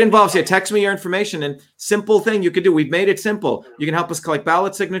 Shiva. So get involved. Say, text me your information, and simple thing you could do. We've made it simple. You can help us collect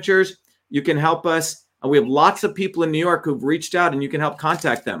ballot signatures. You can help us. We have lots of people in New York who've reached out, and you can help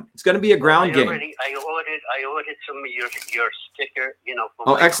contact them. It's going to be a ground game. I ordered some of your sticker, for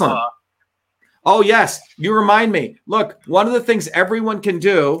my excellent. car. Oh, yes. You remind me. Look, one of the things everyone can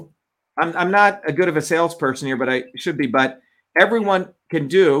do, I'm not a good of a salesperson here, but I should be, but everyone can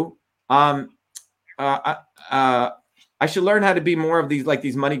do. I should learn how to be more of these, like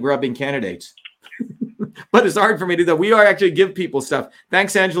these money grubbing candidates. But it's hard for me to do that. We are actually give people stuff.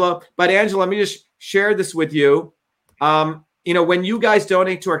 Thanks, Angela. But Angela, let me just share this with you. When you guys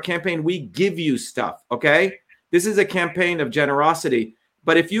donate to our campaign, we give you stuff. Okay. This is a campaign of generosity.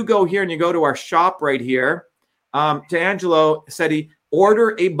 But if you go here and you go to our shop right here, to Angelo said he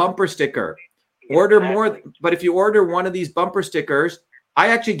order a bumper sticker, order more. But if you order one of these bumper stickers, I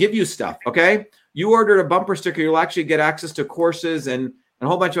actually give you stuff. Okay. You ordered a bumper sticker, you'll actually get access to courses and a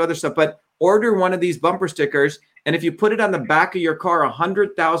whole bunch of other stuff. But order one of these bumper stickers. And if you put it on the back of your car,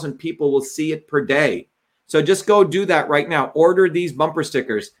 100,000 people will see it per day. So just go do that right now. Order these bumper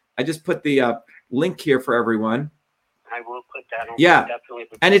stickers. I just put the link here for everyone. I will put that on. Yeah. Definitely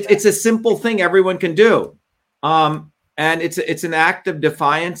put And that. it's a simple thing everyone can do. And it's an act of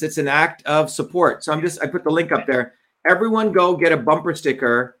defiance. It's an act of support. So I put the link up there. Everyone go get a bumper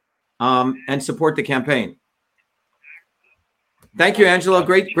sticker and support the campaign. Thank you, Angelo.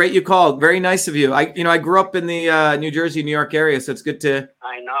 Great you called. Very nice of you. I grew up in the New Jersey, New York area, so it's good to.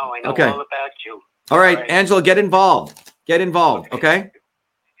 I know okay. all about you. All right, Angela, get involved. Okay?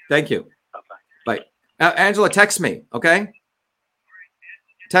 Thank you. Bye-bye. Bye. Angela, text me, okay?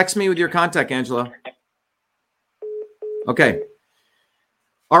 Text me with your contact, Angela. Okay.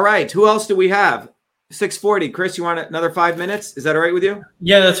 All right, who else do we have? 6:40. Chris, you want another 5 minutes? Is that all right with you?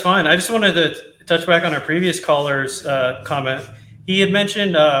 Yeah, that's fine. I just wanted to touch back on our previous caller's comment. He had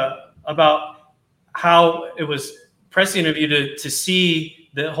mentioned about how it was pressing of you to see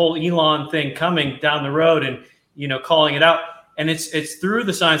the whole Elon thing coming down the road and, calling it out. And it's through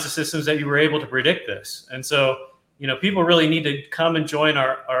the science of systems that you were able to predict this. And so, people really need to come and join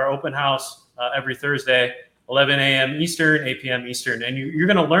our open house every Thursday, 11 a.m. Eastern, 8 p.m. Eastern. And you're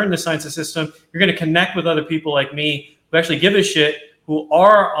going to learn the science of system. You're going to connect with other people like me who actually give a shit, who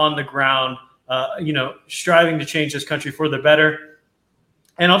are on the ground, striving to change this country for the better.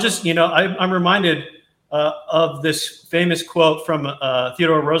 And I'll just, I'm reminded of this famous quote from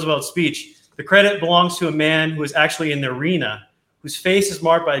Theodore Roosevelt's speech. The credit belongs to a man who is actually in the arena, whose face is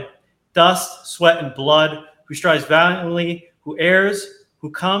marked by dust, sweat, and blood, who strives valiantly, who errs, who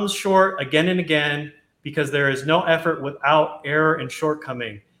comes short again and again, because there is no effort without error and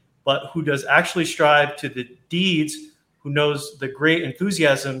shortcoming, but who does actually strive to the deeds, who knows the great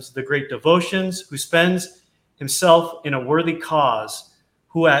enthusiasms, the great devotions, who spends himself in a worthy cause,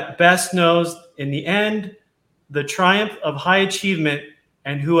 who at best knows in the end the triumph of high achievement,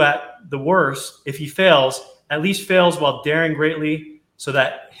 and who at the worst, if he fails, at least fails while daring greatly, so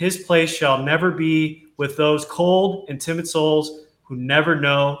that his place shall never be with those cold and timid souls who never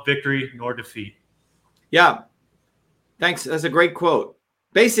know victory nor defeat. Yeah. Thanks. That's a great quote.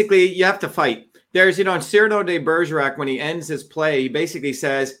 Basically, you have to fight. There's, in Cyrano de Bergerac, when he ends his play, he basically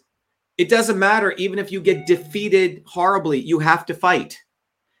says, it doesn't matter, even if you get defeated horribly, you have to fight.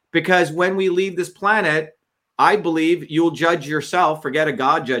 Because when we leave this planet, I believe you'll judge yourself, forget a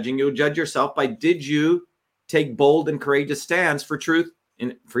God judging, you'll judge yourself by did you take bold and courageous stands for truth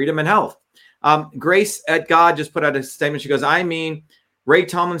and freedom and health. Grace at God just put out a statement. She goes, Ray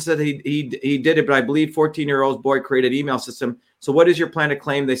Tomlin said he did it, but I believe 14-year-old boy created email system. So what is your plan to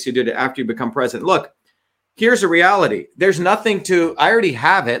claim that you did it after you become president? Look, here's a reality. There's nothing I already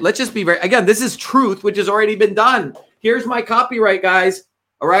have it. Let's just be again, this is truth, which has already been done. Here's my copyright, guys.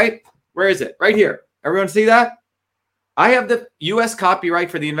 All right. Where is it? Right here. Everyone see that? I have the U.S.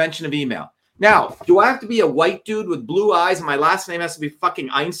 copyright for the invention of email. Now, do I have to be a white dude with blue eyes and my last name has to be fucking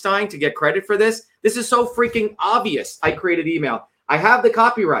Einstein to get credit for this? This is so freaking obvious. I created email. I have the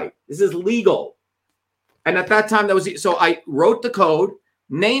copyright. This is legal. And at that time, so I wrote the code,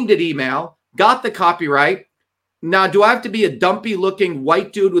 named it email, got the copyright. Now, do I have to be a dumpy looking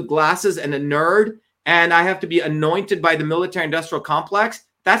white dude with glasses and a nerd? And I have to be anointed by the military industrial complex?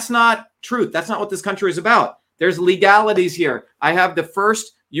 That's not truth. That's not what this country is about. There's legalities here. I have the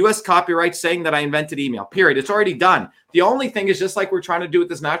first U.S. copyright saying that I invented email, period. It's already done. The only thing is, just like we're trying to do with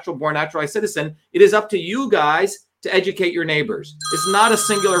this natural born, naturalized citizen, it is up to you guys to educate your neighbors. It's not a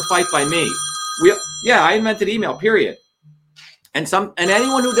singular fight by me. I invented email, period. And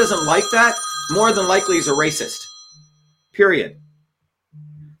anyone who doesn't like that, more than likely is a racist, period.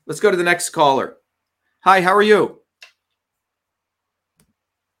 Let's go to the next caller. Hi, how are you?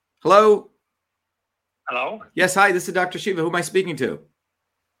 Hello? Hello? Yes, hi, this is Dr. Shiva. Who am I speaking to?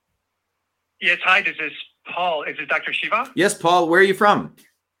 Yes, hi, this is Paul. Is it Dr. Shiva? Yes, Paul. Where are you from?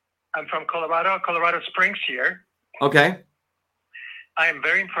 I'm from Colorado Springs here. Okay. I am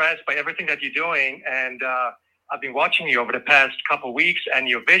very impressed by everything that you're doing, and I've been watching you over the past couple of weeks, and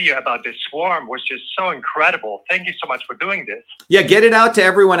your video about this swarm was just so incredible. Thank you so much for doing this. Yeah, get it out to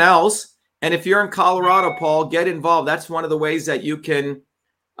everyone else. And if you're in Colorado, Paul, get involved. That's one of the ways that you can,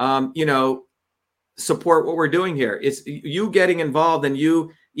 support what we're doing here. It's you getting involved, and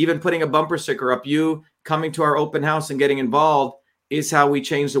you even putting a bumper sticker up, you coming to our open house and getting involved is how we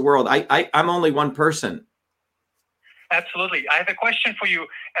change the world. I'm only one person. Absolutely. I have a question for you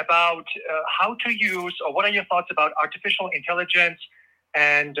about how to use, or what are your thoughts about artificial intelligence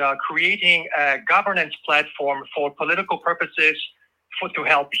and creating a governance platform for political purposes to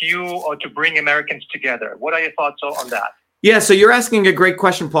help you or to bring Americans together? What are your thoughts on that? Yeah, so you're asking a great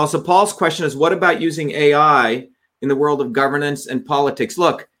question, Paul. So Paul's question is, what about using AI in the world of governance and politics?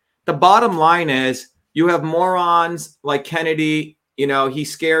 Look, the bottom line is you have morons like Kennedy. He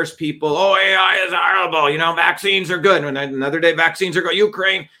scares people. Oh, AI is horrible. Vaccines are good. And another day, vaccines are good.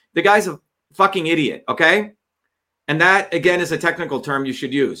 Ukraine. The guy's a fucking idiot. Okay. And that, again, is a technical term you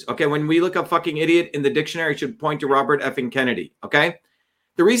should use. Okay. When we look up fucking idiot in the dictionary, it should point to Robert effing Kennedy. Okay.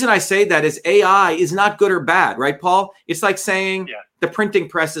 The reason I say that is AI is not good or bad, right, Paul? It's like saying the printing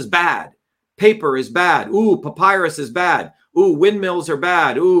press is bad. Paper is bad. Ooh, papyrus is bad. Ooh, windmills are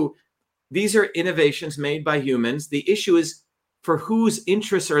bad. Ooh, these are innovations made by humans. The issue is, for whose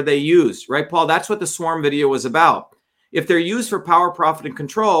interests are they used, right, Paul? That's what the swarm video was about. If they're used for power, profit, and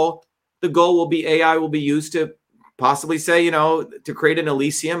control, the goal will be AI will be used to possibly say, to create an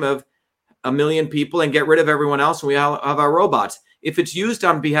Elysium of 1 million people and get rid of everyone else, and we all have our robots. If it's used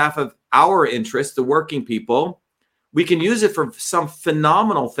on behalf of our interests, the working people, we can use it for some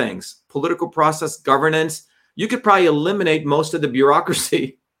phenomenal things, political process, governance. You could probably eliminate most of the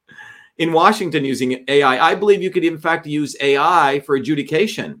bureaucracy in Washington using AI. I believe you could, in fact, use AI for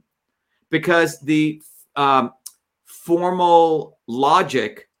adjudication, because the formal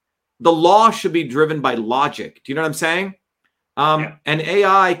logic, the law should be driven by logic. Do you know what I'm saying? And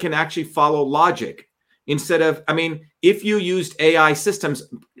AI can actually follow logic instead of, if you used AI systems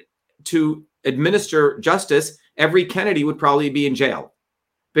to administer justice, every Kennedy would probably be in jail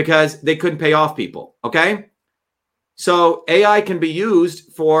because they couldn't pay off people. Okay. So AI can be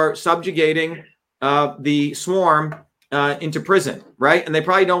used for subjugating the swarm into prison, right? And they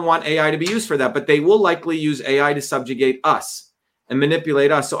probably don't want AI to be used for that, but they will likely use AI to subjugate us and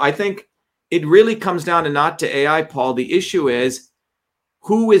manipulate us. So I think it really comes down to not to AI, Paul. The issue is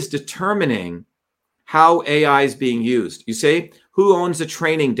who is determining how AI is being used. You see, who owns the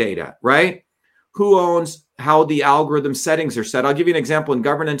training data, right? Who owns how the algorithm settings are set? I'll give you an example in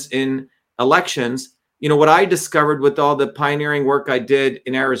governance in elections. What I discovered with all the pioneering work I did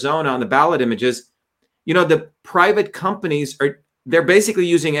in Arizona on the ballot images, the private companies they're basically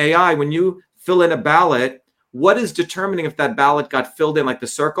using AI. When you fill in a ballot, what is determining if that ballot got filled in, like the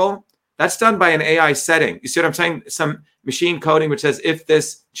circle? That's done by an AI setting. You see what I'm saying? Some machine coding which says, if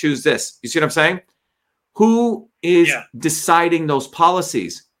this, choose this. You see what I'm saying? Who is deciding those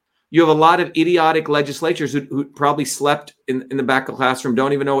policies? You have a lot of idiotic legislatures who probably slept in the back of the classroom,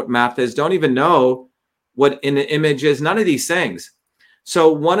 don't even know what math is, don't even know what an image is, none of these things.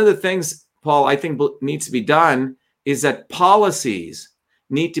 So one of the things, Paul, I think needs to be done is that policies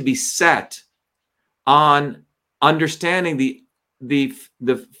need to be set on understanding the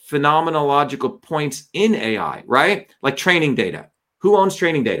phenomenological points in AI, right? Like training data. Who owns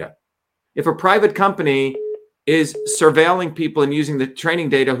training data? If a private company is surveilling people and using the training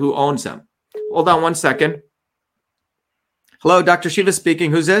data, who owns them? Hold on one second. Hello, Dr. Shiva speaking.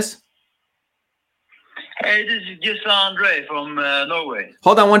 Who's this? Hey, this is just Andre from Norway.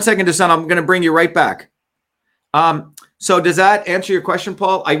 Hold on one second, Dusan. I'm going to bring you right back. So does that answer your question,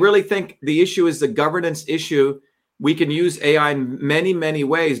 Paul? I really think the issue is the governance issue. We can use AI in many, many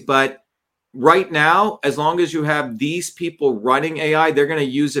ways, but right now, as long as you have these people running AI, they're going to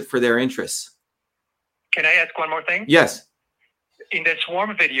use it for their interests. Can I ask one more thing? Yes. In the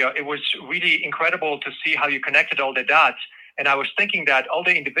swarm video, it was really incredible to see how you connected all the dots. And I was thinking that all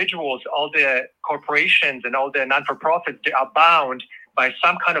the individuals, all the corporations, and all the non-for-profits, they are bound by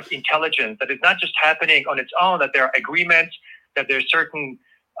some kind of intelligence that is not just happening on its own, that there are agreements, that there are certain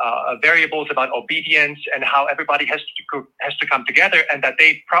variables about obedience and how everybody has to come together, and that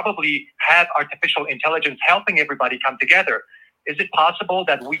they probably have artificial intelligence helping everybody come together. Is it possible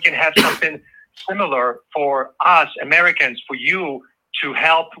that we can have something similar for us Americans, for you to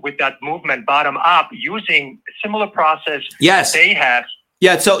help with that movement bottom up using a similar process that they have?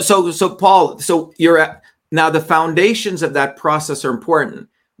 Yeah. So Paul, so now the foundations of that process are important.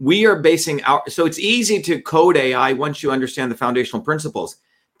 We are basing so it's easy to code AI once you understand the foundational principles.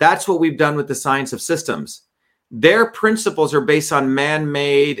 That's what we've done with the science of systems. Their principles are based on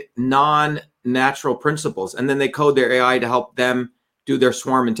man-made, non-natural principles, and then they code their AI to help them do their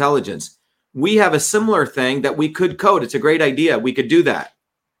swarm intelligence. We have a similar thing that we could code. It's a great idea. We could do that.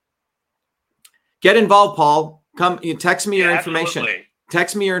 Get involved, Paul. Come, text me your information. Absolutely.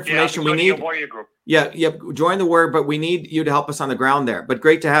 Text me your information. We need a warrior group. Yeah, join the word, but we need you to help us on the ground there. But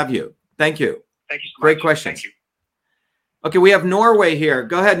great to have you. Thank you. Thank you so much. Great questions. Thank you. Okay, we have Norway here.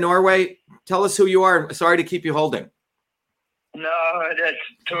 Go ahead, Norway. Tell us who you are. Sorry to keep you holding. No, that's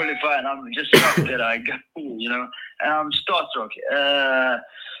totally fine. I'm just shocked that I got, and I'm starstruck. I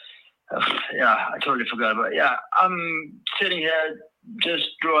totally forgot about it. Yeah, I'm sitting here just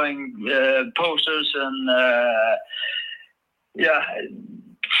drawing posters and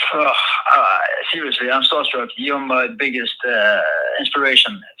seriously, I'm starstruck. You're my biggest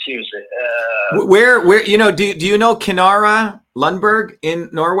inspiration. Seriously. Where do you know Kinara Lundberg in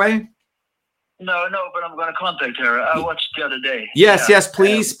Norway? No, but I'm going to contact her. I watched the other day. Yes.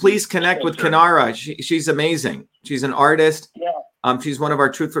 Please connect with Kinara. She's amazing. She's an artist. Yeah. She's one of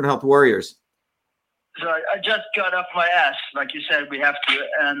our Truth for Health warriors. So I just got off my ass, like you said, we have to,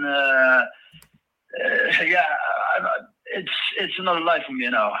 and it's another life for me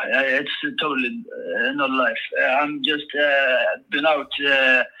now. It's totally another life. I'm just been out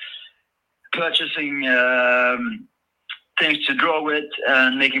purchasing things to draw with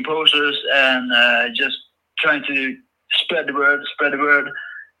and making posters and just trying to spread the word.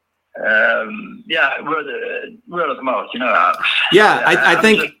 Word of mouth, Yeah, I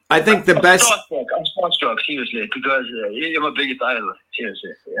think the best. I'm starstruck, seriously, because you're my biggest idol,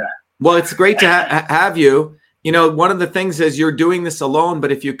 seriously. Yeah. Well, it's great to have you. One of the things is you're doing this alone,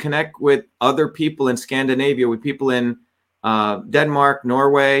 but if you connect with other people in Scandinavia, with people in Denmark,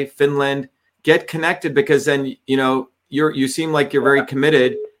 Norway, Finland, get connected, because then you seem like you're very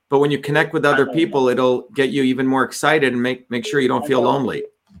committed. But when you connect with other people, it'll get you even more excited and make sure you don't feel lonely.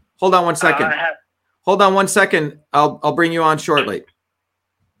 Hold on one second. I'll bring you on shortly.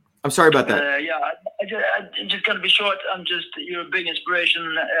 I'm sorry about that. I'm just going to be short. You're a big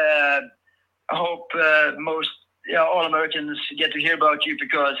inspiration. I hope all Americans get to hear about you,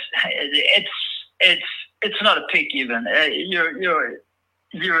 because it's not a pick even. You're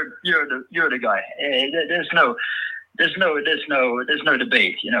the guy. There's no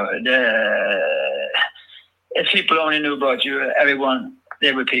debate. If people only knew about you, everyone,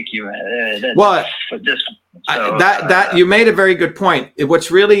 they would pick you. You made a very good point. What's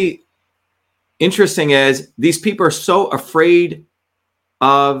really interesting is these people are so afraid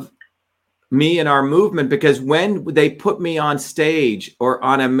of me and our movement, because when they put me on stage or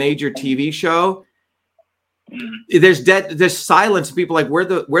on a major TV show, there's silence. People are like, where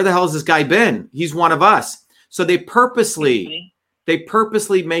the hell has this guy been? He's one of us. So they purposely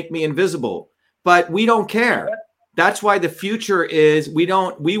make me invisible, but we don't care. That's why the future is we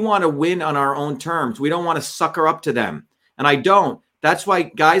want to win on our own terms. We don't want to sucker up to them. And I don't. That's why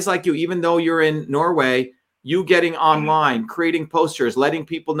guys like you, even though you're in Norway, you getting online, creating posters, letting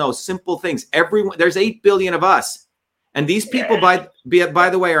people know simple things. There's 8 billion of us. And these people, by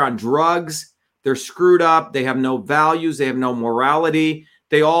the way, are on drugs. They're screwed up. They have no values. They have no morality.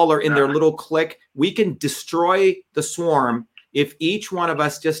 They all are in their little clique. We can destroy the swarm if each one of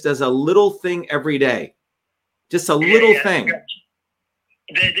us just does a little thing every day. Just a little thing.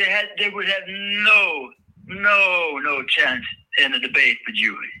 They would have no chance in a debate with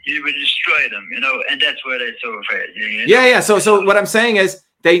you. You would destroy them, and that's why they're so afraid. Yeah. So what I'm saying is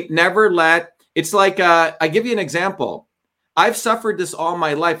they never let. It's like I give you an example. I've suffered this all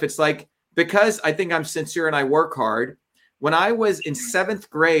my life. It's like, because I think I'm sincere and I work hard. When I was in 7th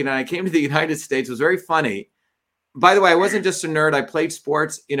grade and I came to the United States, it was very funny. By the way, I wasn't just a nerd. I played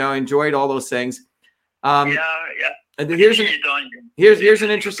sports, enjoyed all those things. And here's an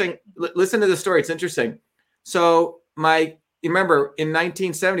interesting. Listen to the story. It's interesting. So remember in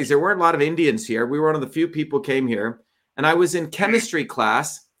 1970s, there weren't a lot of Indians here. We were one of the few people who came here, and I was in chemistry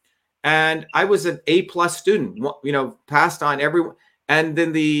class, and I was an A+ student. Passed on everyone. And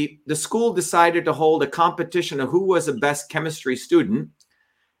then the school decided to hold a competition of who was the best chemistry student.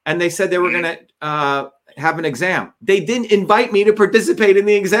 And they said they were going to have an exam. They didn't invite me to participate in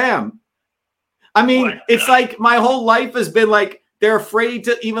the exam. I mean, it's like my whole life has been like, they're afraid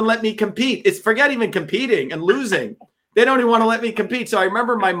to even let me compete. Forget even competing and losing. They don't even want to let me compete. So I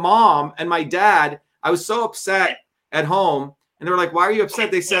remember my mom and my dad, I was so upset at home. And they were like, why are you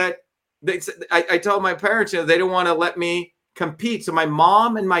upset? They said, I told my parents, they don't want to let me compete. So my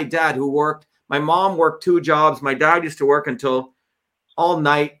mom and my dad my mom worked 2 jobs. My dad used to work until all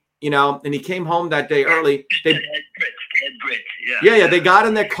night, and he came home that day early. They got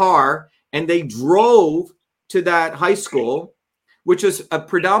in their car and they drove to that high school, which was a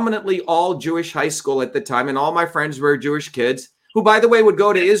predominantly all Jewish high school at the time. And all my friends were Jewish kids who, by the way, would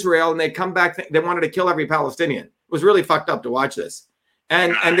go to Israel and they'd come back. They wanted to kill every Palestinian. It was really fucked up to watch this.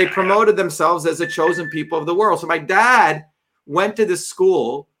 And they promoted themselves as a chosen people of the world. So my dad went to this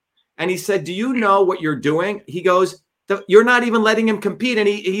school and he said, do you know what you're doing? He goes, you're not even letting him compete. And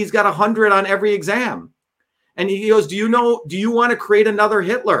he's got 100 on every exam. And he goes, do you want to create another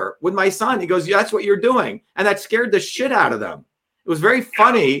Hitler with my son? He goes, yeah, that's what you're doing. And that scared the shit out of them. It was very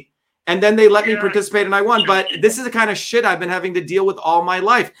funny. And then they let me participate and I won. But this is the kind of shit I've been having to deal with all my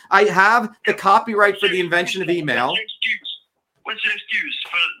life. I have the copyright for the invention of email. What's your excuse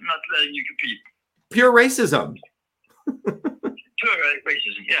for not letting you compete? Pure racism. Pure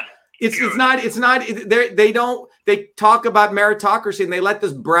racism, yeah. It's not, they talk about meritocracy and they let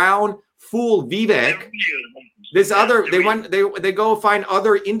this brown fool Vivek, they go find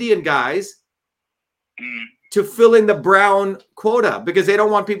other Indian guys to fill in the brown quota because they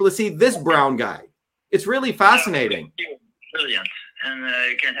don't want people to see this brown guy. It's really fascinating. Brilliant. And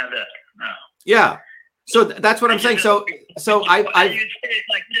you can't have that. No. Yeah. So that's what I'm saying. So you say it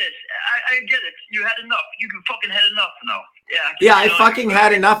like this. I get it. You had enough. You fucking had enough now. Yeah. I fucking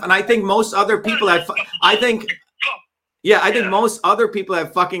had enough. And I think most other people most other people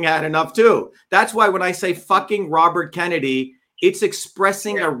have fucking had enough too. That's why when I say fucking Robert Kennedy, it's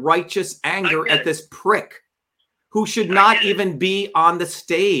expressing a righteous anger at this prick who should not even be on the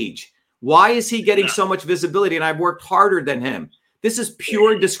stage. Why is he getting so much visibility? And I've worked harder than him. This is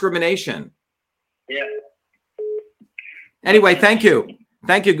pure discrimination. Yeah. Anyway, thank you.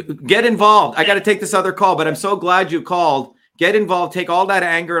 Thank you. Get involved. I got to take this other call, but I'm so glad you called. Get involved. Take all that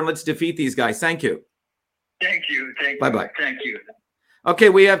anger and let's defeat these guys. Thank you. Thank you. Thank you. Bye-bye. Thank you. Okay,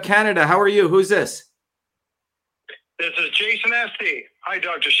 we have Canada. How are you? Who's this? This is Jason Esty. Hi,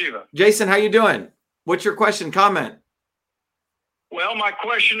 Dr. Shiva. Jason, how you doing? What's your question, comment? Well, my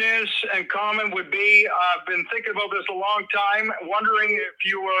question is, and comment would be, I've been thinking about this a long time, wondering if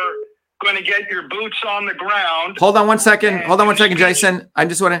you were going to get your boots on the ground. Hold on one second. Jason. I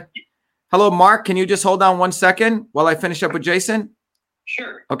just want to... Hello, Mark. Can you just hold on 1 second while I finish up with Jason?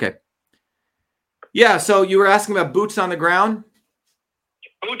 Sure. Okay. Yeah, so you were asking about boots on the ground?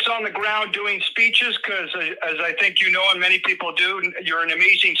 Boots on the ground doing speeches, because as I think you know, and many people do, you're an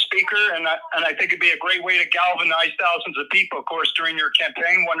amazing speaker, and I think it'd be a great way to galvanize thousands of people, of course, during your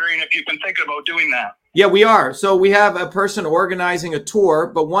campaign. Wondering if you've been thinking about doing that. Yeah, we are. So we have a person organizing a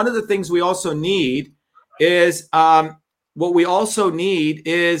tour, but one of the things we also need is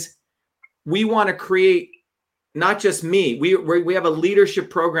we want to create not just me. We have a leadership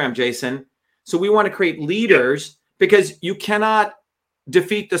program, Jason. So we want to create leaders because you cannot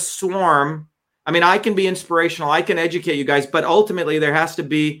defeat the swarm. I mean, I can be inspirational. I can educate you guys, but ultimately there has to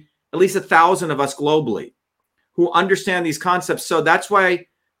be at least 1,000 of us globally who understand these concepts. So that's why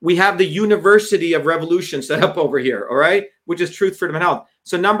we have the University of Revolution set up over here, all right? Which is Truth, Freedom, and Health.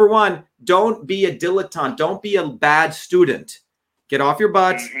 So number one, don't be a dilettante. Don't be a bad student. Get off your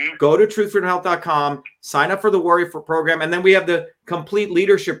butts, go to truthfreedomhealth.com, sign up for the Warrior program, and then we have the complete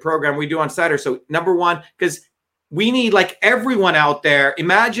leadership program we do on Saturday. So number one, because we need like everyone out there.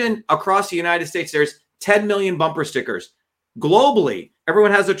 Imagine across the United States, there's 10 million bumper stickers. Globally,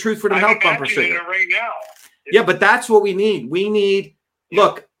 everyone has a Truth, Freedom, Health bumper sticker. Right now. Yeah, but that's what we need. We need,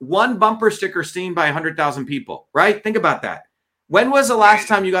 look, one bumper sticker seen by 100,000 people, right? Think about that. When was the last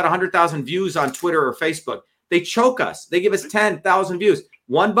time you got 100,000 views on Twitter or Facebook? They choke us. They give us 10,000 views.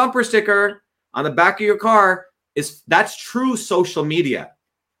 One bumper sticker on the back of your car that's true social media.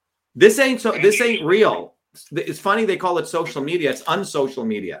 This ain't real. It's funny they call it social media. It's unsocial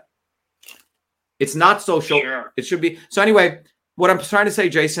media. It's not social. Sure. It should be. So anyway, what I'm trying to say,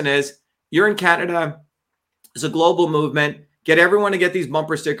 Jason, is you're in Canada. It's a global movement. Get everyone to get these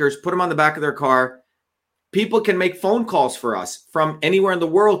bumper stickers, put them on the back of their car. People can make phone calls for us from anywhere in the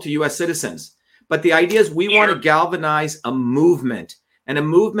world to U.S. citizens. But the idea is we want to galvanize a movement. And a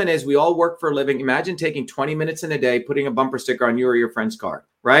movement is we all work for a living. Imagine taking 20 minutes in a day, putting a bumper sticker on you or your friend's car,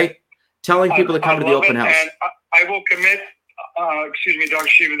 right? Telling people to come to the open house. And I will commit, Dr.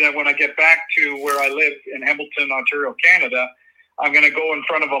 Shiva, that when I get back to where I live in Hamilton, Ontario, Canada, I'm going to go in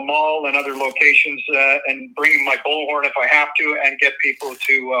front of a mall and other locations and bring my bullhorn if I have to and get people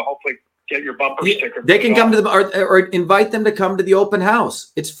to hopefully get your bumper sticker. They can come to or invite them to come to the open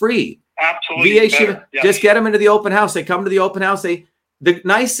house. It's free. Absolutely. Just get them into the open house. They come to the open house. The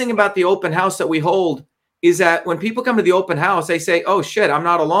nice thing about the open house that we hold is that when people come to the open house, they say, oh shit, I'm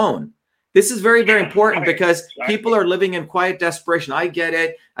not alone. This is very, very important because people are living in quiet desperation. I get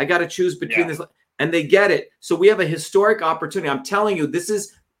it. I got to choose between this. And they get it. So we have a historic opportunity. I'm telling you,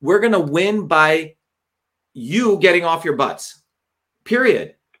 we're going to win by you getting off your butts.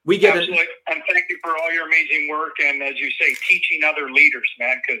 Period. We get it. And thank you for all your amazing work. And as you say, teaching other leaders,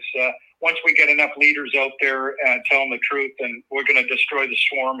 man, because once we get enough leaders out there telling the truth, and we're going to destroy the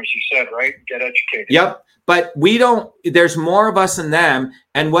swarm, as you said, right? Get educated. Yep. But we don't, there's more of us than them.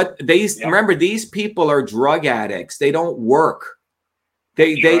 And remember, these people are drug addicts. They don't work.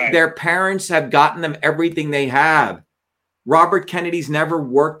 Their parents have gotten them everything they have. Robert Kennedy's never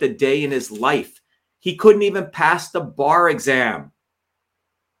worked a day in his life. He couldn't even pass the bar exam.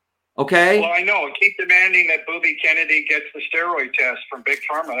 Okay. Well, I know. Keep demanding that Booby Kennedy gets the steroid test from Big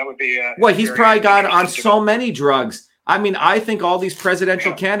Pharma. That would be. Well, he's probably got on so many drugs. I mean, I think all these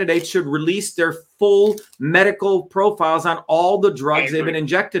presidential candidates should release their full medical profiles on all the drugs they've been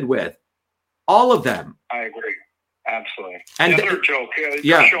injected with. All of them. I agree. Absolutely. And the other joke,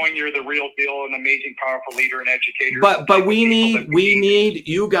 you're showing you're the real deal, an amazing, powerful leader and educator. But we need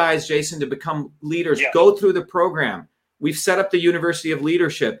you guys, Jason, to become leaders. Yes. Go through the program. We've set up the University of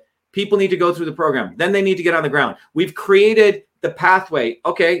Leadership. People need to go through the program. Then they need to get on the ground. We've created the pathway.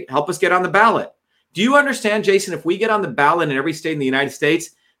 Okay, help us get on the ballot. Do you understand, Jason, if we get on the ballot in every state in the United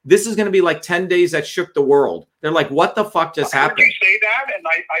States, this is going to be like 10 days that shook the world. They're like, what the fuck just happened? You say that, and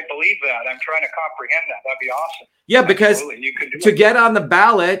I believe that. I'm trying to comprehend that. That'd be awesome. Yeah, because to get on the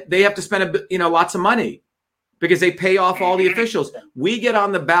ballot, they have to spend lots of money because they pay off all the officials. We get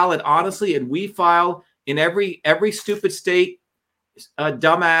on the ballot, honestly, and we file in every stupid state,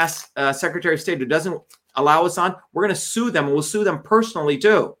 dumbass Secretary of State who doesn't allow us on. We're going to sue them, and we'll sue them personally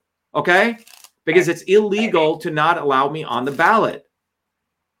too. Okay? Because it's illegal to not allow me on the ballot.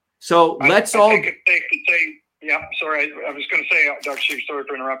 So let's all. I think it's safe to say, yeah, sorry, I was going to say, Dr. Shiva, sorry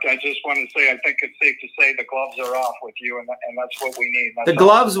for interrupting. I just wanted to say, I think it's safe to say the gloves are off with you, and that's what we need. The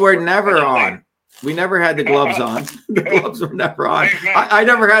gloves were never on. We never had the gloves on. The gloves were never on. I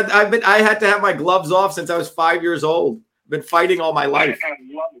never had. I had to have my gloves off since I was 5 years old. I've been fighting all my life.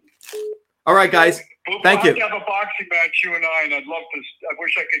 All right, guys. Thank you. We'll have a boxing match, you and I, and I'd love to. I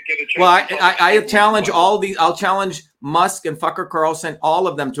wish I could get a chance. Well, I challenge all these. I'll challenge Musk and Fucker Carlson, all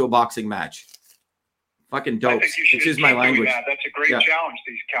of them, to a boxing match. Fucking dope. I think you should excuse my language. That's a great challenge.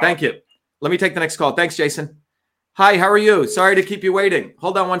 These cows. Thank you. Let me take the next call. Thanks, Jason. Hi, how are you? Sorry to keep you waiting.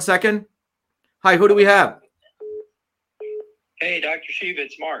 Hold on 1 second. Hi, who do we have? Hey, Dr. Shiva,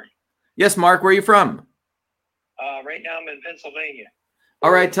 it's Mark. Yes, Mark. Where are you from? Right now I'm in Pennsylvania.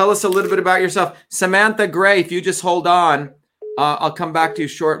 All right, tell us a little bit about yourself. Samantha Gray, if you just hold on, I'll come back to you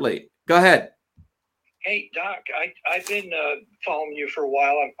shortly. Go ahead. Hey, Doc, I've been following you for a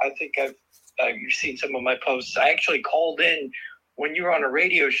while. I think you've seen some of my posts. I actually called in when you were on a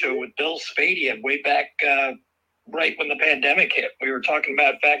radio show with Bill Spadia way back right when the pandemic hit. We were talking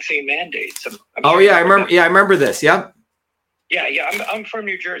about vaccine mandates. I remember. Yeah, I remember this. Yeah. Yeah. I'm from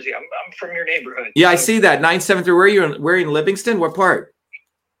New Jersey. I'm from your neighborhood. Yeah, I see that. 973. Where are you in Livingston? What part?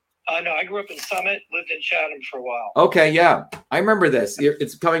 No, I grew up in Summit, lived in Chatham for a while. Okay, yeah. I remember this.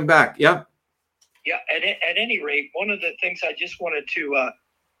 It's coming back. Yeah. Yeah, at any rate, one of the things I just wanted to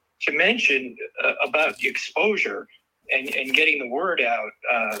mention about the exposure and getting the word out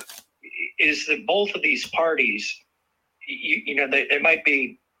is that both of these parties, they might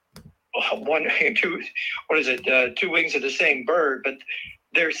be two wings of the same bird, but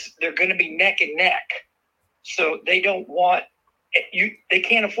they're going to be neck and neck. So they don't want they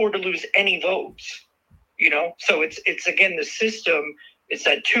can't afford to lose any votes, So it's again the system. It's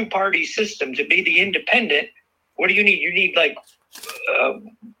that two-party system. To be the independent, what do you need? You need like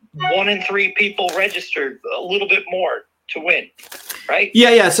 1 in 3 people registered, a little bit more to win, right?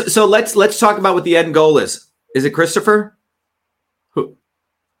 Yeah. So let's talk about what the end goal is. Is it Christopher? Who?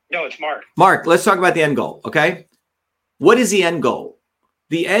 No, it's Mark. Mark, let's talk about the end goal. Okay. What is the end goal?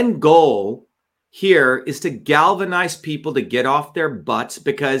 The end goal here is to galvanize people to get off their butts,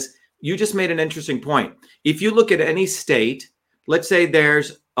 because you just made an interesting point. If you look at any state, let's say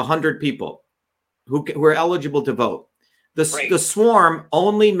there's 100 people who are eligible to vote. The swarm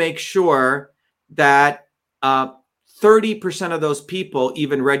only makes sure that 30% of those people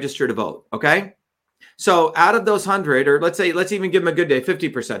even register to vote. Okay. So out of those 100, or let's even give them a good day,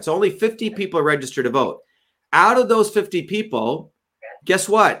 50%. So only 50 people are registered to vote. Out of those 50 people, guess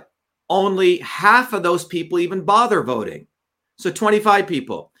what? Only half of those people even bother voting. So 25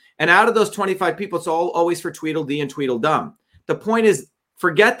 people. And out of those 25 people, it's always for Tweedledee and Tweedledum. The point is,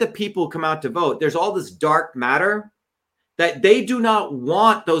 forget the people who come out to vote. There's all this dark matter that they do not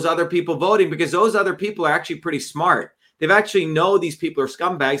want those other people voting, because those other people are actually pretty smart. They've actually know these people are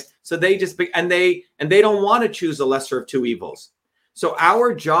scumbags. So they just, and they don't want to choose the lesser of two evils. So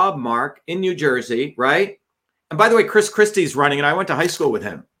our job, Mark, in New Jersey, right? And by the way, Chris Christie's running, and I went to high school with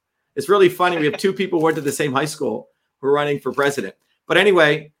him. It's really funny. We have two people who went to the same high school who are running for president. But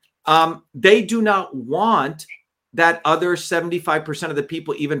anyway, they do not want that other 75% of the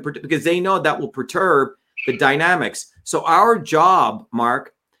people even, because they know that will perturb the dynamics. So our job,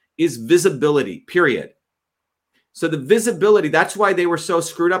 Mark, is visibility, period. So the visibility, that's why they were so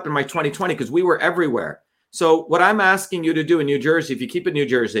screwed up in my 2020, because we were everywhere. So what I'm asking you to do in New Jersey, if you keep it New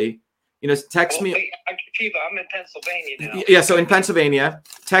Jersey, text me. Shiva, I'm in Pennsylvania now. Yeah, so in Pennsylvania,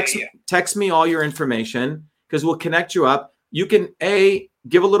 text me all your information, because we'll connect you up. You can, A,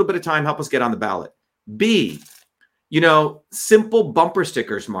 give a little bit of time, help us get on the ballot. B, simple bumper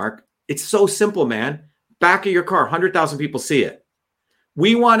stickers, Mark. It's so simple, man. Back of your car, 100,000 people see it.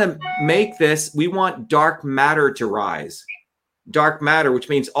 We want to make this, we want dark matter to rise. Dark matter, which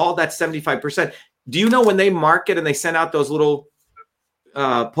means all that 75%. Do you know when they market and they send out those little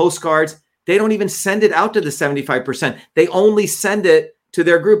postcards, they don't even send it out to the 75%. They only send it to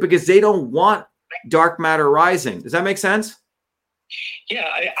their group because they don't want dark matter rising. Does that make sense? Yeah,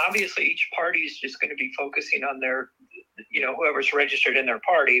 obviously each party is just going to be focusing on their, whoever's registered in their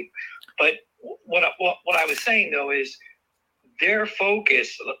party. But what I was saying though is their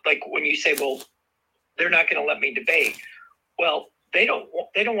focus, like when you say, well, they're not going to let me debate. Well, they don't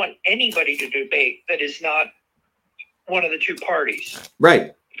want anybody to debate that is not one of the two parties.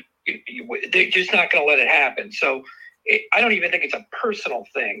 Right. They're just not going to let it happen. So I don't even think it's a personal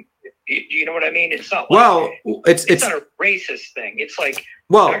thing. You know what I mean? It's not like, it's not a racist thing. It's like,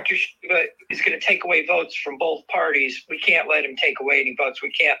 Dr. Shiva is going to take away votes from both parties. We can't let him take away any votes.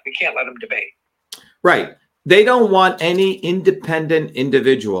 We can't let him debate. Right. They don't want any independent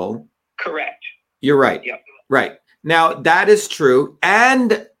individual. Correct. You're right. Yep. Right. Now that is true.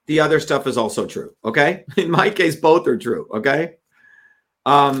 And the other stuff is also true. Okay. In my case, both are true. Okay.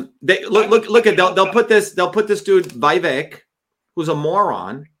 They look at, they'll put this dude Vivek, who's a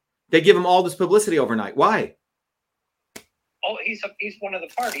moron. They give him all this publicity overnight. Why? Oh, he's one of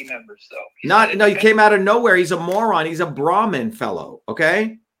the party members though. He came out of nowhere. He's a moron. He's a Brahmin fellow.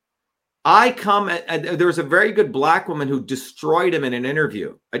 Okay. There was a very good black woman who destroyed him in an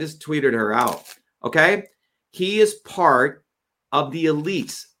interview. I just tweeted her out. Okay. He is part of the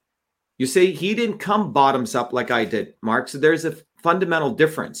elites. You see, he didn't come bottoms up like I did, Mark. So there's a fundamental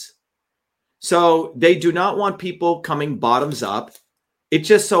difference. So they do not want people coming bottoms up. It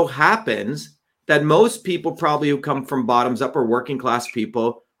just so happens that most people probably who come from bottoms up are working class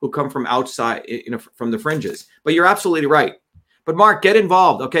people who come from outside, from the fringes. But you're absolutely right. But Mark, get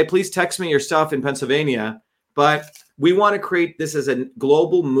involved. Okay, please text me your stuff in Pennsylvania. But we want to create this as a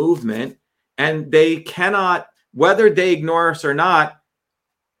global movement, and they cannot, whether they ignore us or not.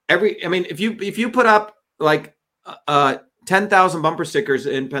 If you put up like 10,000 bumper stickers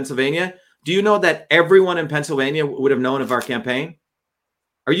in Pennsylvania, do you know that everyone in Pennsylvania would have known of our campaign?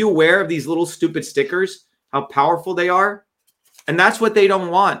 Are you aware of these little stupid stickers, how powerful they are? And that's what they don't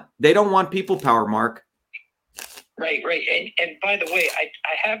want. They don't want people power, Mark. Right. And by the way,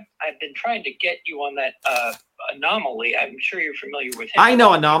 I've been trying to get you on that Anomaly. I'm sure you're familiar with him. I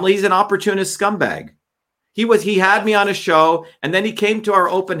know Anomaly. He's an opportunist scumbag. He had me on a show, and then he came to our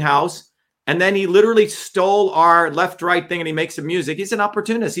open house, and then he literally stole our left-right thing, and he makes some music. He's an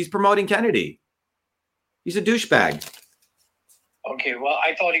opportunist. He's promoting Kennedy. He's a douchebag. Okay, well,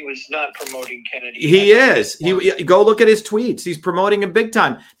 I thought he was not promoting Kennedy. He is. Go look at his tweets. He's promoting him big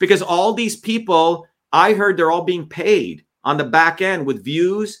time because all these people, I heard they're all being paid on the back end with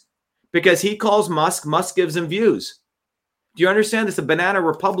views because he calls Musk. Musk gives him views. Do you understand? It's a banana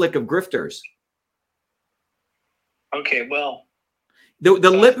republic of grifters. Okay, well. The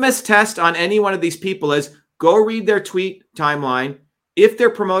litmus test on any one of these people is go read their tweet timeline. If they're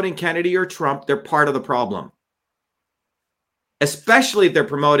promoting Kennedy or Trump, they're part of the problem. Especially if they're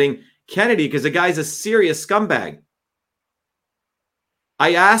promoting Kennedy, because the guy's a serious scumbag.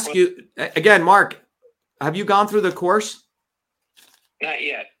 I ask you, again, Mark, have you gone through the course? Not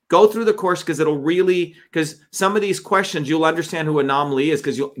yet. Go through the course because some of these questions, you'll understand who Anomaly is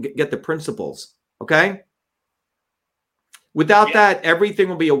because you'll get the principles, okay? Without that, everything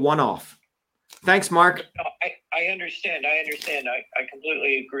will be a one-off. Thanks, Mark. No, I understand. I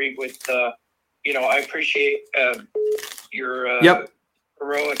completely agree with, I appreciate your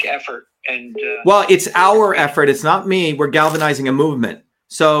heroic effort. And well, it's our effort. It's not me. We're galvanizing a movement.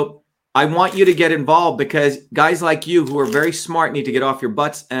 So I want you to get involved because guys like you who are very smart need to get off your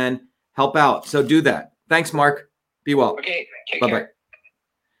butts and help out. So do that. Thanks, Mark. Be well. Okay. Take Bye-bye. care.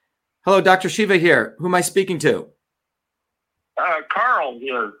 Hello, Dr. Shiva here. Who am I speaking to? Carl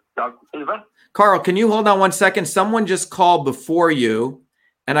here, Dr. Shiva. Carl, can you hold on 1 second? Someone just called before you,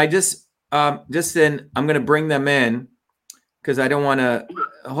 and I I'm going to bring them in because I don't want to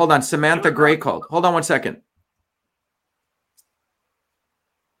hold on. Samantha Gray called. Hold on one second.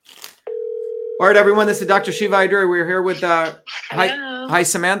 All right, everyone. This is Dr. Shiva Iduri. We're here with hi,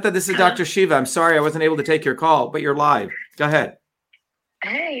 Samantha. This is Dr. Shiva. I'm sorry I wasn't able to take your call, but you're live. Go ahead.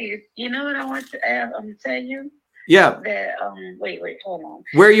 Hey, you know what I want to tell you? Yeah. That wait, hold on.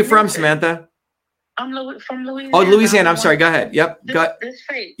 Where are you from, Samantha? I'm from Louisiana. Oh, Louisiana. I'm sorry. Go ahead. Yep. This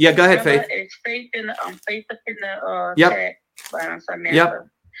Faith. Yeah, go ahead, Faith. It's Faith in the Faith up in the yep. chat. Samantha. Yep.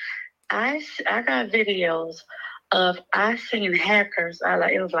 I got videos of I seen hackers.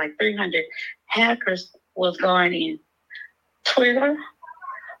 It was like 300 hackers was going in Twitter,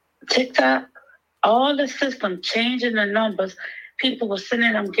 TikTok, all the system changing the numbers. People were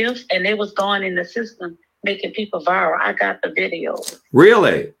sending them gifts, and they was going in the system making people viral. I got the video.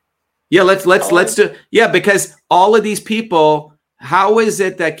 Really? Yeah. Let's do. Yeah, because all of these people. How is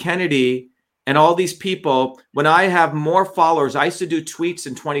it that Kennedy and all these people, when I have more followers, I used to do tweets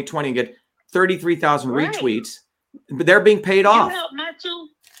in 2020 and get 33,000 retweets, but they're being paid off.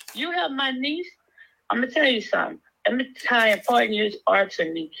 You help my niece. I'm going to tell you something. Let me tell you how important you are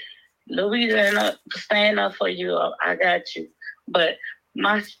to me. Louisiana, stand up for you. I got you. But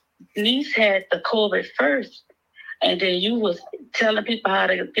my niece had the COVID first, and then you was telling people how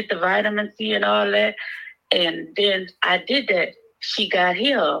to get the vitamin C and all that, and then I did that. She got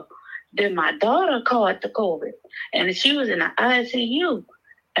here. Then my daughter caught the COVID, and she was in the ICU.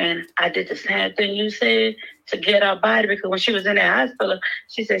 And I did the same thing you said to get her body, because when she was in the hospital,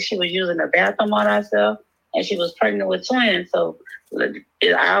 she said she was using the bathroom on herself, and she was pregnant with twins. So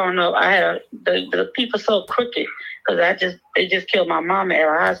I don't know. I had the people so crooked because they just killed my mama at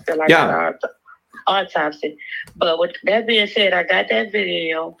her hospital. I got autopsy. But with that being said, I got that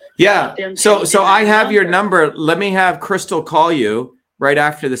video. Yeah. So I have your number. Let me have Crystal call you right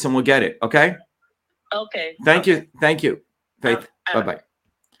after this, and we'll get it. Okay. Okay. Thank you. Thank you, Faith. Bye-bye.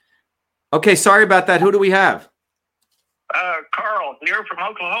 Okay. Sorry about that. Who do we have? Carl, you're from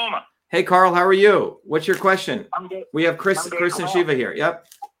Oklahoma. Hey, Carl. How are you? What's your question? I'm good. We have Chris and Shiva here. Yep.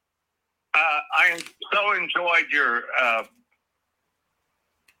 I so enjoyed your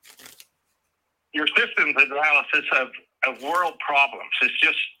systems analysis of world problems.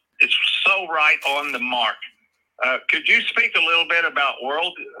 It's so right on the mark. Could you speak a little bit about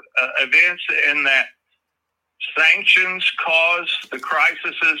world events in that sanctions cause the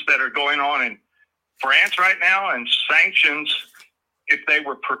crises that are going on in France right now, and sanctions, if they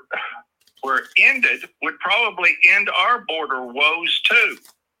were ended, would probably end our border woes too?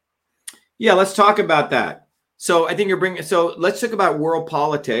 Yeah, let's talk about that. So I think let's talk about world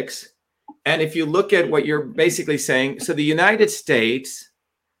politics. And if you look at what you're basically saying, so the United States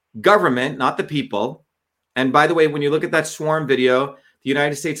government, not the people. And by the way, when you look at that swarm video, the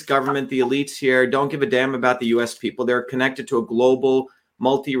United States government, the elites here don't give a damn about the US people. They're connected to a global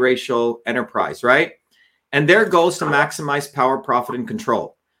multiracial enterprise, right? And their goal is to maximize power, profit, and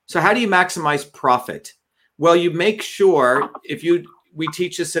control. So how do you maximize profit? Well, you make sure we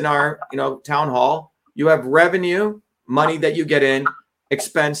teach this in our town hall, you have revenue, money that you get in,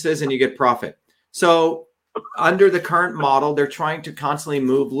 expenses, and you get profit. So under the current model, they're trying to constantly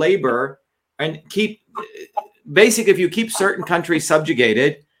move labor and if you keep certain countries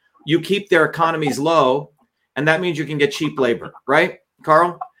subjugated, you keep their economies low, and that means you can get cheap labor, right,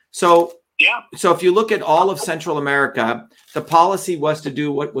 Carl? So if you look at all of Central America, the policy was to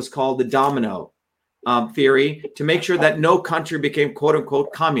do what was called the domino theory, to make sure that no country became quote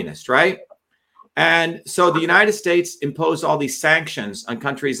unquote communist, right? And so the United States imposed all these sanctions on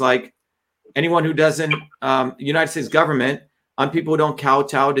countries like anyone who doesn't, the United States government, on people who don't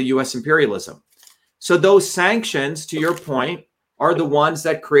kowtow to U.S. imperialism. So those sanctions, to your point, are the ones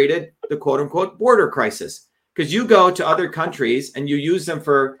that created the quote unquote border crisis. Because you go to other countries and you use them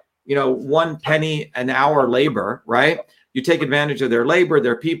for, 1 penny an hour labor, right? You take advantage of their labor,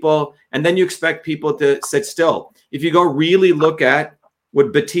 their people, and then you expect people to sit still. If you go really look at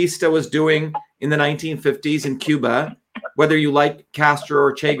what Batista was doing in the 1950s in Cuba, whether you like Castro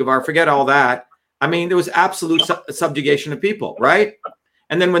or Che Guevara, forget all that. I mean, there was absolute subjugation of people, right?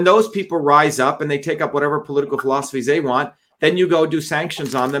 And then when those people rise up and they take up whatever political philosophies they want, then you go do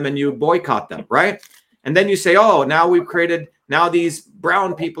sanctions on them and you boycott them, right? And then you say, oh, now these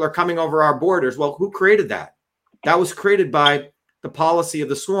brown people are coming over our borders. Well, who created that? That was created by the policy of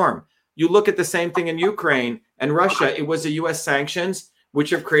the swarm. You look at the same thing in Ukraine and Russia. It was the U.S. sanctions which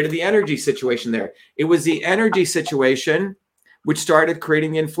have created the energy situation there. It was the energy situation which started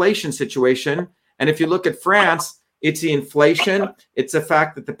creating the inflation situation. And if you look at France, it's the inflation. It's the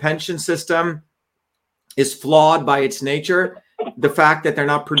fact that the pension system is flawed by its nature. The fact that they're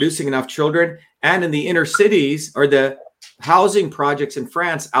not producing enough children. And in the inner cities or the housing projects in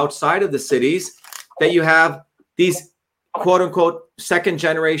France outside of the cities that you have these quote unquote second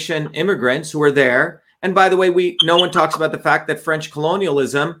generation immigrants who are there. And by the way, no one talks about the fact that French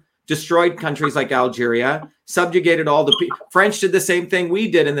colonialism destroyed countries like Algeria, subjugated all the people. French did the same thing we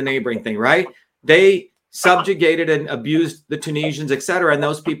did in the neighboring thing, right? They subjugated and abused the Tunisians, etc. And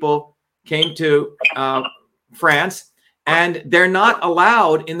those people came to France, and they're not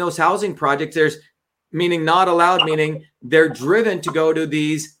allowed in those housing projects. Meaning they're driven to go to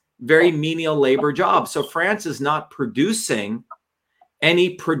these very menial labor jobs. So France is not producing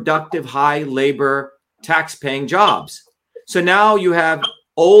any productive, high labor, tax-paying jobs. So now you have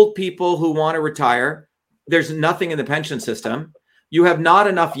old people who want to retire. There's nothing in the pension system. You have not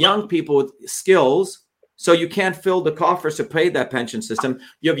enough young people with skills, so you can't fill the coffers to pay that pension system.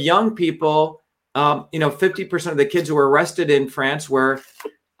 You have young people, 50% of the kids who were arrested in France were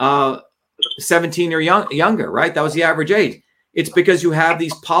 17 or younger, right? That was the average age. It's because you have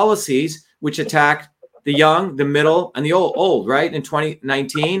these policies which attack the young, the middle, and the old, right? In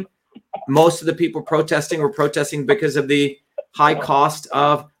 2019, most of the people were protesting because of the high cost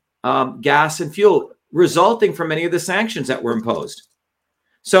of gas and fuel, resulting from many of the sanctions that were imposed.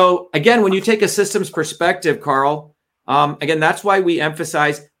 So again, when you take a systems perspective, Carl, again, that's why we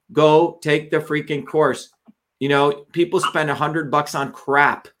emphasize go take the freaking course. People spend $100 on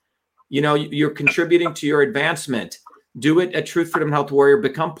crap. You're contributing to your advancement. Do it at Truth, Freedom, Health Warrior.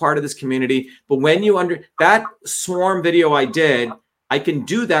 Become part of this community. But when you that swarm video I did, I can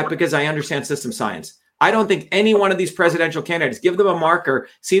do that because I understand system science. I don't think any one of these presidential candidates, give them a marker,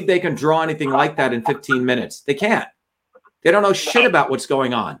 see if they can draw anything like that in 15 minutes. They can't. They don't know shit about what's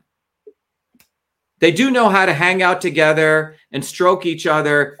going on. They do know how to hang out together and stroke each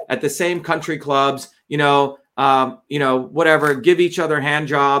other at the same country clubs, whatever, give each other hand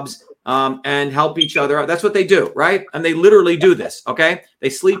jobs and help each other. That's what they do, right? And they literally do this, okay? They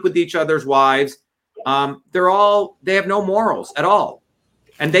sleep with each other's wives. They have no morals at all.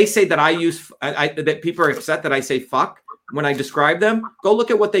 And they say that that people are upset that I say fuck when I describe them. Go look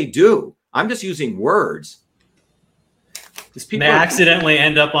at what they do. I'm just using words. They accidentally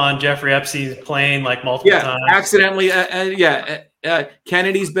end up on Jeffrey Epstein's plane like multiple times. Accidentally.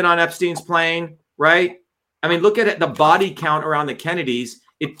 Kennedy's been on Epstein's plane, right? I mean, look at it. The body count around the Kennedys,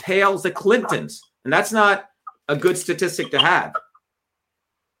 it pales the Clintons. And that's not a good statistic to have.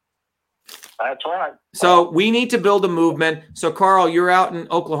 That's right. So we need to build a movement. So, Carl, you're out in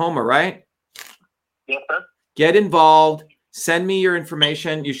Oklahoma, right? Yes, sir. Get involved. Send me your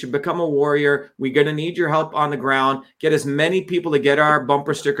information. You should become a warrior. We're going to need your help on the ground. Get as many people to get our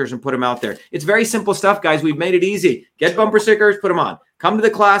bumper stickers and put them out there. It's very simple stuff, guys. We've made it easy. Get bumper stickers, put them on. Come to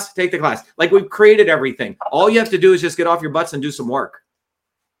the class, take the class. Like, we've created everything. All you have to do is just get off your butts and do some work.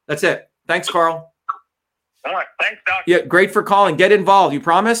 That's it. Thanks, Carl. All right. Thanks, Doc. Yeah, great for calling. Get involved. You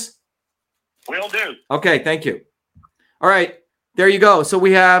promise? Will do. Okay, thank you. All right, there you go. So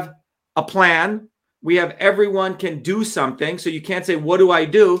we have a plan. We have everyone can do something. So you can't say, what do I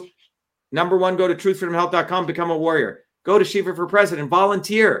do? Number one, go to truthfreedomhealth.com, become a warrior. Go to Shiva for President,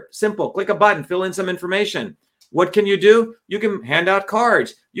 volunteer. Simple. Click a button, fill in some information. What can you do? You can hand out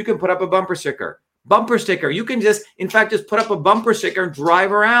cards. You can put up a bumper sticker. You can just put up a bumper sticker and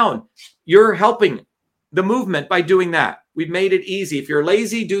drive around. You're helping the movement by doing that. We've made it easy. If you're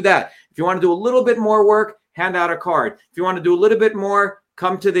lazy, do that. If you want to do a little bit more work, hand out a card. If you want to do a little bit more,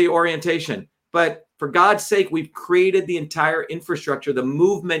 come to the orientation. But for God's sake, we've created the entire infrastructure. The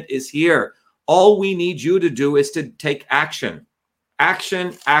movement is here. All we need you to do is to take action.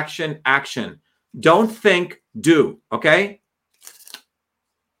 Action, action, action. Don't think, do. Okay?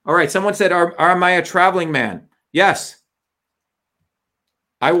 All right. Someone said, am I a traveling man? Yes.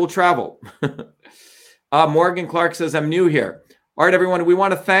 I will travel. Morgan Clark says, I'm new here. All right, everyone. We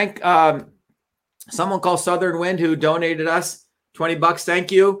want to thank someone called Southern Wind who donated us $20.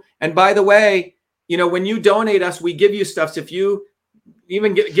 Thank you. And by the way, when you donate us, we give you stuff. So if you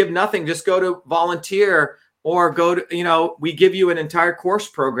even give nothing, just go to volunteer or go to, we give you an entire course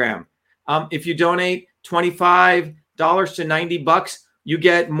program. If you donate $25 to $90, you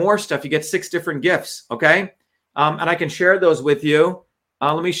get more stuff. You get 6 different gifts. Okay. And I can share those with you.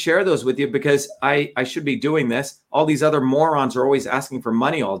 Let me share those with you because I should be doing this. All these other morons are always asking for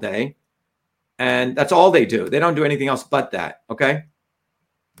money all day. And that's all they do. They don't do anything else but that. Okay.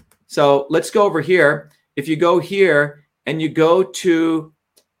 So let's go over here. If you go here and you go to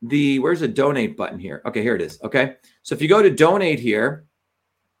where's the donate button here? Okay, here it is. Okay. So if you go to donate here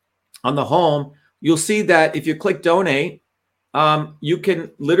on the home, you'll see that if you click donate, you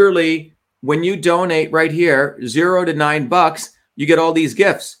can literally, when you donate right here, $0 to $9, you get all these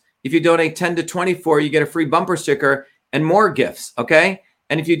gifts. If you donate 10 to 24, you get a free bumper sticker. and more gifts. Okay.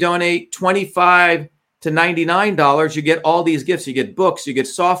 And if you donate $25 to $99, you get all these gifts. You get books, you get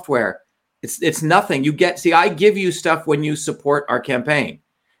software. It's nothing. You get, see, I give you stuff when you support our campaign.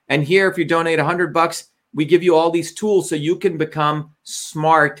 And here, if you donate $100, we give you all these tools so you can become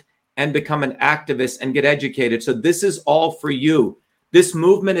smart and become an activist and get educated. So this is all for you. This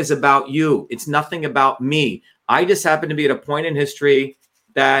movement is about you. It's nothing about me. I just happen to be at a point in history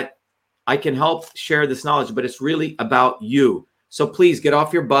that I can help share this knowledge, but it's really about you. So please get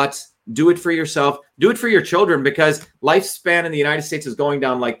off your butts. Do it for yourself. Do it for your children, because lifespan in the United States is going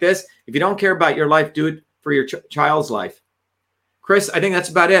down like this. If you don't care about your life, do it for your child's life. Chris, I think that's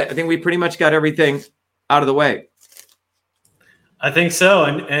about it. I think we pretty much got everything out of the way. I think so.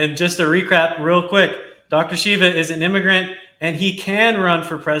 And just to recap real quick, Dr. Shiva is an immigrant and he can run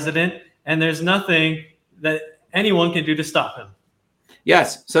for president, and there's nothing that anyone can do to stop him.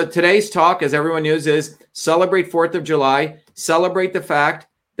 Yes. So today's talk, as everyone knows, is celebrate 4th of July. Celebrate the fact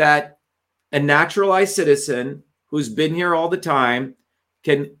that a naturalized citizen who's been here all the time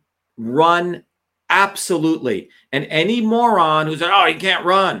can run absolutely. And any moron who said, "Oh, he can't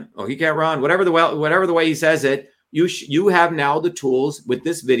run," "Oh, he can't run," whatever the way he says it, you have now the tools with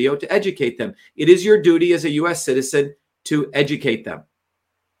this video to educate them. It is your duty as a U.S. citizen to educate them.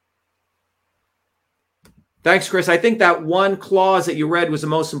 Thanks, Chris. I think that one clause that you read was the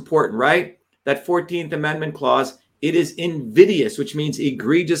most important, right? That 14th Amendment clause. It is invidious, which means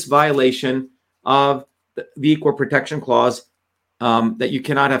egregious violation of the Equal Protection Clause, that you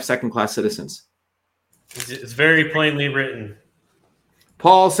cannot have second-class citizens. It's very plainly written.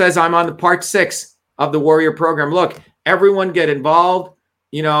 Paul says, I'm on the part 6 of the Warrior Program. Look, everyone get involved.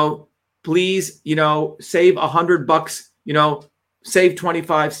 Please, save $100, save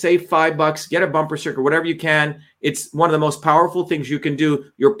 25, save $5, get a bumper sticker, whatever you can. It's one of the most powerful things you can do.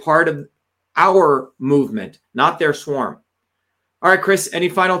 You're part of our movement, not their swarm. All right, Chris, any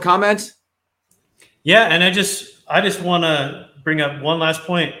final comments? Yeah, and I just want to bring up one last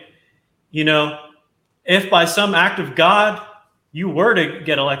point. If by some act of God you were to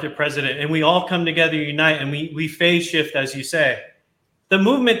get elected president and we all come together, unite, and we phase shift, as you say, the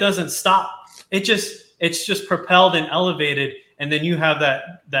movement doesn't stop. It's just propelled and elevated, and then you have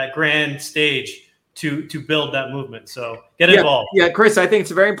that grand stage to build that movement. So get involved. Yeah, Chris, I think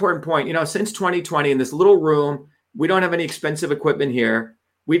it's a very important point. Since 2020, in this little room, we don't have any expensive equipment here.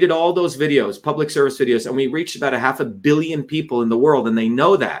 We did all those videos, public service videos, and we reached about 500 million people in the world, and they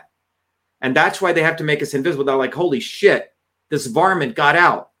know that. And that's why they have to make us invisible. They're like, holy shit, this varmint got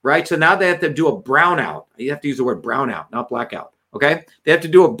out, right? So now they have to do a brownout. You have to use the word brownout, not blackout, okay? They have to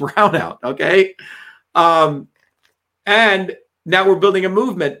do a brownout, okay? And now we're building a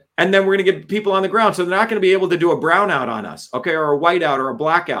movement, and then we're going to get people on the ground. So they're not going to be able to do a brownout on us, okay, or a whiteout or a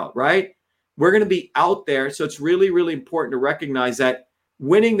blackout, right? We're going to be out there. So it's really, really important to recognize that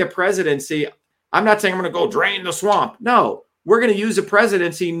winning the presidency, I'm not saying I'm going to go drain the swamp. No, we're going to use the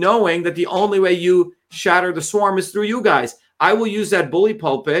presidency knowing that the only way you shatter the swarm is through you guys. I will use that bully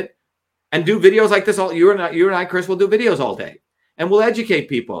pulpit and do videos like this. You and I, Chris, will do videos all day, and we'll educate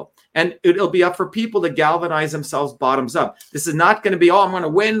people. And it'll be up for people to galvanize themselves bottoms up. This is not going to be, I'm going to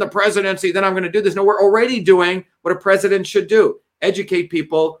win the presidency, then I'm going to do this. No, we're already doing what a president should do. Educate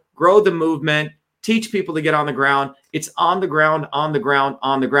people, grow the movement, teach people to get on the ground. It's on the ground, on the ground,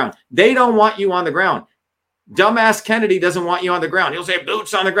 on the ground. They don't want you on the ground. Dumbass Kennedy doesn't want you on the ground. He'll say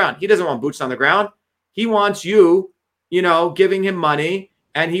boots on the ground. He doesn't want boots on the ground. He wants you, giving him money,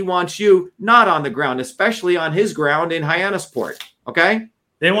 and he wants you not on the ground, especially on his ground in Hyannisport. Okay?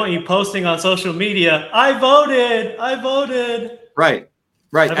 They want you posting on social media, I voted. Right.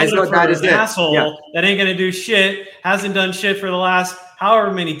 As though that is an asshole that ain't going to do shit, hasn't done shit for the last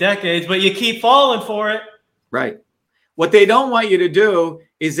however many decades, but you keep falling for it. Right. What they don't want you to do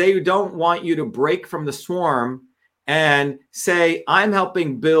is they don't want you to break from the swarm and say, I'm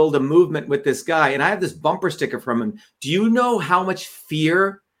helping build a movement with this guy, and I have this bumper sticker from him. Do you know how much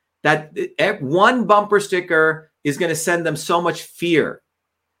fear that one bumper sticker is going to send them? So much fear.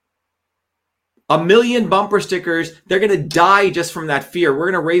 1 million bumper stickers, they're going to die just from that fear.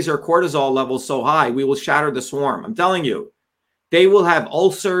 We're going to raise their cortisol levels so high, we will shatter the swarm. I'm telling you. They will have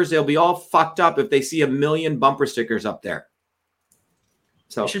ulcers. They'll be all fucked up if they see 1 million bumper stickers up there.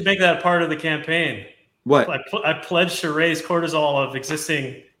 So you should make that part of the campaign. What? I pledge to raise cortisol of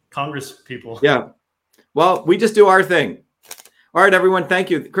existing Congress people. Yeah. Well, we just do our thing. All right, everyone. Thank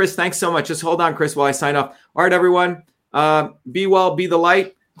you. Chris, thanks so much. Just hold on, Chris, while I sign off. All right, everyone. Be well, be the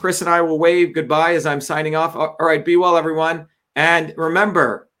light. Chris and I will wave goodbye as I'm signing off. All right, be well, everyone. And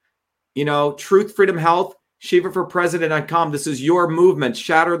remember, truth, freedom, health, ShivaForPresident.com. This is your movement.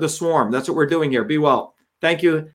 Shatter the swarm. That's what we're doing here. Be well. Thank you.